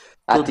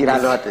 A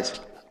tirar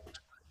notas.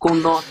 Com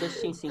notas,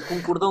 sim,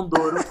 com cordão de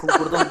ouro e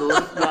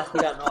a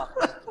tirar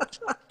notas.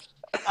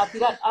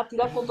 A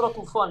tirar contra o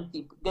telefone,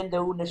 tipo,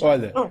 gandaunas.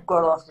 Olha,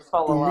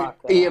 fala lá,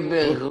 cara.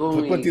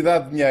 Pela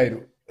quantidade de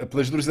dinheiro,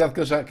 pela generosidade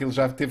que ele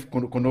já teve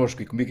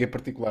connosco e comigo em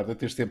particular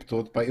durante este tempo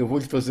todo, pá, eu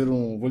vou-lhe fazer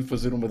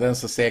uma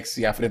dança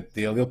sexy à frente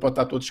dele. Ele pode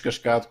estar todo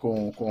descascado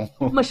com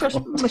Mas sabes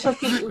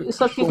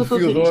que eu estou a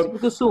dizer isto?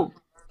 Porque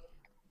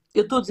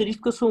eu estou a dizer isto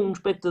porque eu sou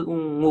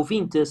um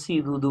ouvinte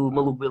assíduo do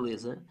Maluco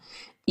Beleza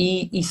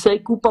e sei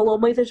que o Paulo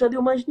Almeida já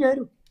deu mais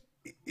dinheiro.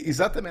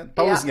 Exatamente,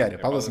 Paulo Azinheira.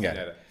 Paulo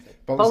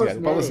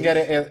Azinheira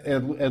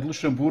é de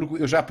Luxemburgo.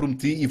 Eu já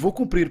prometi e vou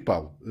cumprir,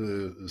 Paulo.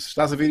 Se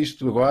estás a ver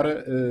isto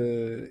agora,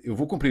 eu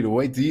vou cumprir. Eu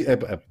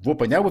vou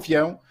apanhar o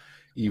avião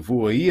e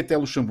vou aí até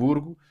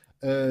Luxemburgo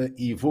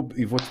e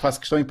faço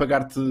questão em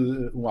pagar-te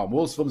um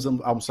almoço. Vamos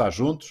almoçar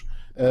juntos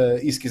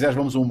e se quiseres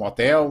vamos a um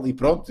motel e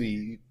pronto.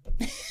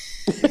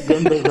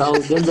 Gandagal,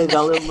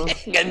 ele não...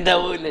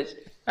 Gandaunas.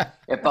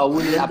 É para o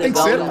único. Tem que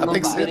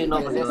ser.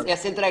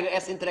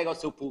 Essa entrega ao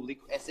seu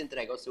público,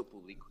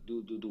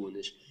 do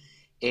Unas,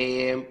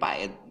 é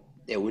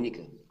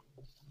única.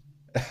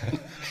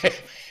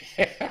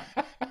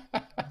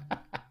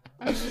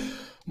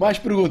 Mais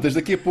perguntas.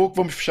 Daqui a pouco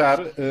vamos fechar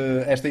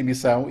esta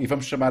emissão e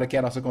vamos chamar aqui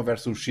à nossa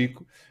conversa o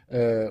Chico.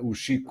 O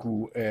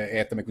Chico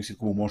é também conhecido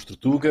como o Monstro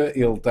Tuga.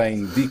 Ele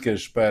tem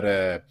dicas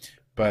para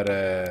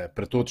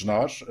todos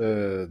nós.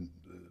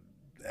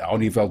 Ao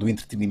nível do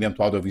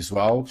entretenimento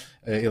audiovisual,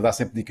 ele dá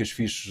sempre dicas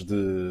fixes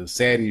de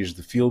séries,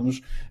 de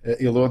filmes.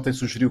 Ele ontem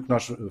sugeriu que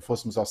nós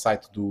fôssemos ao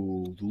site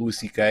do Louis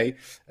C.K.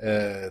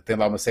 Tem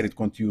lá uma série de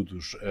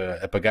conteúdos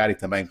a pagar e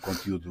também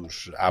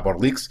conteúdos à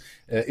Borlix.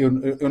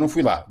 Eu não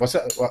fui lá.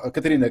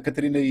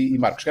 Catarina e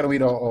Marcos, chegaram a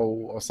ir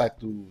ao site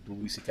do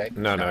Louis C.K.?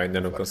 Não,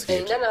 ainda não consegui.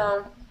 Ainda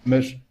não.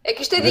 Mas é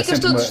que isto é dicas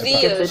todos os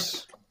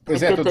dias.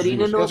 Pois é, todos os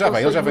dias. Ele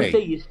já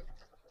veio.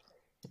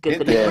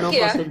 Catarina não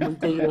aconselho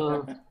muito a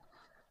ir.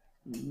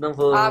 Não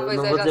vou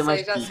dizer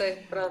mais. Já sei.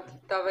 Pronto,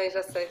 está bem,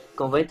 já sei.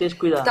 Convém teres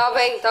cuidado. Está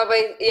bem.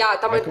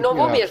 Não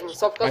vou mesmo.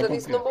 Só por causa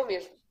disso não vou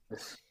mesmo.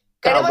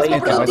 Quero mais uma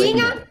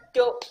perguntinha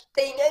que eu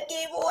tenho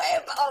aqui.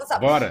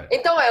 Bora.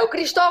 Então o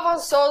Cristóvão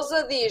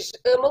Souza diz: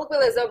 Maluco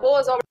Beleza,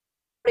 boas,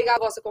 obrigado pela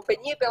vossa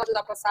companhia, pela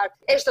ajudar a passar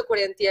esta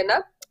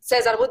quarentena.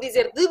 César, vou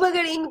dizer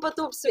devagarinho para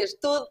tu perceberes,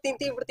 tudo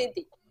tintim por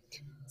tintim.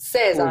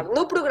 César,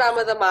 no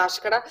programa da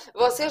máscara,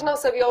 vocês não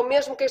sabiam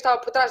mesmo quem estava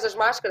por trás das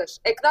máscaras?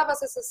 É que dava a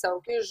sensação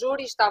que o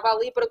júri estava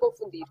ali para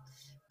confundir.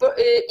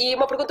 E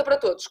uma pergunta para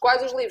todos: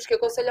 quais os livros que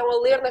aconselham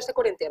a ler nesta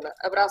quarentena?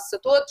 Abraços a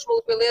todos,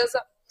 Maluco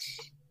Beleza.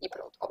 E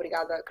pronto,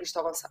 obrigada,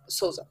 Cristóvão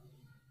Souza.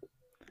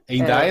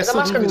 Ainda há essa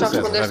máscara dúvida, já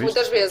respondeste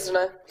muitas vezes,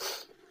 não é?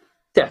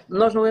 Certo,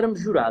 nós não éramos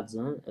jurados,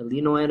 hein?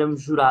 Ali não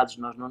éramos jurados,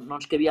 não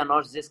nos cabia a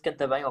nós dizer se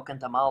canta bem ou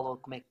canta mal ou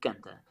como é que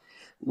canta.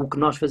 O que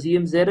nós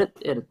fazíamos era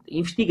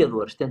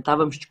investigadores,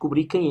 tentávamos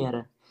descobrir quem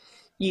era.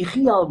 E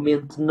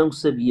realmente não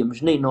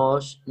sabíamos, nem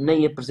nós,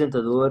 nem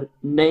apresentador,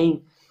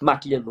 nem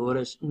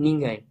maquilhadoras,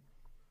 ninguém.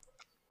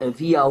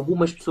 Havia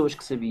algumas pessoas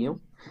que sabiam,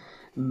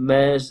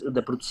 mas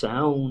da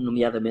produção,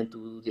 nomeadamente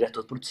o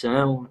diretor de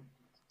produção,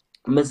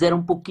 mas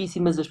eram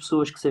pouquíssimas as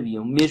pessoas que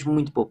sabiam, mesmo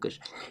muito poucas.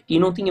 E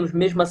não tínhamos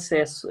mesmo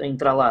acesso a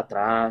entrar lá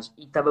atrás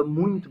e estava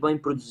muito bem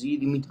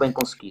produzido e muito bem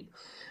conseguido.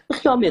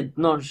 Realmente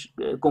nós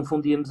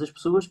confundíamos as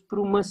pessoas por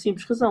uma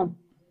simples razão,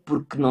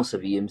 porque não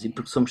sabíamos e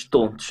porque somos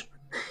tontos.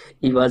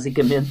 E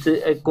basicamente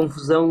a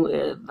confusão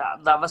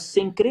dava-se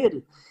sem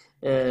querer.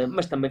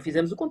 Mas também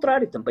fizemos o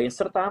contrário, também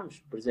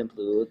acertámos. Por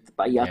exemplo,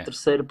 ao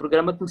terceiro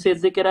programa comecei a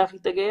dizer que era a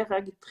Rita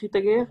Guerra,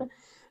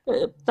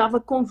 estava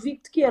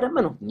convicto que era,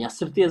 mas não tinha a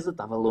certeza,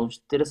 estava longe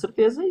de ter a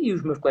certeza e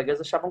os meus colegas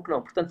achavam que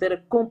não. Portanto,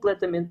 era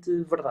completamente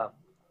verdade.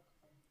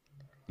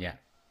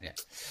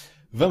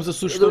 Vamos a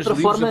sugestões de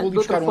livros. De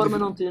outra forma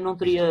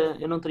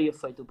eu não teria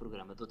feito o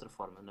programa. De outra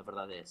forma, na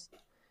verdade é essa.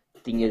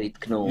 Tinha dito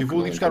que não. Eu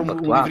vou lhe buscar um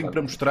livrinho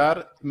para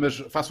mostrar, mas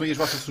façam aí as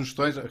vossas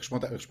sugestões a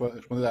responder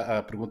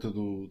à pergunta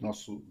do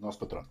nosso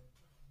patrono.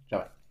 Já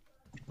vai.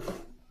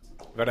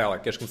 Varela,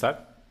 queres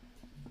começar?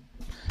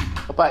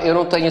 Opa, eu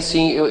não tenho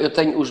assim, eu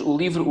tenho o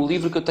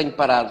livro que eu tenho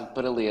parado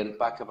para ler,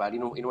 para acabar, e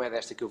não é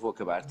desta que eu vou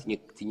acabar, tinha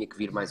que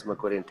vir mais uma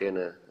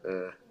quarentena,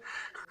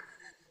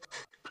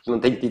 porque não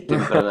tenho tido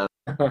tempo para nada.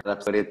 A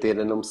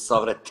quarentena não me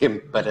sobra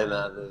tempo para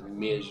nada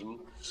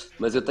mesmo,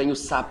 mas eu tenho o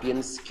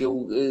Sapiens, que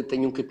eu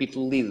tenho um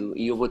capítulo lido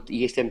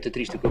e este é muito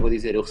triste o que eu vou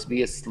dizer. Eu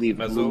recebi esse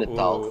livro no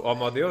Natal. O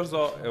Homo Deus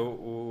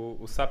ou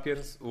o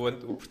Sapiens,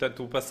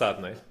 portanto o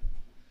passado, não é?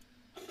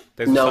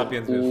 Tens não, o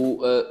Sapiens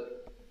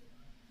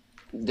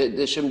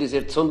deixa-me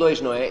dizer, são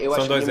dois, não é?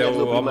 São dois, é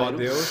o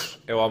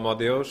Homo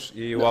Deus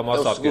e o Homo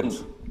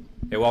Sapiens.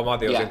 É o Homo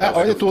Deus. Então,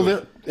 olha, estou a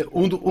ler.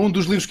 Um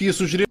dos livros que ia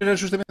sugerir era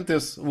justamente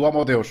esse, o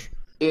Homo Deus.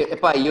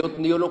 Epá,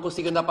 eu não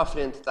consigo andar para a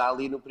frente, está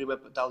ali no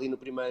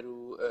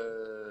primeiro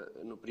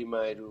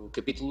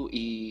capítulo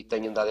e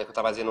tenho andado, é o que eu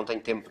estava a dizer, não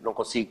tenho tempo, não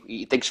consigo,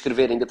 e tenho que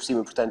escrever ainda por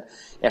cima, portanto,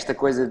 esta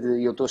coisa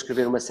de eu estou a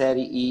escrever uma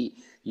série e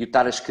o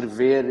estar a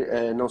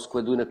escrever não se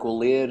coaduna com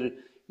ler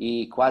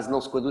e quase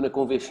não se coaduna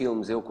com ver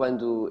filmes. Eu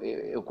quando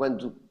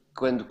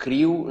quando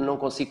crio, não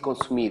consigo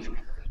consumir.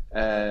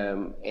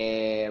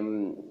 É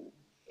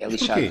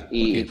lixado. Porquê?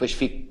 E depois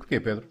fico... Porquê,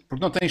 Pedro?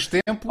 Porque não tens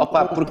tempo?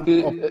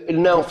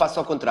 Não, faço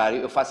ao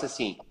contrário, eu faço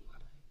assim.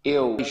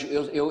 Eu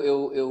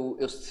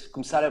se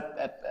começar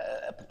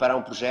a preparar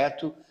um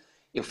projeto,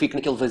 eu fico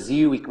naquele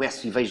vazio e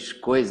começo e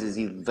vejo coisas,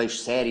 e vejo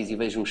séries, e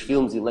vejo uns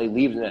filmes, e leio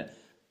livros, né?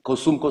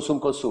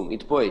 Consumo. E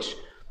depois,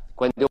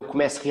 quando eu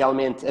começo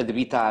realmente a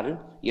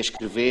debitar, e a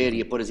escrever,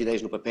 e a pôr as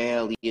ideias no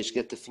papel, e a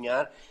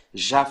escatafinhar,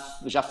 já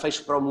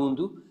fecho para o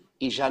mundo,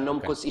 e já não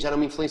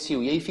me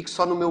influencio. E aí fico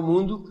só no meu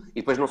mundo,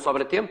 e depois não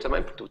sobra tempo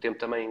também, porque o tempo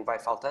também vai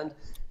faltando,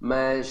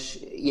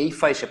 e aí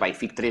fecha, e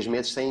fico 3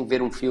 meses sem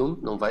ver um filme,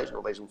 não vejo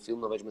um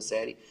filme, não vejo uma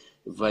série,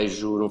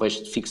 não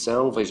vejo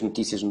ficção, vejo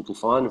notícias no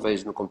telefone,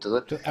 vejo no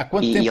computador. Há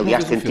quanto tempo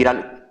aliás, não tenho vês que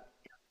tirar...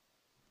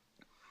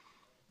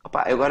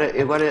 Eu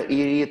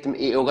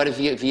agora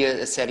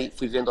via a série,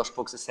 fui vendo aos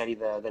poucos a série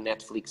da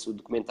Netflix, o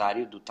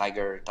documentário do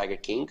Tiger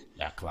King.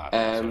 Claro,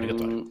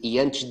 e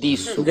antes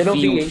disso Ainda não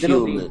vi um vi.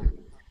 filme.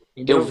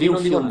 Eu vi um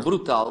filme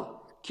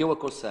brutal que eu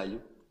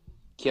aconselho,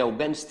 que é o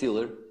Ben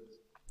Stiller.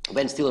 O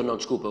Ben Stiller, não,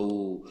 desculpa,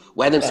 o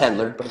Adam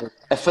Sandler,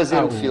 a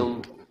fazer um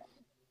filme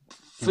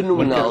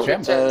fenomenal.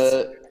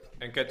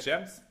 Uncut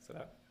Gems?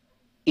 Será?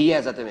 E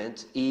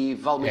exatamente, e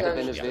vale muito a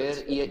pena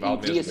ver. E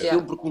vi esse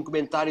filme porque um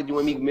comentário de um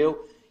amigo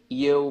meu,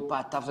 e eu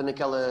estava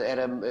naquela,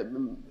 era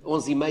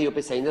 11h30, eu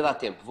pensei, ainda dá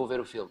tempo, vou ver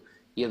o filme.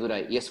 E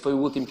adorei. E esse foi o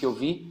último que eu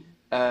vi,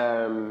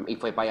 e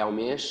foi há um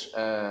mês,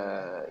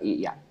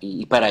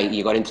 e parei.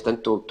 E agora,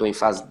 entretanto, estou em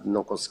fase de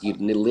não conseguir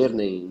nem ler,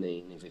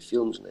 nem ver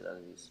filmes, nem nada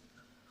disso.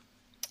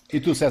 E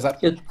tu, César?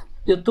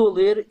 Eu estou a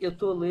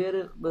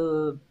ler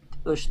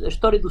a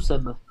história do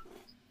samba.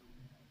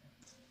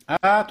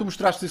 Tu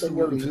mostraste isso,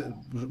 no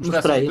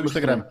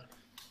Instagram.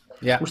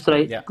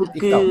 Mostrei,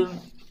 porque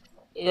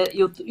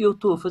eu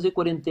estou a fazer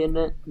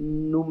quarentena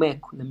no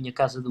Meco, na minha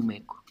casa do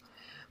Meco.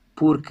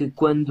 Porque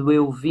quando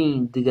eu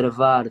vim de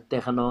gravar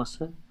Terra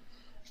Nossa,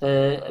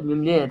 a minha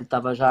mulher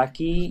estava já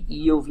aqui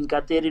e eu vim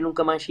cá ter e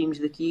nunca mais saímos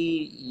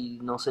daqui,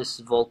 e não sei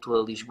se volto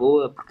a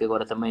Lisboa, porque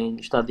agora também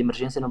estado de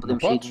emergência, não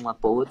podemos sair de um lado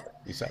para o outro.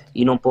 Exato.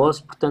 E não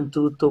posso,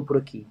 portanto estou por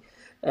aqui.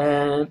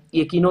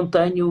 E aqui não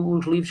tenho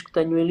os livros que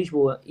tenho em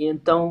Lisboa, e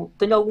então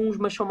tenho alguns,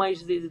 mas são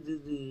mais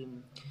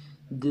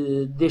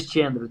deste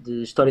género,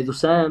 de história do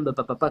samba,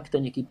 que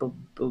tenho aqui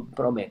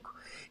para o Meco.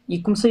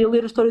 E comecei a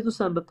ler a história do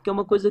samba, porque é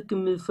uma coisa que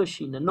me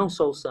fascina, não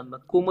só o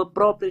samba, como a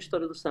própria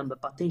história do samba.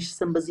 Tens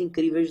sambas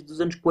incríveis dos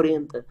anos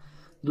 40,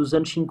 dos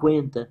anos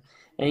 50,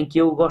 em que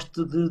eu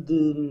gosto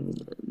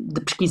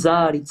de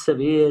pesquisar e de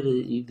saber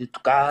e de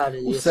tocar.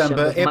 O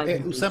samba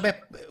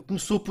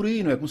começou por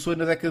aí, não é? Começou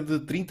na década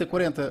de 30,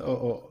 40,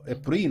 é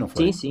por aí, não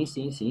foi? Sim,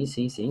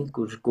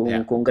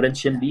 com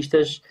grandes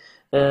sambistas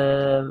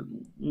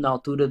na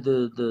altura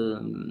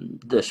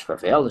das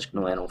favelas, que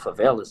não eram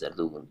favelas,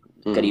 eram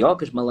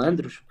cariocas,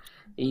 malandros,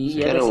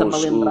 e é dessa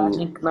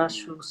malandragem que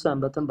nasce o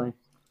samba também.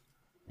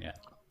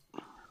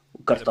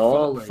 O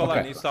Cartola. Por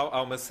falar nisso,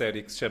 há uma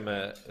série que se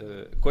chama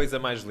Coisa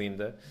Mais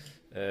Linda,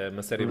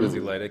 uma série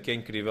brasileira que é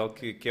incrível,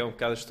 que é um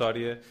bocado a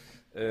história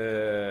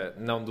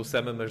não do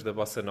samba, mas da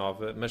bossa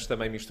nova, mas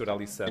também mistura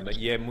ali samba,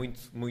 e é muito,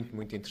 muito,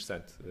 muito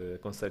interessante.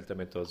 Aconselho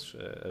também todos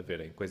a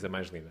verem. Coisa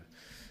Mais Linda.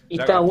 E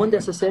está onde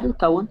essa série?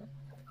 Está onde?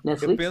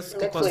 Netflix? Eu penso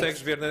que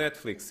consegues ver na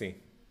Netflix, sim.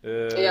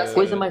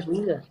 Coisa Mais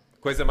Linda?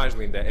 Coisa Mais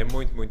Linda, é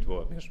muito, muito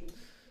boa mesmo.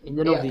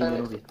 Ainda não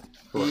vi.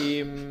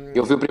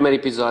 Eu vi o primeiro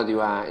episódio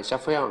já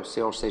foi há uns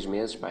 6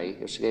 meses,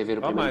 eu cheguei a ver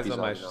o primeiro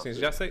episódio. Ou mais, sim,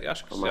 já sei,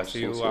 acho que já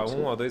saiu há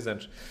 1 ou 2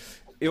 anos.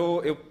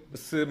 Eu,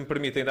 se me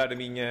permitem dar a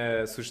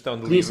minha sugestão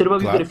de livro... Podia ser uma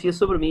biografia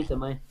sobre mim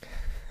também.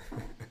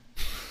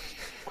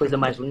 Coisa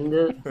Mais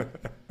Linda.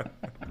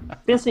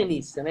 Pensem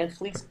nisso, a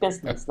Netflix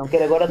pensa nisso. Não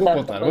quero agora vou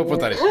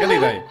apontar isto, grande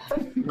ideia.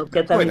 Não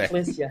quero estar a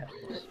influenciar,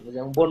 mas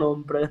é um bom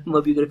nome para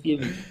uma biografia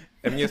minha.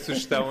 A minha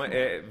sugestão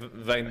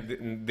vem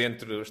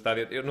dentro.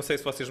 Eu não sei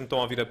se vocês me estão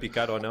a ouvir a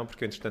picar ou não,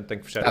 porque eu, entretanto,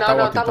 tenho que fechar.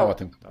 Está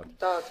ótimo.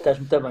 Estás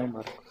muito bem,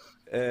 Marco.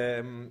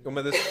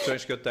 Uma das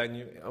sugestões que eu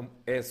tenho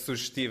é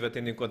sugestiva,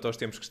 tendo em conta os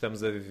tempos que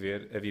estamos a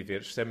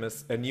viver.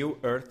 Chama-se A New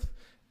Earth,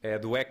 é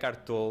do Eckhart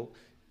Tolle,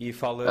 e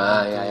fala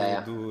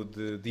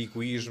de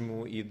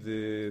egoísmo e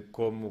de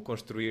como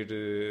construir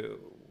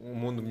um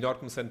mundo melhor,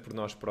 começando por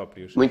nós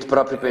próprios. Muito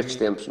próprio para estes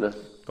tempos, não é?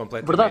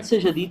 Completamente. Verdade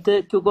seja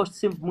dita, que eu gosto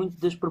sempre muito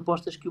das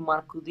propostas que o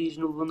Marco diz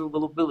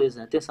no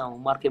Beleza. Atenção, o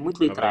Marco é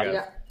muito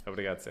literário.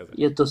 Obrigado, César.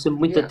 E eu estou sempre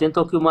muito atento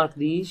ao que o Marco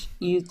diz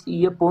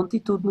e aponto e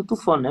tudo no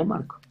telefone, não é,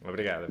 Marco?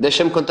 Obrigado.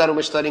 Deixa-me contar uma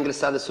história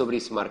engraçada sobre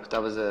isso, Marco.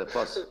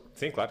 Posso?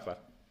 Sim, claro.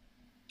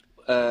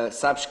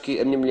 Sabes que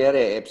a minha mulher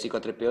é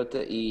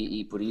psicoterapeuta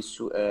e por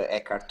isso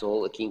Eckhart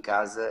Tolle aqui em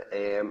casa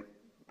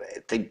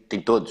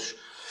tem todos.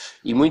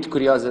 E muito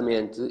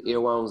curiosamente,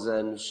 eu há uns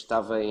anos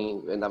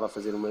andava a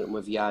fazer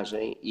uma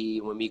viagem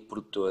e um amigo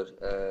produtor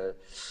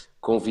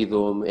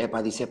convidou-me,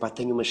 disse,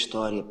 tenho uma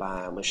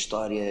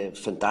história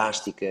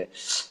fantástica.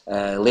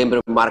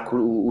 Lembra-me, Marco,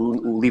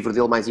 o livro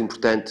dele mais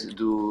importante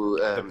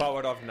The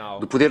Power of Now.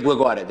 do Poder do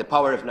Agora, The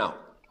Power of Now.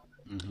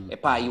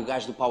 Epá, e o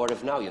gajo do Power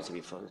of Now, eu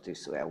sabia,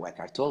 isso é o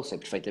Eckhart Tolle, sei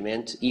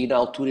perfeitamente, e na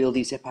altura ele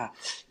disse, epá,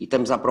 e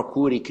estamos à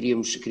procura e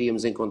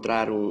queríamos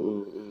encontrar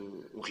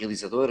um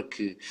realizador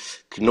que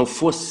não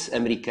fosse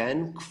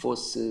americano,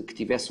 que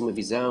tivesse uma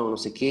visão, não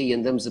sei o quê, e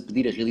andamos a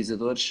pedir a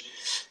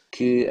realizadores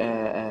que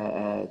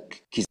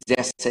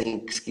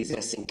se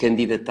quisessem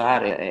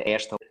candidatar a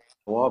esta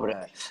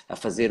obra, a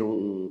fazer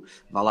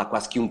vá lá,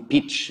 quase que um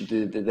pitch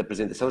de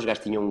apresentação. Os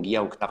gajos tinham um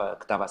guião que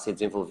estava a ser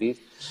desenvolvido,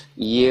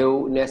 e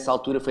eu, nessa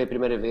altura, foi a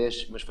primeira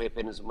vez, mas foi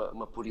apenas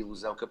uma pura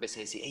ilusão, que eu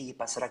pensei assim, ei,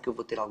 pá, será que eu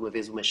vou ter alguma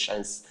vez uma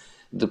chance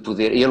de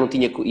poder... E eu não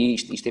tinha,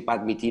 isto é para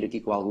admitir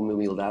aqui com alguma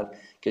humildade,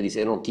 que eu disse,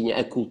 eu não tinha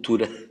a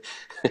cultura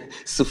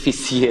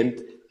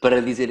suficiente para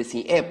dizer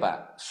assim,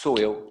 epá, sou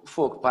eu,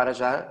 fogo, para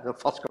já, não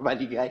fales com mais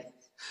ninguém,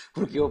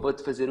 porque eu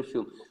vou-te fazer o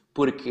filme.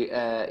 Porque,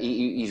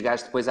 e os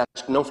gajos depois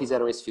acho que não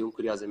fizeram esse filme,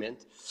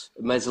 curiosamente,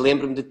 mas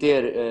lembro-me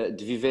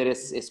de viver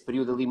esse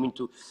período ali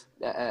muito,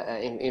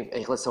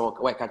 em relação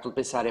ao Eckhart Tolle,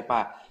 pensar,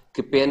 epá,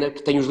 que pena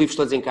que tenho os livros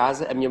todos em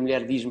casa, a minha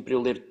mulher diz-me para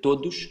eu ler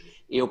todos,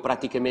 eu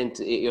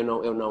praticamente, eu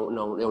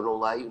não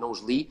leio, não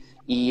os li,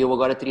 e eu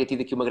agora teria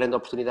tido aqui uma grande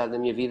oportunidade na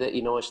minha vida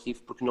e não as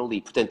tive porque não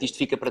li. Portanto, isto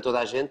fica para toda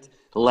a gente,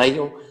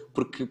 leiam,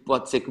 porque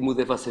pode ser que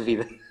mude a vossa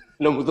vida,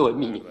 não mudou a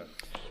minha.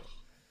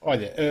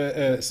 Olha,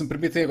 se me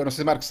permitem, agora não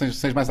sei, Marcos, se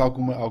tens mais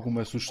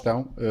alguma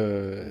sugestão?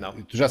 Não.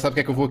 Tu já sabes o que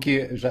é que eu vou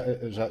aqui,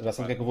 já sabes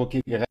o que é que eu vou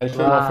aqui agarrar.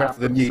 Isto é uma oferta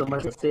da minha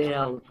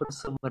equipa.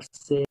 Professor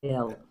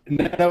Marcelo.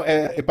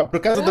 Não, por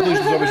acaso ando a dois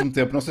livros ao mesmo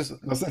tempo. Não sei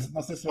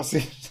se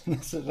vocês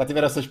já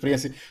tiveram essa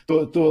experiência.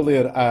 Estou a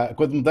ler,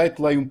 quando me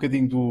deito, leio um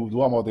bocadinho do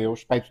Homo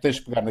Deus. Pai, tu tens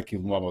de pegar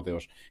naquilo, no Homo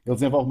Deus. Ele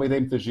desenvolve uma ideia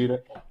muito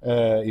gira,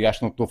 e acho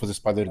que não estou a fazer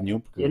spoiler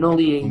nenhum, porque eu não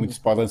li ainda. Muito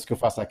spoiler antes que eu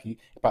faça aqui.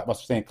 Pá,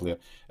 vocês têm que ler.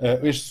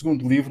 Este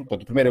segundo livro,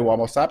 portanto, o primeiro é o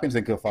Homo Sapiens,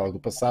 em que ele fala do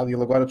passado, e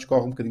ele agora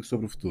discorre um bocadinho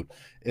sobre o futuro.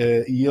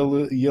 E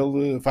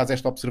ele faz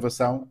esta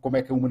observação, como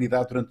é que a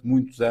humanidade durante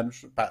muitos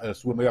anos, a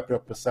sua maior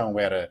preocupação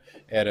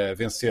era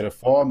vencer a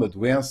fome, a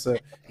doença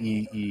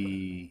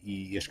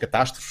e as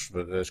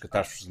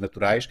catástrofes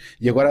naturais,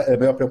 e agora a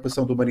maior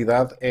preocupação da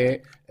humanidade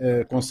é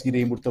conseguir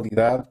a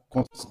imortalidade,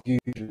 conseguir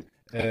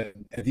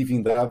a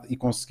divindade e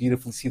conseguir a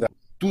felicidade.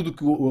 Tudo o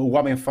que o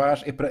homem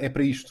faz é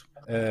para isto.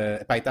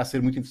 E está a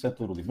ser muito interessante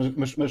ler o livro.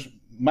 Mas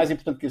mais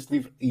importante que esse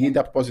livro, e ainda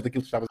a propósito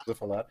daquilo que estavas a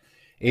falar,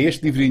 é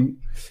este livrinho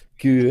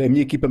que a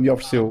minha equipa me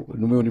ofereceu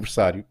no meu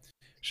aniversário.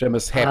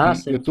 Chama-se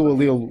Happy. Eu estou a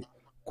lê-lo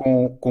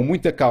com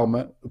muita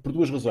calma, por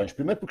duas razões.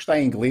 Primeiro porque está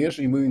em inglês,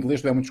 e o meu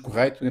inglês não é muito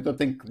correto, então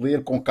tenho que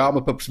ler com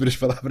calma para perceber as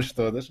palavras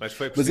todas. Mas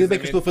foi ainda bem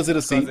que estou a fazer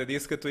assim. Por causa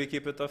disso que a tua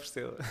equipa te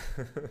ofereceu.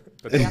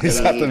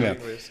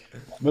 Exatamente.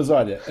 Mas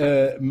olha,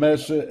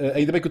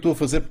 ainda bem que eu estou a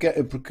fazer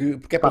porque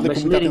é para ler com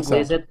muita atenção.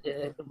 Mas ler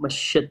inglês é uma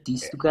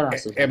chatice do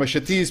caraças. É uma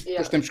chatice,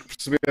 depois temos que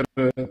perceber...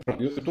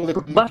 eu estou a ler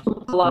porque basta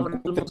uma palavra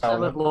que tu não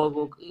sabes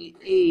logo e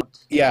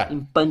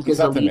empancas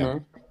ali, não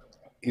é?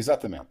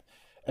 Exatamente.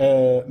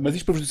 Mas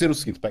isto para vos dizer o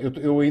seguinte,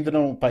 eu ainda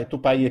não, estou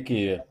para aí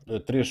aqui a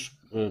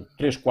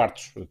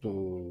 3/4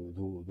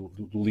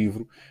 do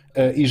livro,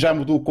 e já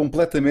mudou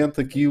completamente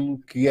aquilo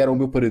que era o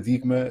meu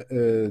paradigma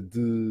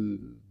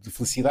de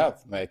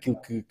felicidade, não é? Aquilo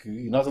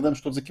e nós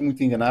andamos todos aqui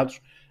muito enganados,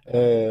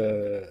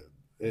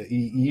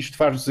 e isto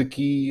faz-nos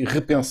aqui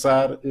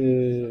repensar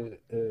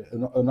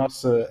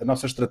a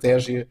nossa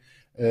estratégia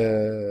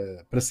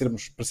para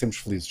sermos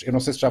felizes. Eu não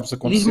sei se já vos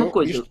aconteceu. Diz uma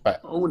coisa,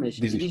 Unas,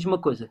 diz uma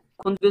coisa.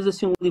 Quando vês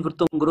assim um livro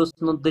tão grosso,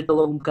 não te deita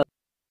logo um bocado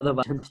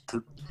abaixo de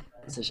tudo.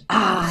 Pensas,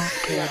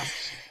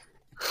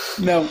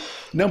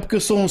 não, porque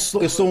eu sou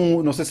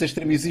um, não sei se este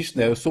termo existe,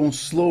 né? Eu sou um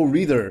slow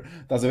reader,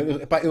 estás a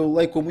ver? Eu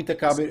leio com muita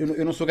calma,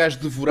 eu não sou gajo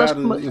de devorar,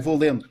 eu vou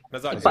lendo.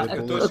 Mas olha,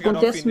 eu estou a chegar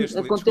ao fim deste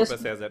livro, desculpa,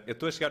 César, eu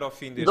estou a chegar ao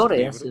fim deste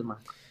livro,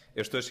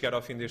 eu estou a chegar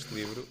ao fim deste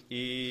livro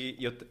e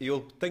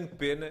eu tenho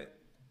pena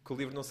que o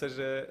livro não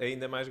seja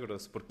ainda mais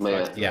grosso, porque de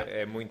facto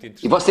é muito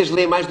interessante. E vocês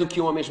leem mais do que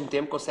um ao mesmo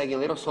tempo? Conseguem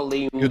ler ou só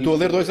leem um? Eu estou a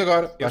ler dois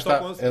agora.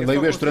 Eu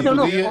leio este durante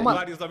o dia.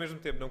 Vários ao mesmo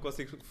tempo, não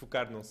consigo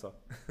focar num só.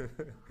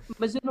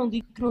 Mas eu não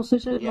digo que não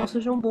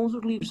sejam bons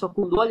os livros, só que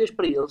quando olhas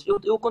para eles,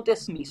 eu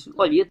acontece-me isso.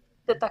 Olha,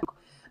 até está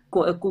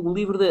com o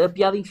livro da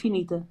Piada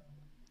Infinita.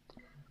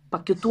 Pá,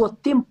 que eu estou a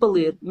tempo para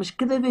ler, mas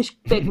cada vez que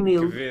pego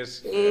nele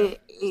é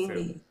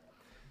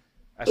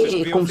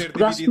como se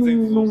pegasse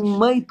num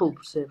maple,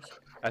 percebes?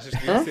 Achas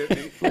que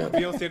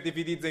deviam ser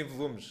divididos em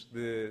volumes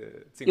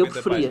de 50 páginas? Eu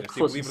preferia que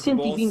fossem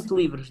 120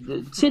 livros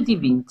de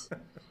 120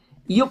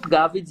 e eu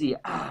pegava e dizia,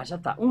 já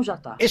está, já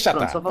está. Este já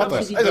está. Só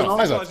falta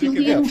 119 e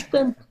lia num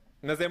instante.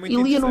 Mas é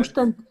muito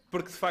interessante,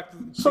 porque de facto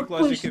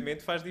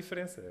psicologicamente faz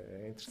diferença.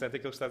 É interessante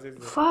aquilo que estás a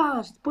dizer.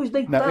 Faz, depois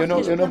deitar. Eu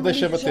não me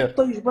deixo bater.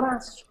 Os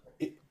braços.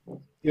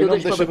 Eu não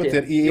me deixo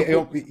bater. E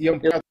é um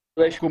bocado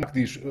como que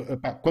diz,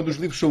 quando os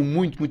livros são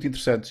muito, muito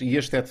interessantes, e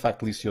este é de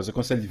facto delicioso,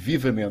 aconselho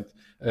vivamente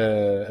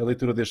a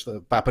leitura deste.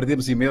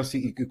 Aprendemos imenso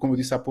e, como eu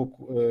disse há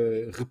pouco,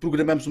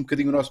 reprogramamos um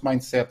bocadinho o nosso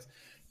mindset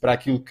para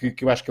aquilo que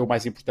eu acho que é o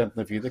mais importante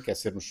na vida, que é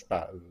sermos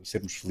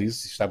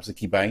felizes, estarmos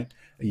aqui bem.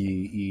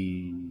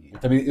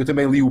 Eu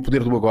também li O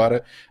Poder do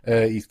Agora,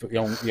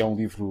 e é um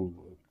livro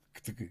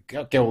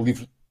que é o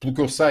livro pelo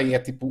que eu sei, é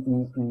tipo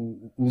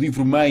o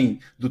livro-mãe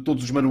de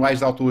todos os manuais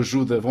de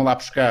autoajuda, vão lá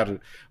buscar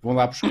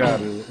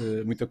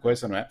muita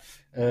coisa, não é?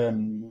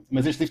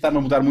 Mas este livro está-me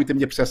a mudar muito a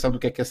minha percepção do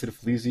que é ser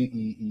feliz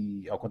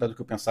e ao contrário do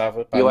que eu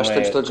pensava... Pá, eu acho que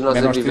estamos todos nós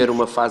a viver temos...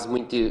 uma fase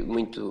muito,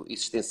 muito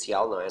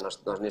existencial, não é? Nós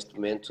neste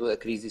momento, a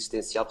crise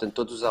existencial, portanto,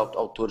 todos os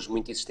autores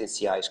muito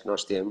existenciais que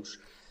nós temos,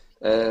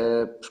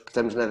 porque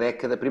estamos na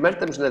década... Primeiro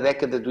estamos na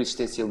década do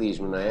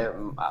existencialismo, não é?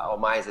 Ou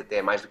mais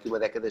até, mais do que uma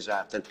década já.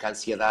 Portanto, que a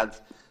ansiedade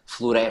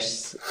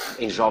floresce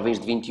em jovens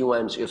de 21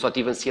 anos. Eu só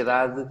tive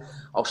ansiedade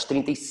aos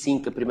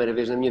 35, a primeira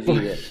vez na minha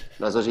vida.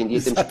 Nós hoje em dia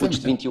temos putos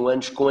de 21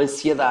 anos com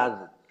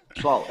ansiedade.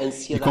 Pessoal,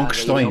 ansiedade, e com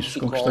questões,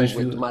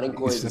 a tomarem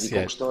coisas, e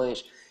com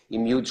questões, e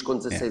miúdos com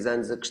 16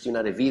 anos a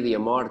questionar a vida e a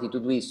morte e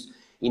tudo isso.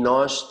 E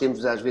nós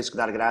temos às vezes que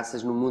dar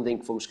graças no mundo em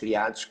que fomos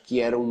criados, que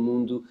era um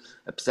mundo,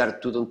 apesar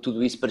de tudo, onde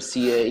tudo isso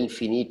parecia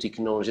infinito e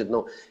que não, a gente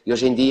não... E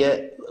hoje em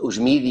dia, os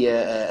mídia,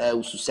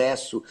 o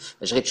sucesso,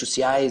 as redes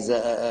sociais,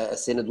 a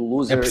cena do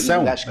loser... A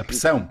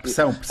pressão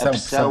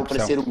para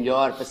ser o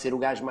melhor, para ser o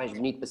gajo mais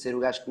bonito, para ser o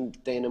gajo que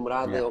tem a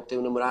namorada ou que tem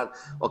um namorado,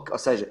 ou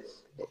seja...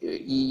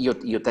 E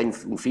eu tenho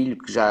um filho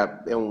que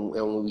já é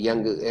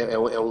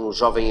um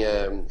jovem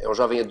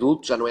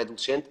adulto, já não é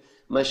adolescente,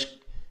 mas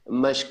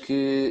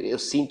que eu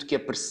sinto que a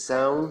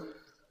pressão...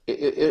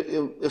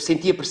 Eu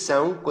sentia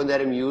pressão quando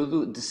era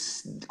miúdo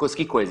de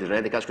conseguir coisas, não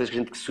é? Daquelas coisas que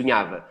a gente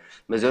sonhava,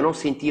 mas eu não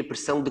sentia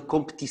pressão de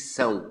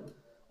competição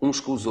uns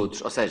com os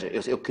outros. Ou seja,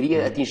 eu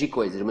queria atingir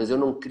coisas, mas eu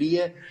não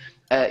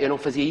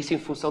fazia isso em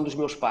função dos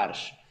meus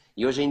pares.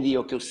 E hoje em dia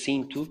o que eu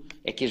sinto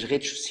é que as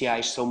redes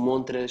sociais são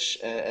montras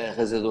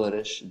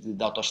arrasadoras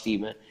de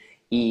autoestima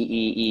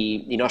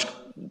e nós que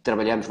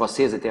trabalhamos,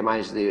 vocês até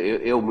mais,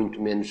 eu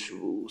muito menos,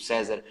 o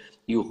César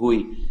e o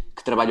Rui,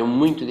 que trabalham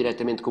muito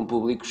diretamente com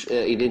públicos,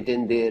 e de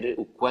entender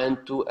o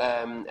quanto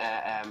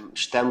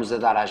estamos a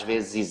dar às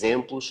vezes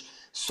exemplos,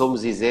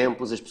 somos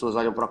exemplos, as pessoas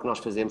olham para o que nós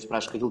fazemos, para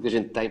aquilo que a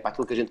gente tem, para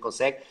aquilo que a gente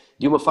consegue,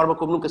 de uma forma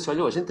como nunca se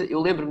olhou. Eu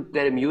lembro-me de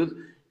era miúdo,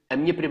 a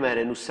minha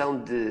primeira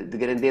noção de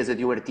grandeza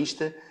de um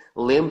artista,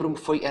 lembro-me,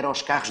 eram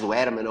os carros do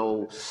Herman,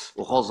 ou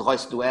o Rolls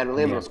Royce do Herman.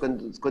 Lembram-se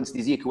quando se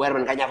dizia que o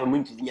Herman ganhava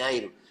muito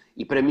dinheiro?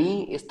 E para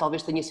mim, esse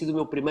talvez tenha sido o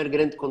meu primeiro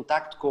grande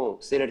contacto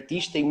com ser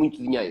artista e muito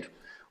dinheiro.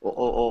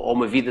 Ou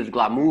uma vida de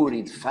glamour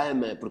e de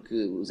fama, porque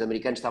os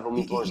americanos estavam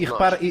muito longe de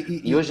nós.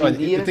 E hoje em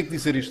dia... Eu tenho que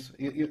dizer isto,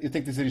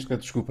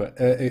 Pedro, desculpa.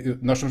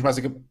 Nós somos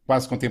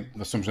quase com tempo,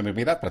 nós somos da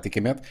mesma idade,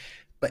 praticamente,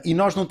 e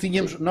nós não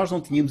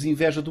tínhamos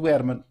inveja do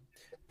Herman.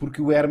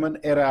 Porque o Herman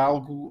era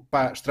algo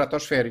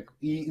estratosférico.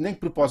 E nem de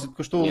propósito,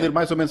 porque eu estou a ler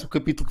mais ou menos o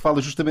capítulo que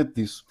fala justamente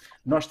disso.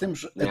 Nós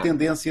temos a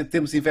tendência,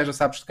 temos inveja,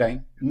 sabes de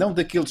quem? Não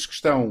daqueles que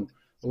estão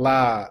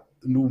lá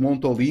no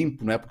Monte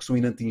Olimpo, não é? Porque são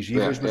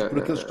inatingíveis, mas por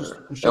aqueles que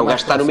é um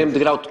gajo que está no mesmo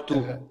degrau que tu.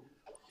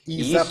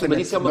 Exatamente.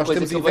 Mas isso é uma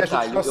coisa que eu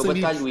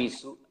batalho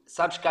isso.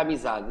 Sabes que a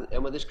amizade é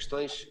uma das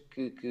questões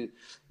que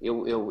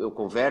eu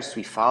converso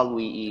e falo,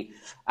 e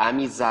a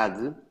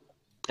amizade...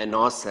 a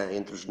nossa,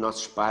 entre os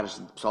nossos pares,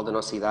 o pessoal da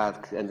nossa idade,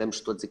 que andamos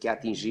todos aqui a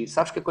atingir,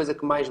 sabes que a coisa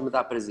que mais me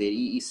dá prazer,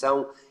 e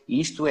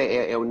isto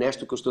é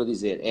honesto o que eu estou a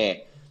dizer,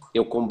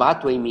 eu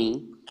combato em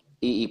mim,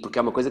 porque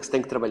é uma coisa que se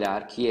tem que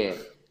trabalhar, que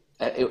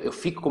eu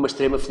fico com uma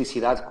extrema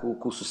felicidade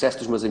com o sucesso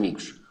dos meus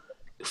amigos.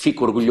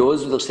 Fico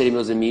orgulhoso de eles serem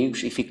meus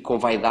amigos e fico com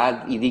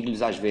vaidade e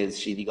digo-lhes às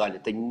vezes, e digo, olha,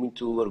 tenho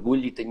muito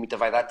orgulho e tenho muita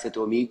vaidade de ser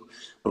teu amigo,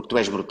 porque tu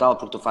és brutal,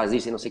 porque tu fazes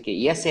isso e não sei o quê.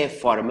 E essa é a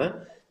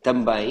forma,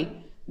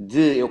 também,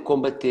 de eu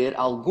combater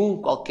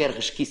qualquer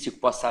resquício que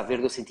possa haver,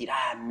 de eu sentir,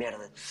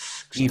 merda,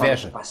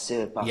 inveja.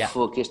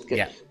 Fogo,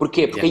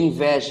 Porquê? Porque a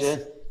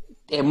inveja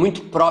é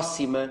muito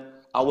próxima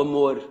ao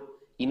amor,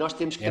 e nós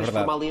temos que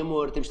transformá-la em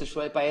amor, temos que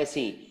transformar, é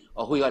assim,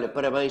 Rui, olha,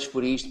 parabéns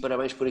por isto,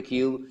 parabéns por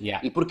aquilo,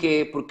 e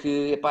porquê?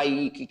 Porque,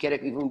 quero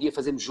que um dia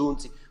fazemos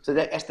juntos,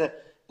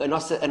 a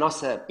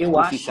nossa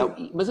profissão,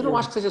 mas eu não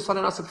acho que seja só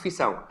na nossa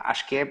profissão,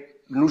 acho que é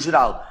no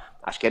geral,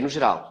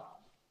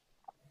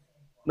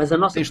 Mas a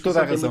nossa tens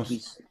toda a razão.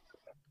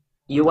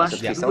 E eu acho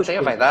que tem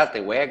a vaidade,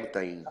 tem o ego,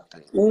 tem...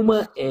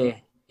 Uma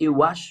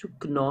eu acho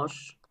que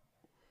nós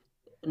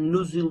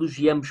nos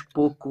elogiamos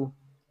pouco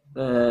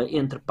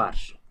entre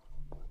pares.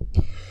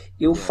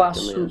 Eu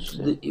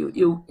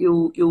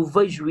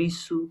vejo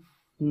isso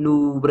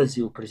no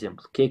Brasil, por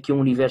exemplo, que é aqui um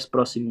universo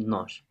próximo de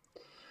nós.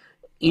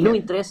 E não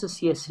interessa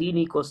se é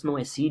cínico ou se não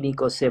é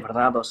cínico, ou se é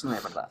verdade ou se não é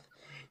verdade.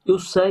 Eu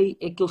sei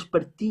é que eles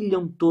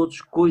partilham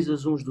todos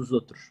coisas uns dos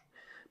outros.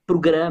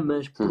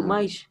 Programas, por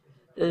mais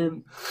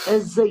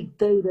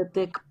azeiteiro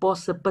até que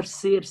possa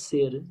parecer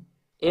ser,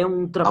 é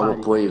um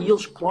trabalho. E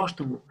eles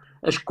postam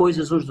as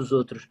coisas uns dos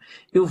outros.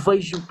 Eu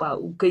vejo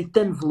o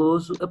Caetano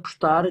Veloso a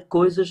postar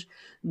coisas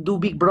do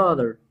Big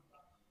Brother.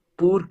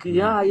 Porque,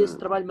 esse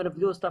trabalho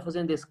maravilhoso está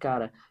fazendo esse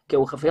cara, que é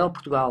o Rafael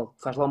Portugal,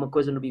 faz lá uma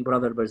coisa no Big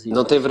Brother Brasil.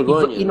 Não tem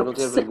vergonha,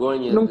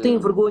 não tem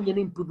vergonha,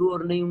 nem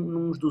pudor, nem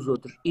uns dos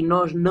outros. E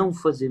nós não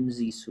fazemos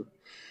isso.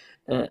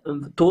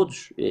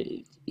 Todos.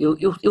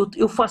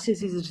 Eu faço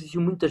esse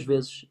exercício muitas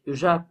vezes.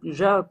 Já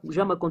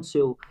me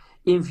aconteceu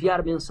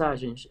enviar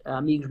mensagens a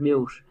amigos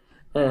meus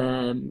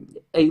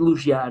a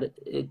elogiar,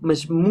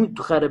 mas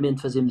muito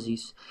raramente fazemos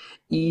isso.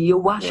 E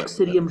eu acho que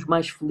seríamos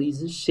mais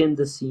felizes,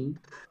 sendo assim,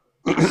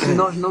 se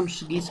nós não nos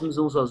seguíssemos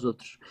uns aos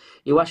outros.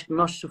 Eu acho que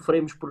nós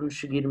sofremos por nos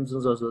seguirmos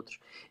uns aos outros.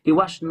 Eu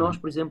acho que nós,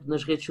 por exemplo,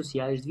 nas redes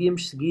sociais,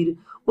 devíamos seguir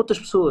outras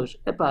pessoas.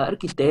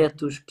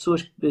 Arquitetos,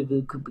 pessoas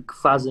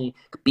que fazem,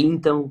 que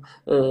pintam,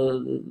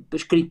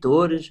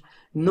 escritores.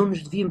 Não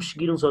nos devíamos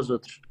seguir uns aos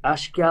outros.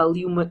 Acho que há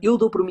ali uma... Eu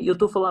dou por mim, eu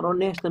estou a falar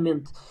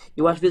honestamente.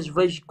 Eu às vezes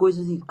vejo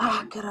coisas e digo,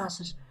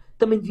 caraças,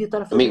 também devia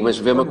estar a fazer... Amigo, mas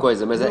vê uma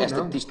coisa, mas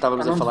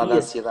estávamos a falar da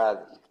ansiedade.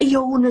 E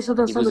eu unas a E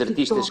dançar dos no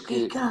artistas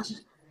TikTok,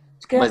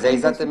 que... Mas é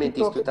exatamente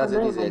isso que tu estás a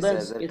dizer,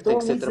 César, que tem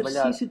que ser trabalhado.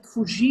 É um exercício de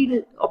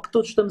fugir ao que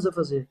todos estamos a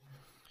fazer.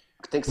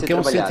 Que tem que ser Porque é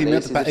um trabalhado.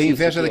 sentimento, a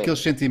inveja daqueles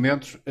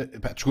sentimentos...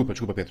 Desculpa,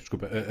 Pedro,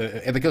 desculpa.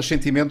 É daqueles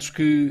sentimentos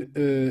que,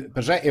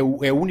 para já, é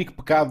o único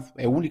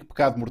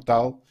pecado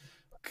mortal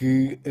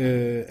que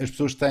as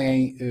pessoas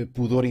têm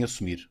pudor em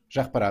assumir.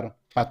 Já repararam?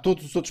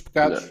 Todos os outros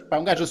pecados,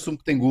 um gajo assume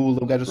que tem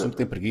gula, um gajo assume que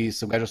tem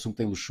preguiça, um gajo assume que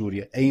tem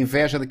luxúria. A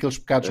inveja daqueles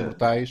pecados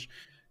mortais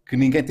que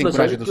ninguém tem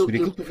coragem de assumir.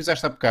 Aquilo que tu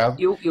fizeste há bocado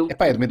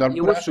é de uma enorme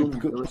coragem.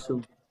 Eu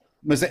assumo.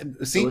 Mas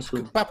sim,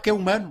 porque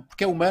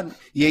é humano.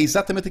 E é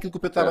exatamente aquilo que o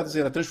Pedro estava a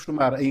dizer, a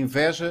transformar a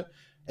inveja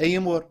em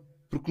amor.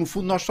 Porque no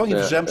fundo nós só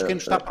invejamos quem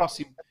nos está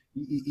próximo.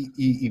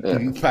 E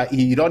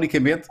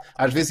ironicamente,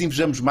 às vezes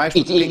invejamos mais.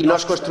 E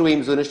nós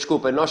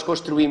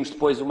construímos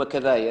depois uma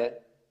cadeia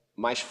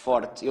mais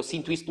forte. Eu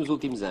sinto isso nos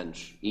últimos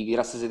anos. E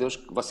graças a Deus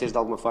que vocês de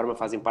alguma forma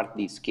fazem parte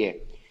disso, que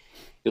é...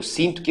 Eu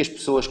sinto que as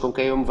pessoas com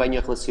quem eu me venho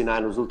a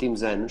relacionar nos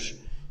últimos anos,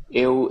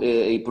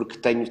 porque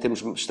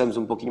estamos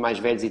um pouquinho mais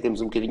velhos e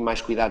temos um bocadinho mais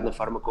cuidado na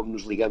forma como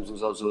nos ligamos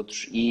uns aos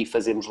outros e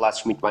fazemos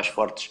laços muito mais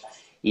fortes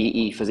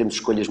e fazemos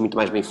escolhas muito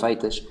mais bem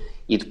feitas,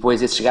 e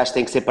depois esses gajos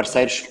têm que ser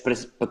parceiros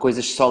para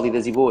coisas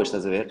sólidas e boas,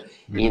 estás a ver?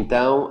 E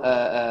então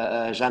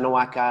já não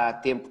há cá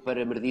tempo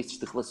para merdices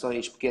de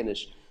relações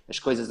pequenas. As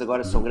coisas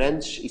agora são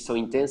grandes e são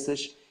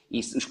intensas, e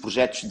os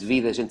projetos de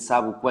vida a gente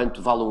sabe o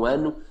quanto vale um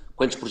ano,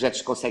 quantos projetos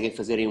se conseguem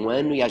fazer em um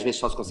ano, e às vezes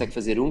só se consegue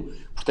fazer um,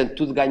 portanto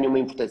tudo ganha uma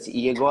importância.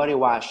 E agora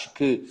eu acho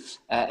que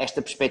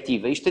esta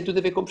perspectiva, isto tem tudo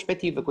a ver com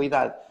perspectiva, com a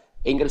idade.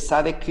 É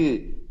engraçado é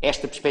que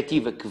esta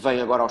perspectiva que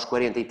vem agora aos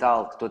 40 e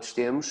tal, que todos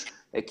temos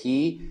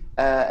aqui,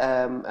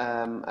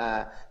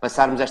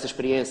 passarmos esta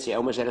experiência a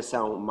uma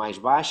geração mais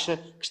baixa,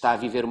 que está a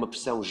viver uma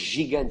pressão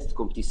gigante de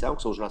competição,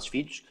 que são os nossos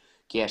filhos,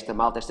 que é esta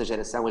malta, esta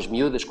geração, as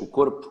miúdas, com o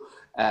corpo.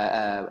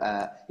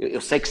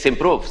 Eu sei que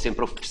sempre houve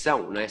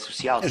pressão, não é?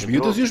 Social. As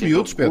miúdas e os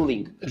miúdos, Pedro.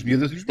 As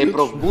miúdas e os miúdos.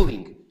 Sempre houve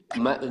bullying.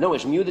 Não,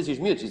 as miúdas e os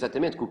miúdos,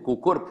 exatamente, com o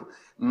corpo,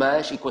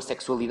 e com a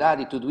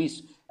sexualidade e tudo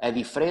isso. A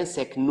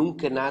diferença é que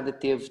nunca nada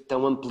teve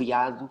tão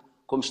ampliado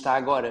como está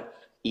agora.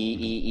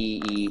 E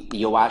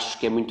eu acho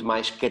que é muito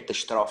mais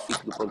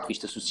catastrófico do ponto de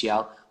vista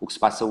social o que se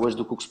passa hoje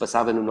do que o que se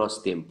passava no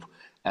nosso tempo.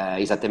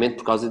 Exatamente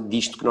por causa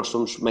disto que nós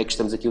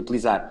estamos aqui a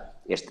utilizar.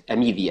 A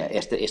mídia,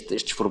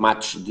 estes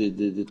formatos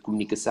de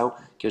comunicação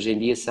que hoje em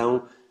dia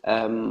são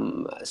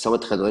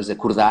aterradores.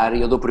 Acordar,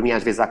 eu dou por mim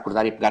às vezes a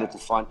acordar e pegar no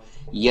telefone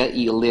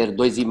e ler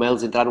 2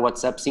 e-mails, entrar no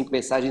WhatsApp, 5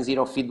 mensagens e ir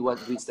ao feed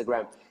do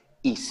Instagram.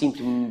 E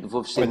sinto-me,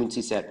 vou-vos ser muito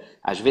sincero,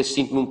 às vezes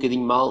sinto-me um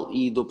bocadinho mal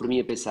e dou por mim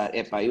a pensar,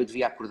 eu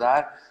devia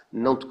acordar,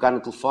 não tocar no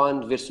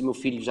telefone, ver se o meu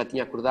filho já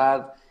tinha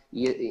acordado.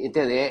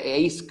 Entende? É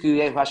isso que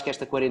eu acho que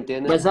esta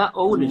quarentena... Mas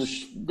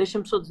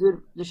deixa-me só dizer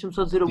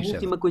a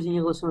última coisinha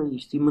em relação a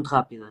isto, e muito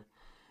rápida.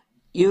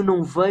 Eu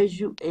não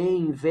vejo a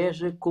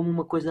inveja como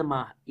uma coisa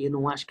má. Eu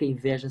não acho que a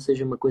inveja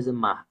seja uma coisa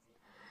má.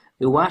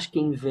 Eu acho que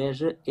a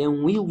inveja é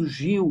um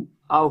elogio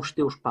aos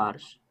teus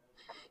pares.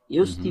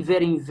 Se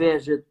tiver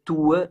inveja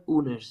tua,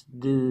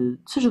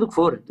 seja do que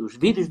for, dos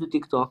vídeos do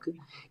TikTok,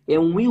 é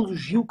um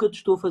elogio que eu te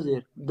estou a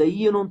fazer.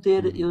 Daí eu não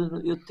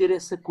ter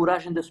essa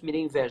coragem de assumir a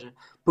inveja.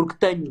 Porque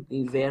tenho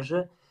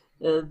inveja...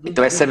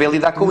 Então é saber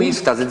lidar com isso,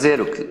 estás a dizer?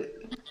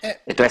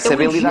 Então é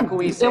saber lidar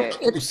com isso.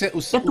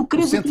 Tu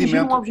queres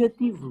atingir um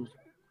objetivo.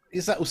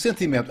 Exato, o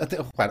sentimento,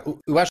 repara,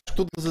 eu acho que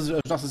todas as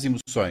nossas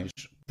emoções,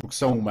 porque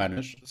são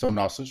humanas, são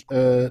nossas,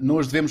 não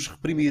as devemos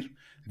reprimir,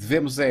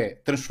 devemos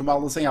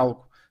transformá-las em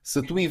algo. Se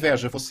a tua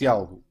inveja fosse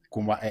algo,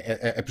 como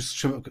é por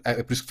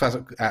isso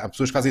que há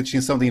pessoas que fazem a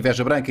distinção de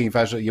inveja branca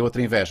e a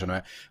outra inveja, não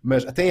é?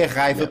 Mas até a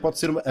raiva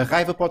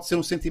pode ser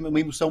um sentimento, uma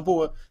emoção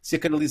boa, se a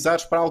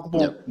canalizares para algo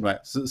bom, não é?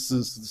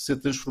 Se a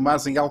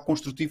transformares em algo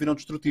construtivo e não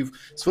destrutivo.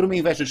 Se for uma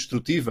inveja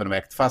destrutiva, não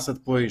é? Que te faça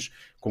depois,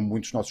 como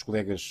muitos nossos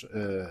colegas,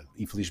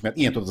 infelizmente,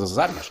 e em todas as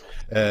áreas,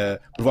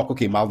 provoca o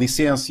quê?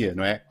 Maldicência,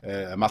 não é?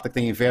 A malta que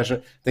tem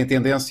inveja tem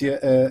tendência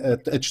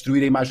a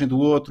destruir a imagem do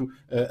outro,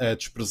 a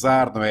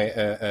desprezar, não é?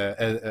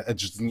 A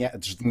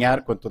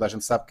desdenhar, quando toda a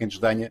gente sabe que quem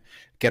desdenha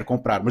quer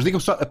comprar. Mas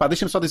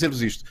deixem-me só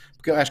dizer-vos isto,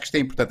 porque eu acho que isto é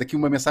importante. Aqui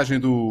uma mensagem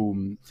do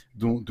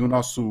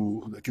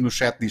nosso, aqui no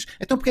chat diz: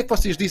 então porquê é que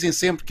vocês dizem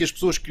sempre que as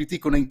pessoas que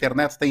criticam na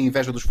internet têm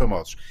inveja dos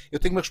famosos? Eu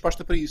tenho uma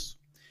resposta para isso.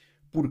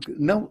 Porque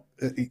não,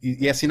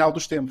 e é sinal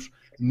dos tempos,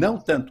 não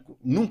tanto,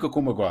 nunca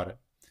como agora,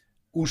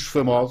 os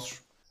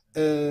famosos,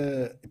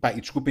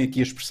 e desculpem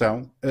aqui a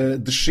expressão,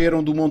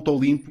 desceram do Monte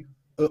Olimpo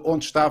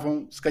onde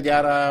estavam, se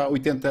calhar,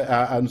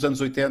 nos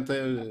anos 80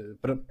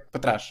 para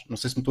trás. Não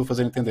sei se me estou a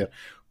fazer entender.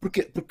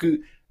 Porque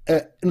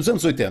nos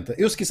anos 80,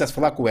 eu se quisesse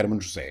falar com o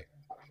Hermano José,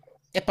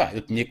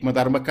 eu tinha que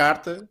mandar uma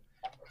carta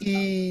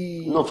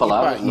e... Não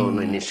falava,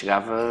 nem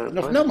chegava...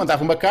 Não,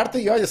 mandava uma carta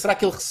e olha, será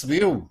que ele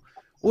recebeu?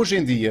 Hoje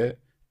em dia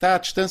está à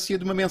distância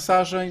de uma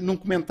mensagem num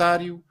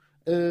comentário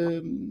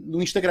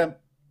no Instagram.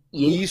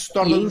 E isso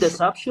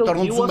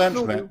torna-nos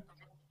humanos, não é?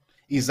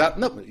 Exato,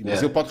 não,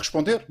 mas ele pode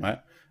responder, não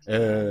é?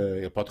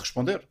 Ele pode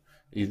responder.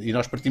 E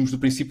nós partimos do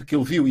princípio que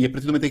ele viu, e a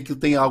partir do momento em que ele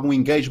tem algum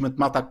engagement,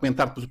 malta a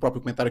comentar depois do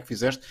próprio comentário que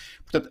fizeste,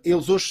 portanto,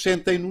 eles hoje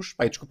sentem-nos,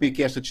 desculpem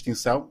aqui esta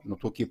distinção, não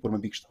estou aqui a pôr-me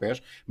bicos de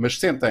pés, mas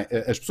sentem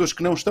as pessoas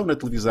que não estão na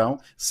televisão,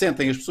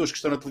 sentem as pessoas que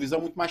estão na televisão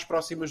muito mais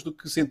próximas do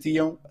que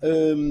sentiam,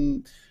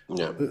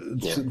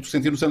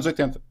 sentiam nos anos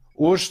 80.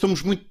 Hoje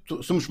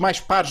somos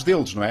mais pares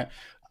deles, não é?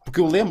 Porque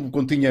eu lembro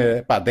quando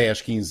tinha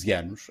 10, 15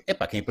 anos,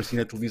 quem aparecia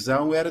na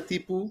televisão era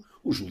tipo,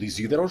 o Júlio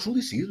Isidro era o Júlio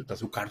Isidro,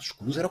 o Carlos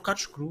Cruz era o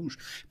Carlos Cruz.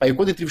 Eu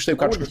quando entrevistei o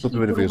Carlos Cruz pela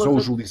primeira vez, ou o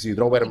Júlio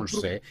Isidro, ou o Hermano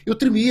José, eu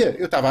tremia.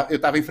 Eu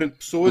estava em frente de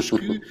pessoas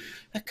que,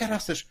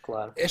 caraças,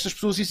 estas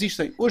pessoas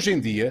existem. Hoje em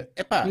dia,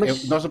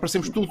 nós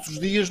aparecemos todos os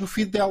dias no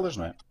feed delas,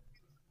 não é?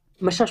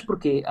 Mas sabes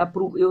porquê?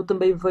 Eu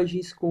também vejo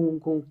isso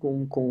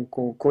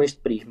com este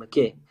prisma,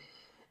 que é,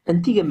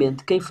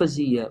 antigamente, quem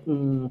fazia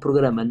um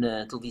programa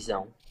na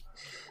televisão,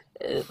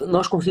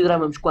 nós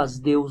considerávamos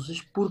quase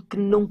deuses porque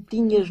não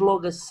tinhas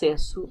logo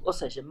acesso, ou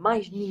seja,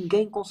 mais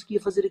ninguém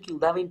conseguia fazer aquilo,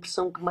 dava a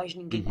impressão que mais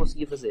ninguém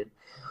conseguia fazer.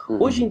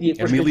 Hoje em dia,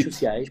 com as redes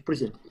sociais, por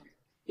exemplo,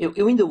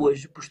 eu ainda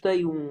hoje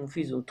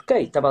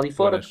toquei, estava ali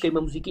fora, toquei uma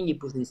musiquinha e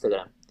pus no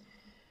Instagram.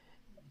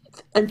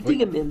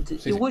 Antigamente,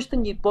 eu hoje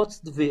tenho a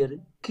hipótese de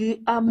ver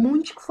que há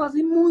muitos que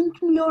fazem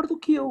muito melhor do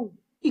que eu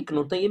e que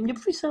não têm a minha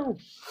profissão.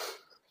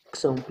 Que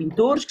são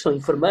pintores, que são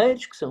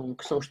enfermeiros, que são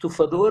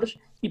estufadores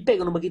e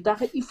pegam numa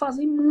guitarra e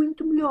fazem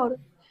muito melhor.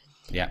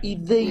 E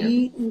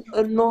daí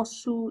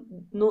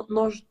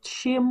nós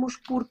descemos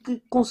porque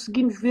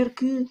conseguimos ver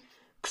que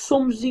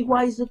somos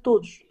iguais a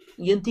todos.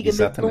 E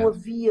antigamente não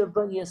havia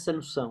bem essa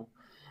noção.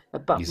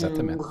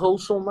 Um Raul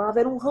Solnado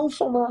era um Raul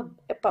Solnado.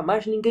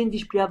 Mais ninguém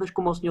diz piadas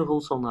como o senhor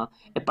Raul Solnado.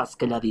 Se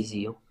calhar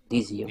diziam.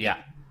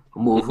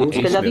 O meu avô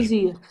se calhar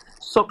dizia.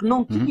 Só que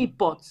não tinha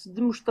hipótese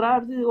de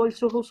mostrar olha,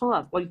 sou Raul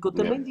Solnado. Olha que eu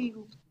também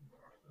digo.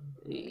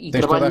 E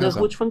trabalho na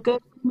Rua dos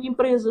Funkeiros com uma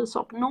empresa.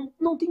 Só que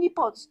não tinha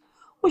hipótese.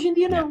 Hoje em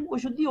dia não.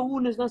 Hoje em dia o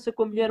Unas dança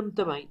com a mulher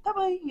muito bem. Está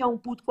bem. E há um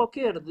puto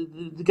qualquer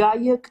de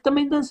Gaia que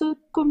também dança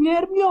com a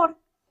mulher melhor.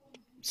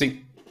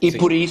 Sim. E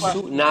por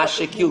isso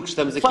nasce aquilo que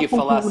estamos aqui a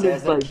falar,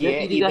 César, que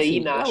é, e daí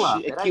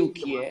nasce aquilo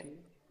que é,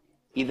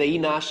 e daí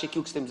nasce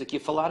aquilo que estamos aqui a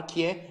falar,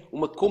 que é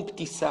uma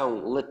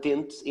competição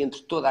latente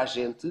entre toda a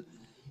gente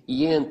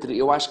e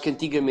eu acho que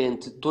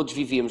antigamente todos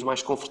vivíamos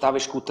mais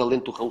confortáveis com o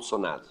talento do Raul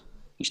Solnado.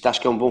 Isto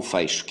acho que é um bom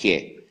fecho, que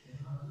é,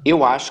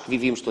 eu acho que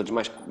vivíamos todos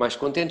mais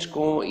contentes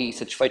e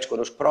satisfeitos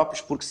connosco próprios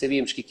porque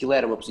sabíamos que aquilo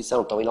era uma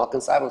posição tão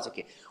inalcançável, não sei o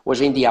quê.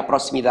 Hoje em dia, a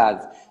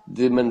proximidade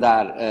de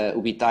mandar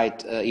o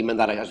bitite e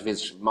mandar às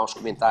vezes maus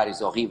comentários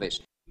horríveis,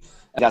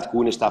 a verdade que o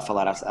Unas está a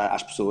falar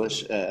às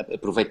pessoas,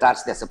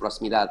 aproveitar-se dessa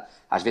proximidade,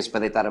 às vezes para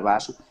deitar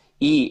abaixo,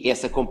 e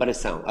essa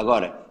comparação.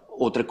 Agora,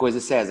 outra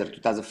coisa, César, tu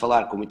estás a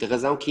falar com muita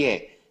razão, que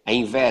é a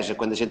inveja,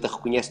 quando a gente a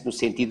reconhece no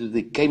sentido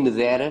de quem me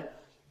dera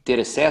ter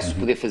acesso,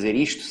 poder fazer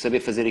isto, saber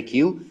fazer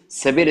aquilo,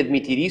 saber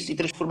admitir isso e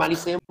transformar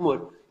isso em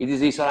amor. E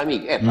dizer isso, olha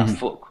amigo,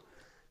 fogo.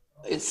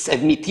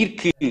 Admitir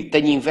que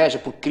tenho inveja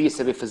porque queria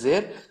saber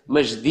fazer,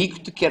 mas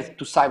digo-te, quero que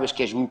tu saibas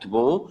que és muito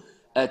bom,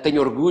 tenho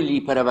orgulho e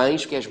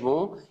parabéns que és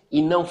bom,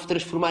 e não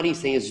transformar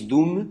isso em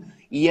azedume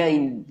e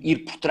em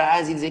ir por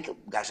trás e dizer que o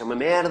gajo é uma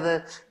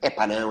merda,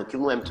 não,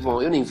 aquilo não é muito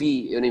bom, eu nem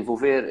vi, eu nem vou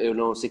ver, eu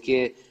não sei o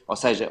quê, ou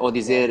seja, ou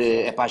dizer,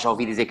 já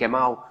ouvi dizer que é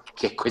mau,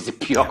 que é a coisa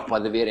pior que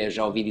pode haver,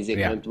 já ouvi dizer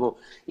que não é muito bom.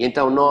 E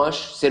então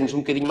nós, sermos um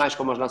bocadinho mais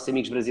como os nossos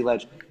amigos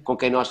brasileiros, com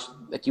quem nós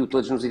aqui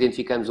todos nos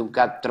identificamos um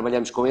bocado,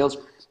 trabalhamos com eles,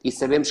 e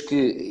sabemos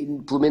que,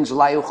 pelo menos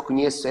lá eu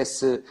reconheço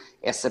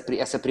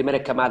essa primeira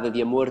camada de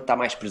amor está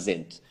mais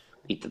presente,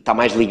 e está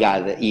mais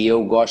ligada, e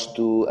eu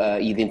gosto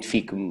e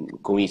identifico-me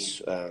com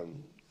isso.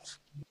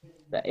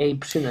 É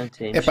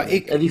impressionante.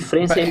 A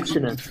diferença é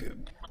impressionante.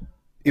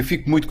 Eu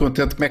fico muito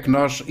contente como é que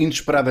nós,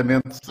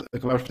 inesperadamente,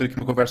 acabámos por ter aqui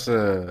uma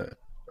conversa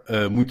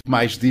muito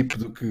mais deep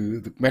do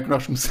que como é que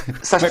nós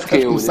começamos. Sabes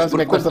porquê,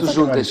 porque quando tu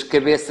juntas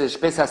cabeças,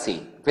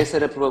 pensa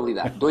na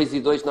probabilidade. 2 e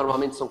 2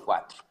 normalmente são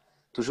 4.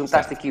 Tu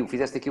juntaste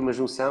fizeste aqui uma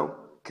junção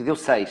que deu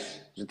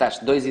 6.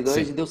 Juntaste 2 e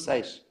 2 e deu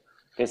 6.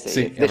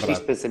 Pensei, deixa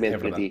isto de pensamento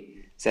para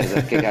ti. César,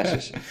 o que é que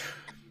achas?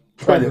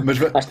 Olha,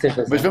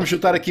 mas vamos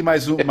juntar aqui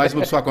mais uma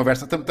pessoa à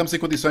conversa. Estamos em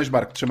condições,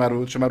 Marco, de chamar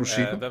o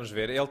Chico? Vamos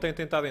ver. Ele tem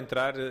tentado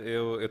entrar,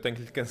 eu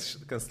tenho-lhe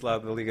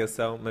cancelado a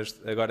ligação, mas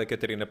agora a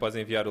Catarina, podes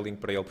enviar o link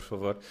para ele, por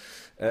favor.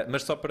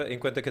 Mas só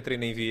enquanto a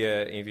Catarina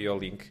envia o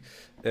link,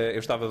 eu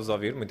estava-vos a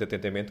ouvir muito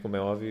atentamente, como é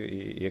óbvio,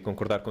 e a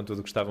concordar com tudo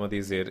o que estavam a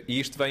dizer. E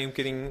isto vem um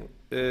bocadinho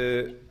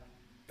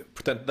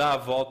portanto, dá a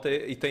volta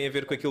e tem a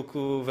ver com aquilo que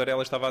o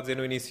Varela estava a dizer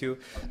no início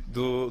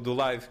do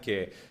live, que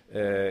é,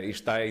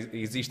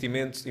 existe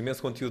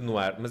imenso conteúdo no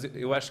ar, mas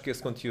eu acho que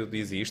esse conteúdo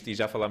existe, e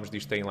já falámos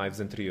disto em lives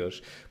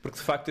anteriores, porque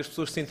de facto as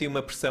pessoas sentem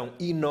uma pressão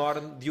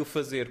enorme de o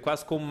fazer,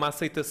 quase como uma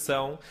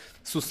aceitação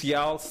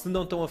social. Se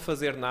não estão a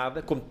fazer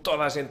nada, como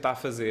toda a gente está a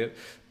fazer,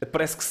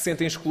 parece que se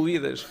sentem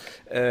excluídas.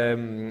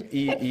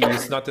 E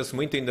isso nota-se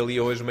muito. Ainda li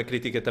hoje uma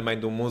crítica também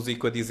de um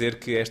músico a dizer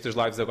que estas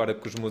lives agora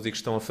que os músicos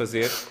estão a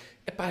fazer,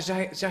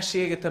 já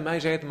chega também,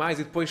 já é demais,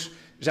 e depois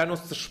já não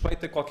se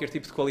respeita qualquer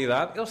tipo de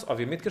qualidade.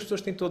 Obviamente que as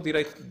pessoas têm todo o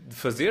direito de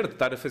fazer, de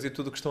estar a fazer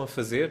tudo o que estão a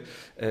fazer,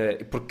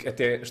 porque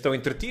até estão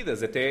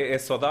entretidas, até é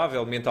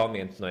saudável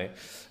mentalmente, não é?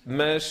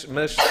 Mas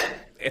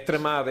é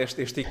tramado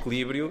este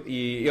equilíbrio,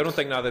 e eu não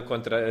tenho nada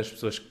contra as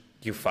pessoas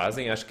que o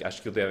fazem,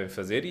 acho que o devem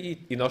fazer,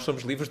 e nós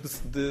somos livres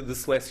de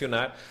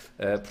selecionar,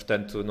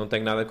 portanto não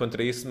tenho nada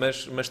contra isso,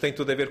 mas tem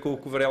tudo a ver com o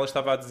que o Varela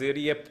estava a dizer,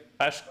 e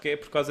acho que é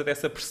por causa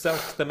dessa pressão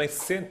que também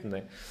se sente, não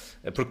é?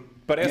 Porque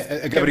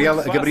parece a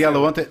Gabriela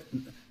ontem,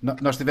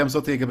 nós tivemos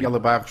ontem a Gabriela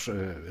Barros,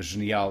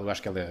 genial, eu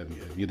acho que ela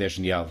é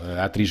genial,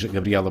 a atriz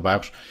Gabriela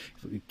Barros,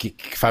 que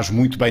faz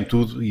muito bem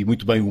tudo e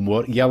muito bem o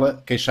humor, e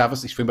ela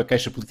queixava-se, isto foi uma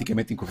queixa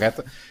politicamente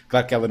incorreta,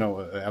 claro que ela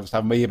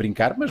estava meio a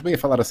brincar, mas meio a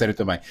falar a sério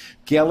também,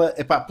 que ela,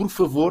 por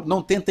favor,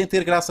 não tentem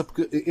ter graça,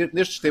 porque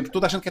nestes tempos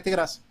toda a gente quer ter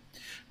graça.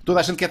 Toda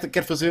a gente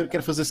quer fazer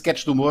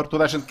sketches de humor,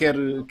 toda a gente quer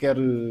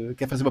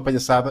fazer uma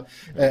palhaçada.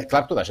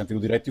 Claro que toda a gente tem o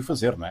direito de o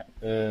fazer, não é?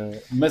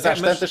 Mas às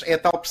tantas é a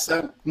tal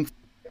pressão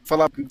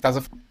que estás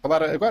a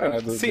falar agora, não é?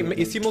 Sim,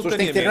 e simultaneamente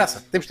tem que ter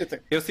graça. Temos que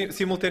ter. Eu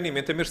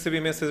simultaneamente também recebo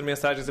imensas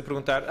mensagens a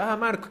perguntar: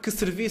 Marco, que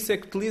serviço é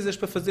que utilizas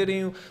para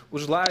fazerem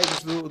os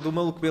lives do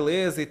Maluco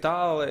Beleza e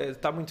tal?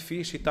 Está muito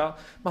fixe e tal.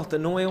 Malta,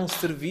 não é um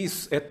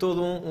serviço, é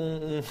toda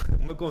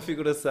uma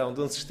configuração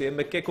de um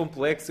sistema que é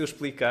complexo eu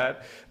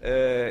explicar.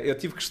 Eu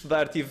tive que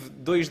estudar, tive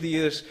 2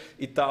 dias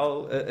e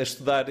tal a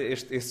estudar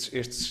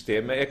este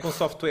sistema. É com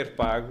software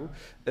pago.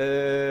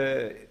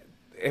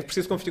 É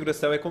preciso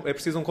configuração, é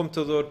preciso um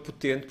computador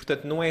potente,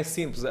 portanto não é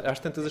simples. Às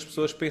tantas as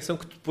pessoas pensam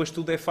que depois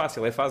tudo é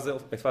fácil. É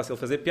fácil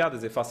fazer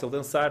piadas, é fácil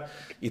dançar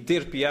e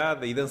ter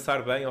piada e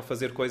dançar bem ao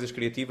fazer coisas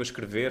criativas,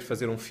 escrever,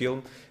 fazer um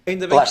filme.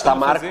 Ainda bem lá que está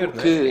Marco, fazer,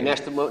 que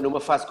numa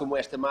fase como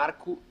esta,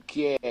 Marco,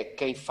 que é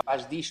quem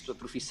faz disto a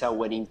profissão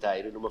o ano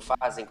inteiro, numa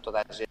fase em que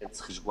toda a gente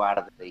se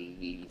resguarda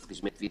e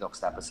infelizmente devido ao que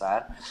está a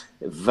passar,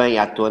 vem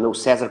à tona o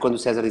César, quando o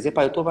César diz: eu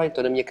estou bem,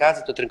 estou na minha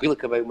casa, estou tranquilo,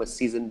 acabei uma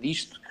season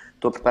disto,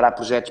 estou a preparar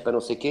projetos para não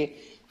sei o quê.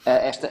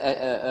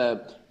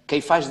 Quem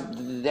faz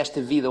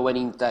desta vida o ano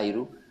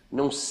inteiro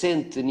não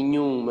sente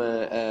nenhuma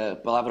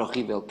palavra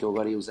horrível que eu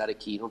agora ia usar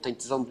aqui, não tem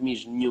tesão de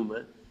mijo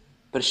nenhuma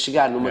para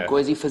chegar numa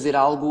coisa e fazer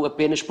algo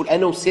apenas a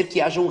não ser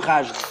que haja um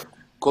rasgo,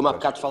 como há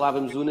bocado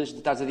falávamos, Unas, de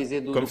estás a dizer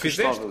do como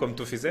Cristóvão. como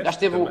tu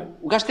fizeste.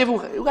 O gajo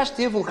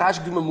teve um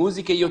rasgo de uma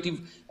música e eu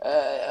tive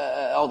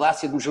a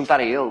audácia de me juntar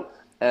a ele.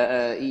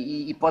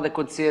 E pode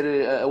acontecer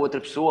a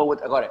outra pessoa.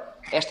 Agora,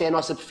 esta é a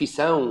nossa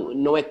profissão,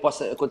 não é que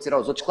possa acontecer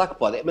aos outros, claro que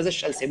pode, mas a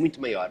chance é muito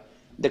maior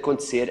de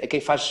acontecer a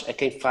quem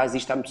faz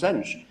isto há muitos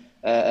anos.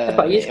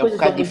 É um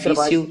bocado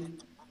difícil.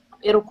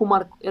 Era o que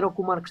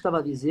o Marco estava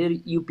a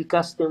dizer, e o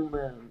Picasso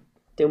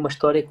tem uma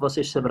história que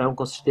vocês saberão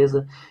com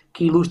certeza,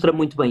 que ilustra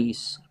muito bem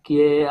isso,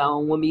 que é, há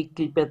um amigo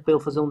que lhe pede para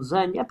ele fazer um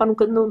desenho,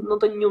 não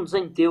tenho nenhum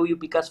desenho teu, e o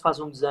Picasso faz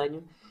um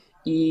desenho.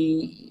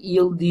 E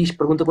ele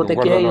pergunta quanto é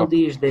que é, ele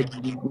diz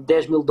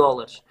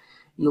 $10.000.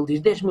 E ele diz: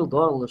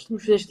 $10.000? Tu me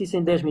fizeste isso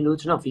em 10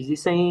 minutos? Não, fiz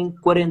isso em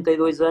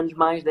 42 anos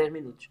mais 10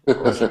 minutos.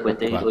 Ou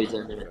 52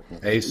 anos.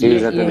 É isso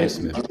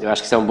mesmo. Eu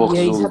acho que isso é um bom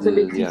resumo. É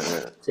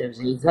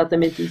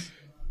exatamente isso.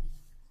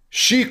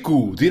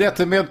 Chico,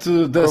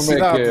 diretamente da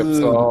cidade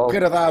do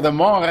Canadá, da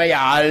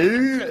Montreal,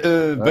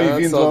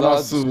 bem-vindo ao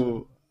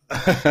nosso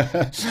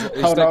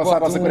à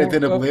nossa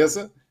quarentena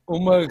beleza.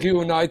 Uma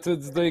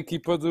reunited da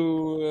equipa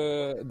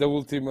da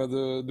última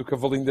do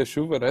Cavalinho da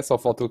Chuva, né? Só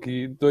faltam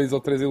aqui 2 ou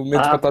 3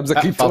 elementos para estarmos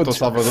aqui falta todos. o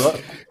Salvador.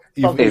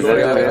 E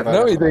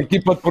da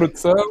equipa de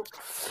produção.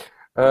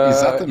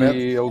 Exatamente.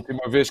 E a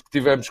última vez que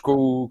tivemos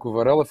com o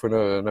Varela foi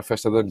na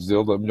festa de anos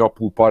dele, a melhor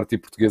pool party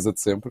portuguesa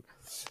de sempre.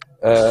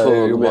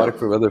 E o Marco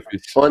foi bem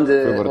fixe. Onde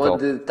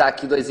está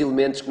aqui 2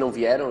 elementos que não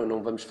vieram,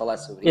 não vamos falar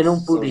sobre isso. Eu não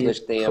podia. São os 2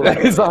 que têm a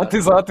barba. Exato.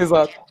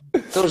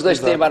 São os 2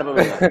 que têm a barba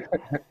maior.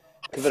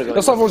 Que vergonha.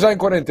 Eles estavam já em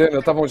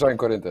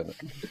quarentena.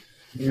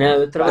 Não,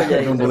 eu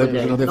trabalhei.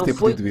 Não deve ter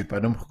podido ir,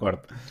 não me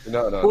recordo.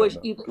 Não.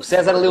 O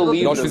César leu o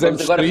livro, nós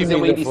fizemos agora fazer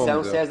uma streaming,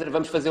 edição. César,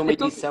 vamos fazer uma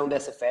edição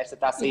dessa festa.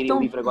 Está a sair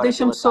o livro agora.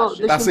 Deixa-me só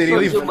dizer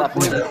livro? uma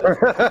coisa.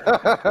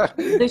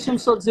 Deixa-me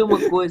só dizer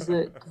uma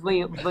coisa que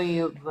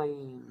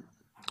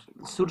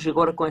surge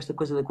agora com esta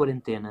coisa da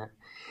quarentena.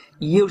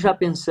 E eu já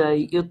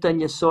pensei, eu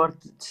tenho a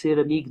sorte de ser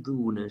amigo de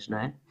Unas, não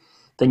é?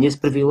 Tenho esse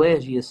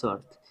privilégio e a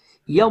sorte.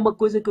 E há uma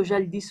coisa que eu já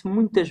lhe disse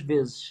muitas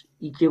vezes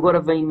e que agora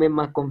vem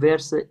mesmo à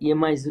conversa e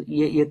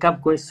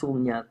acabo com esse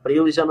sublinhado. Para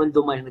ele já não lhe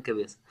dou mais na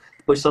cabeça.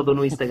 Depois só dou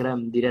no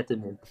Instagram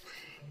diretamente.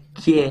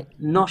 Que é,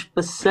 nós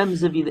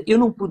passamos a vida... Eu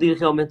não pude ir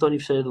realmente ao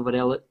aniversário do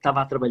Varela,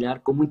 estava a trabalhar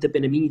com muita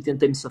pena minha e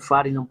tentei-me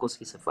safar e não me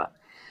consegui safar.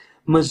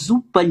 Mas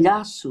o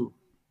palhaço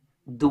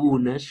de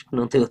Unas, que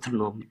não tem outro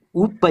nome,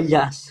 o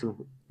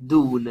palhaço de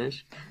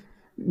Unas,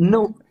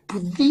 não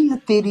podia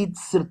ter ido de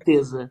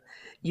certeza.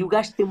 E o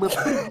gajo tem uma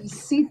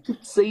preguicite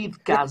de sair de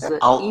casa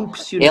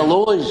impressionante. É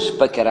longe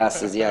para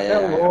caraças. É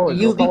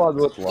longe, eu digo, lá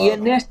do outro lado.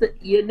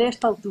 E é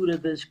nesta altura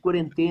das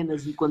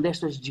quarentenas e quando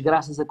estas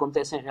desgraças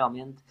acontecem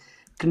realmente,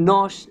 que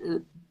nós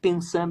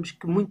pensamos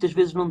que muitas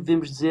vezes não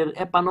devemos dizer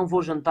não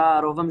vou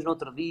jantar, ou vamos no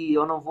outro dia,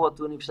 ou não vou ao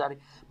teu aniversário.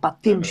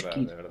 Temos que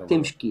ir,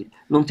 temos que ir.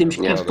 Não temos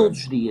que ir todos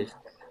os dias.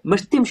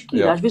 Mas temos que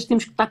ir, às vezes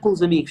temos que estar com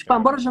os amigos.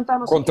 Bora jantar,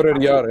 não sei.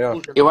 Contrariar,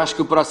 Eu acho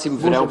que o próximo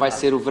verão vai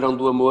ser o verão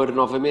do amor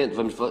novamente.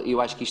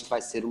 Eu acho que isto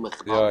vai ser uma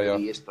rebalda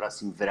este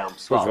próximo verão,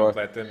 pessoal.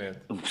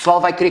 O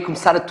pessoal vai querer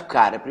começar a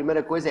tocar. A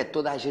primeira coisa é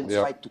toda a gente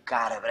vai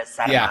tocar,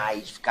 abraçar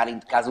mais, ficarem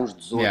de casa uns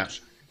dos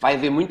outros. Vai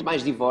haver muito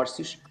mais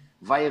divórcios,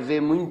 vai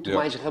haver muito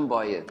mais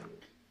ramboia.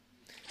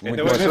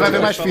 Então, vai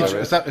haver mais filhos.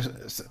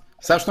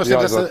 Sabes que nós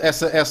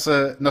temos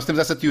nós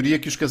temos essa teoria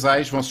que os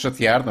casais vão se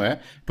chatear, não é?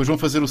 Depois vão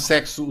fazer o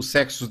sexo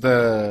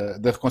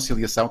da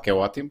reconciliação, que é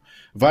ótimo.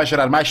 Vai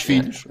gerar mais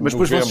filhos, mas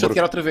depois vão se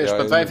chatear outra vez.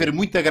 Portanto, vai haver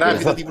muita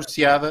grávida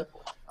divorciada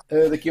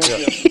daqui a um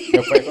tempo. É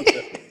o que vai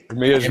acontecer.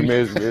 Mesmo.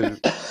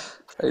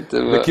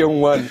 Daqui a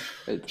um ano.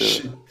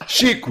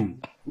 Chico,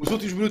 os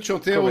últimos minutos são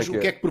teus. O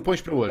que é que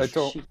propões para hoje?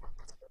 Então,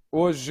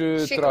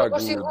 hoje trago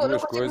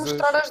duas coisas.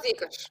 Mostrar as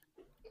dicas.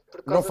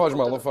 Não faz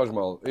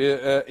mal.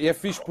 É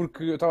fixe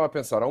porque eu estava a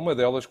pensar, há uma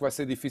delas que vai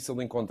ser difícil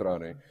de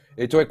encontrarem.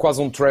 Então é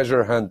quase um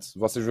treasure hunt.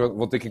 Vocês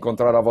vão ter que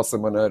encontrar à vossa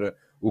maneira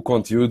o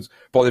conteúdo.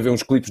 Podem ver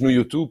uns clipes no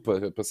YouTube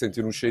para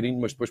sentir um cheirinho,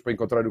 mas depois para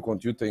encontrar o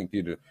conteúdo têm que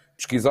ir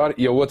pesquisar.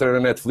 E a outra era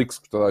Netflix,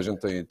 que toda a gente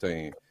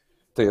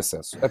tem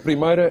acesso. A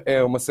primeira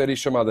é uma série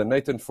chamada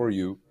Nathan For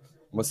You.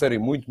 Uma série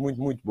muito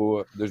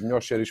boa, das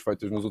melhores séries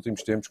feitas nos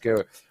últimos tempos, que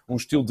é um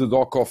estilo de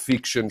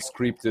doco-fiction,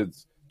 scripted,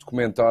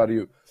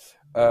 documentário.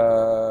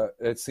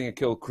 Assim,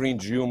 aquele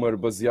cringe humor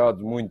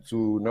baseado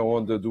muito na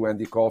onda do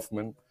Andy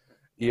Kaufman,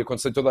 e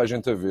aconselho toda a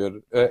gente a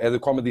ver. É da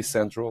Comedy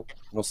Central,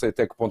 não sei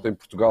até que ponto em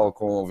Portugal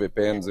com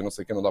VPNs e não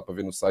sei o que, não dá para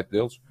ver no site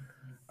deles,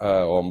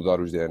 ou mudar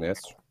os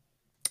DNS,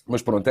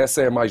 mas pronto,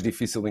 essa é a mais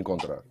difícil de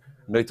encontrar.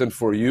 Nathan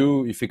For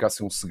You, e fica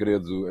assim um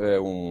segredo,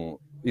 um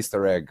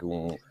easter egg,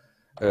 um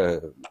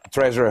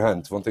treasure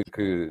hunt, vão ter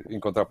que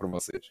encontrar para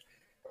vocês.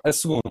 A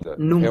segunda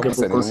nunca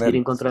vou conseguir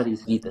encontrar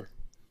isso, vida.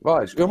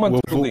 Vais, eu mando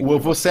o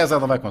avô César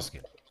não vai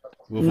conseguir.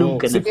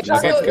 Nunca. Eu tenho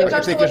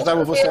que ajudar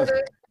o avô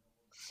César.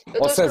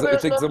 César, eu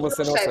tenho que dizer uma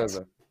cena ao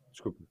César.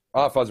 Desculpa.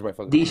 Fazes bem.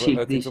 Diz. Eu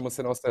tenho que dizer uma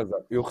cena ao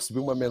César. Eu recebi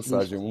uma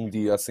mensagem um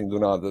dia assim do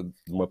nada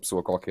de uma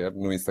pessoa qualquer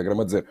no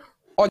Instagram a dizer: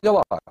 olha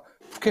lá,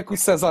 porque é que o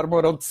César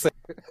Mourão te segue?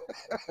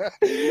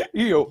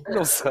 E eu,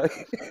 não sei.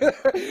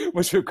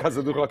 Mas foi por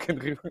causa do Rock in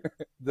Rio,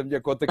 da minha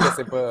conta, que é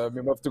sempre a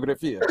mesma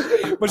fotografia.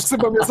 Mas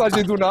recebi uma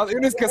mensagem do nada, eu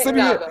nem sequer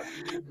sabia.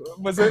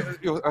 Mas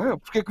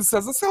porque é que o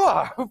César, sei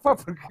lá.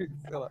 Porque,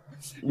 sei lá.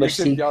 Mas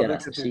sim, cara,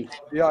 sim.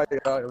 É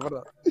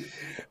verdade.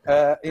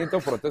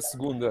 Então pronto, a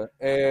segunda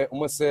é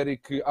uma série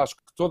que acho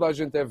que toda a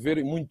gente deve ver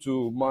e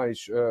muito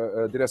mais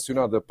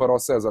direcionada para o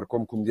César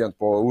como comediante,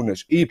 para o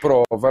Unas e para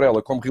o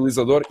Varela como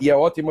realizador, e é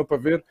ótima para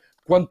ver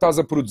quando estás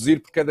a produzir,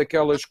 porque é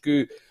daquelas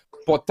que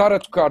pode estar a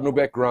tocar no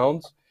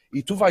background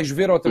e tu vais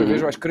ver outra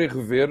vez, vais querer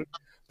rever,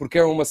 porque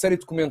é uma série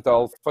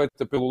documental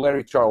feita pelo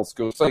Larry Charles,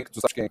 que eu sei que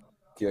tu sabes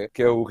quem é,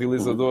 que é o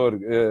realizador,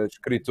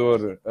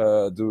 escritor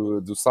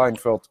do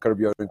Seinfeld,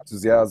 Curb Your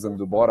Enthusiasm,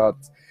 do Borat,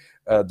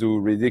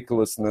 do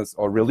Ridiculousness,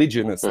 ou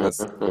Religiousness,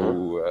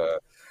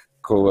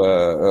 com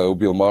o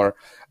Bill Maher.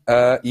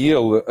 E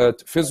ele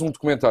fez um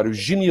documentário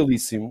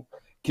genialíssimo,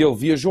 que ele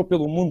viajou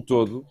pelo mundo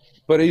todo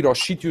para ir aos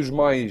sítios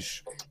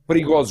mais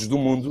perigosos do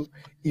mundo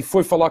e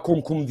foi falar com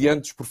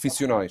comediantes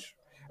profissionais.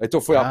 Então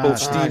foi à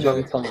Palestina,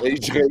 a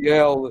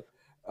Israel,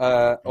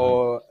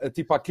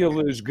 tipo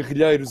aqueles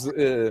guerrilheiros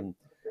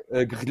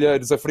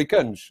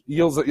africanos. E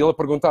ele a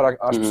perguntar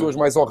às pessoas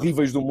mais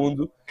horríveis do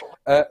mundo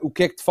o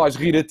que é que te faz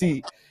rir a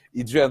ti?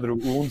 E de género,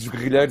 um dos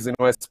guerrilheiros, e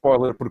não é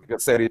spoiler porque a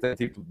série tem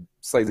tipo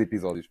 6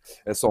 episódios,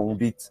 é só um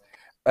beat.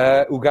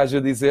 O gajo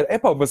a dizer,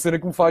 uma cena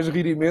que me faz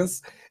rir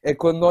imenso é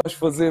quando nós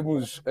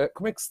fazemos,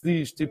 como é que se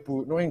diz,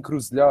 tipo, não é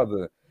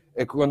encruzilhada,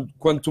 é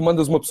quando tu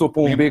mandas uma pessoa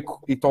para um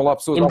beco e estão lá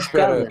pessoas à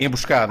espera.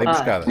 Emboscada.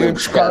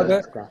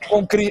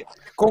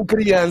 Com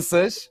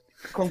crianças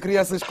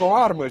com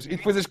armas, e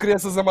depois as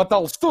crianças a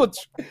matá-los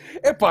todos.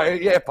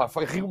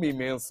 Riu-me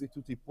imenso, e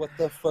tu tipo, what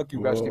the fuck, e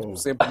o gajo tipo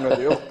sempre na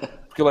dele,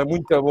 porque ele é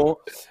muito bom.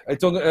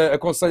 Então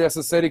aconselho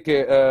essa série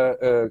que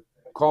é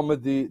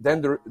Comedy,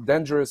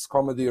 Dangerous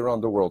Comedy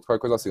Around the World,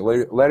 qualquer coisa assim.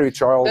 Larry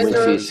Charles,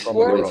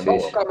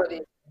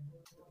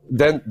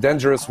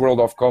 Dangerous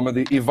World of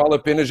Comedy, e vale a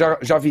pena,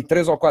 já vi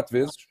 3 ou 4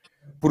 vezes,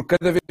 porque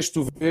cada vez que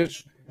tu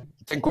vês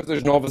tem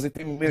coisas novas e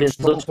tem momentos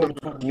tão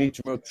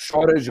bonitos, tu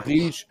choras,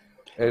 ris,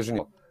 é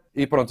genial.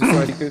 E pronto, isso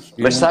são as dicas.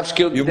 Mas sabes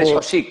que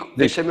Chico,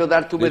 deixa-me eu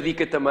dar-te uma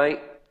dica também,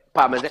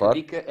 mas claro.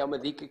 Dica é uma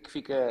dica que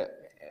fica,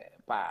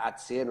 há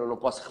de ser, não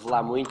posso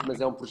revelar muito,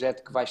 mas é um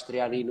projeto que vai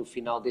estrear aí no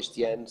final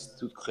deste ano, se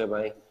tudo correr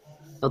bem.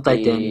 O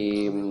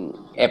Titanic.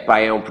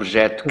 É um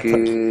projeto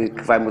que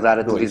vai mudar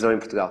a televisão em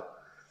Portugal.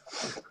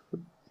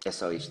 É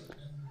só isto.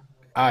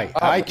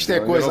 Que isto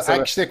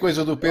é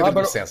coisa do Pedro e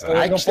do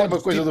César. Que isto é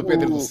uma coisa do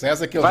Pedro e do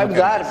César que eles vai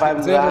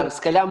mudar.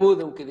 Se calhar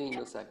muda um bocadinho,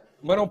 não sei.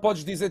 Mas não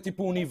podes dizer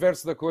tipo o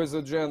universo da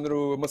coisa, de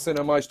género, uma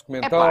cena mais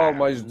documental,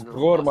 mais de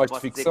terror, mais de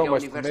ficção,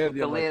 mais de comédia.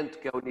 Que é o universo do talento,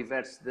 que é o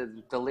universo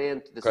do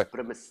talento, da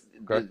supremacia,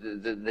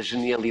 da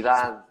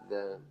genialidade,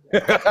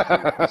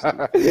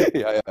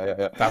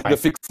 da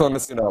ficção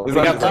nacional.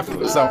 Obrigado pela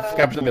informação.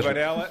 Ficamos na mesma.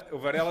 O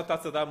Varela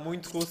está-se a dar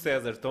muito com o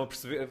César. Estão a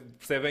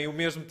percebem o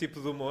mesmo tipo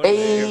de humor.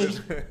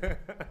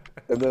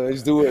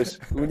 As duas,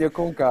 unha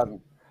com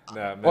carne.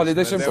 Olha,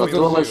 deixa-me fazer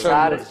o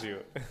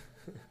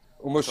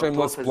meu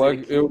shameless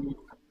plug.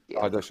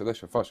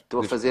 Faz.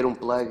 Estou a fazer um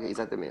plug,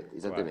 exatamente.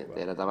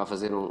 Estava a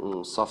fazer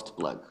um soft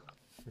plug.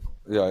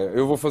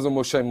 Eu vou fazer o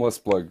meu shameless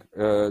plug.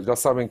 Já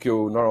sabem que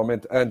eu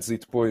normalmente, antes e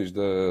depois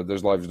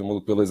das lives do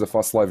Maluco Beleza,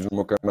 faço lives no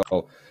meu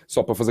canal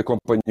só para fazer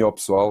companhia ao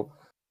pessoal.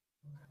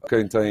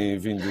 Quem tem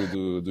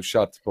vindo do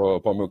chat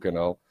para o meu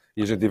canal.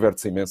 E a gente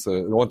diverte-se imenso.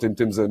 Ontem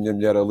metemos a minha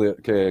mulher,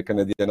 que é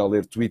canadiana, a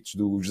ler tweets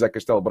do José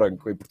Castelo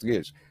Branco em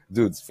português.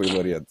 Dude, foi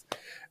hilariante.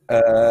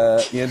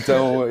 E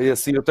então,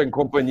 assim eu tenho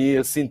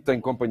companhia, sinto que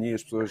tenho companhia,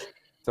 as pessoas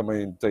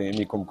também têm a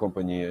mim como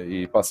companhia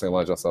e passem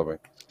lá, já sabem.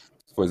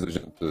 Depois a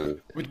gente...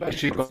 Muito bem,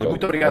 Chico.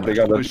 Muito obrigado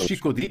por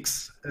Chico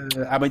Dix.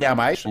 Amanhã há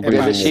mais.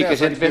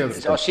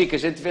 Chico, a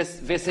gente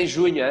vê-se em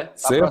junho, hein?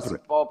 Sempre.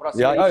 Para o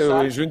próximo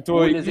eu em junho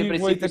estou aí. Em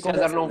princípio o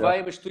César não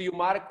vem, mas tu e o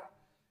Marco,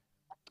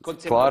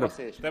 quando sempre para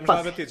vocês. Estamos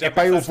lá batidos.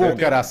 Eu vou,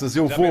 caraças,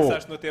 eu vou. Já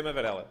pensaste no tema,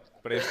 Varela?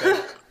 Para este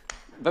ano?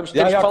 Vamos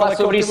ter que falar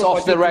sobre isso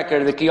off the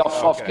record, aqui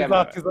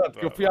off-camera. Exato.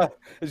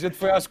 A gente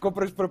foi às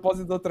compras de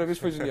propósito da outra vez,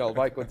 foi genial.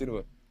 Vai,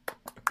 continua.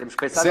 Temos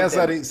que pensar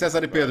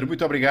César e Pedro,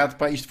 muito obrigado.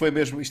 Pá, isto foi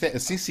mesmo.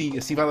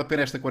 Assim vale a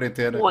pena esta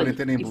quarentena. Olha,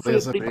 quarentena em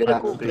Beleza.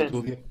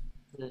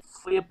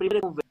 Foi a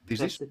primeira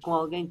conversa com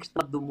alguém que está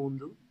do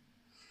mundo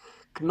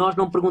que nós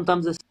não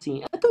perguntamos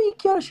assim: então e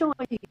que horas são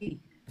aí?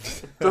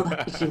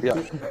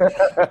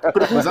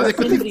 Mas olha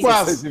que eu tive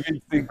quase.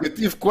 Eu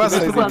tive quase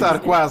a perguntar,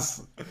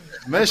 quase.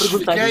 Mas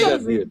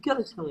fiquei. Que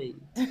horas são aí?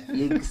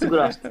 E que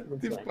seguraste.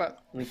 Muito bem.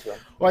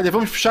 Olha,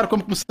 vamos fechar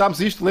como começámos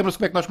isto. Lembra-se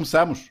como é que nós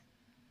começámos?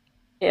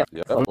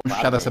 Vamos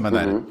fechar dessa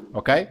maneira,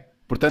 ok?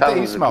 Portanto é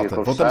isso,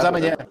 malta. Voltamos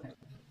amanhã.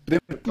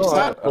 Podemos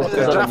começar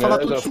já a falar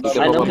tudo juntos.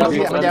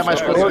 Amanhã há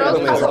mais coisas.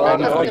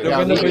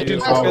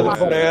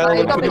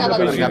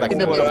 Obrigado.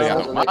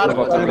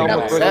 Marco,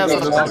 César,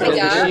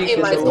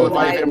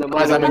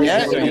 mais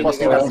amanhã. Eu não posso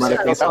tirar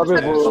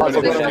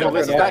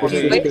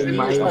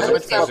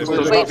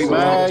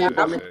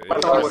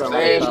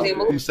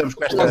começamos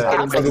com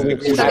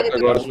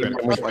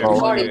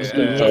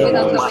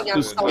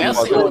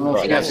esta. Não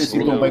conhecem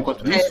assim tão bem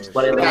quanto isso.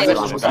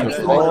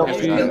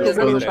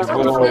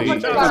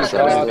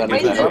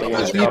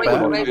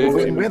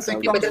 Houve momentos em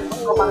que vamos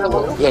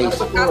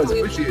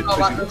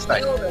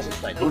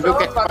ver o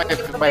que é que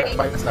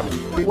vai passar.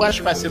 Eu acho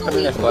que vai ser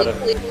também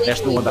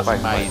esta onda mais,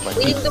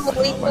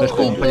 mas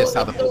com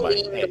palhaçada pelo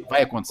bem.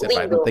 Vai acontecer,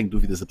 não tenho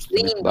dúvidas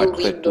absolutamente. Vai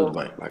correr tudo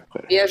bem, vai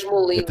correr.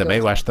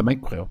 Eu acho também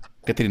que correu.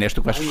 Catarina, és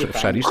tu que vais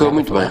fechar isto? Correu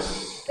muito bem. O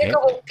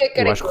que é que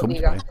querem que eu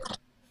diga?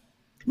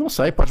 Não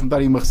sei, podes-me dar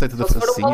aí uma receita da francesinha.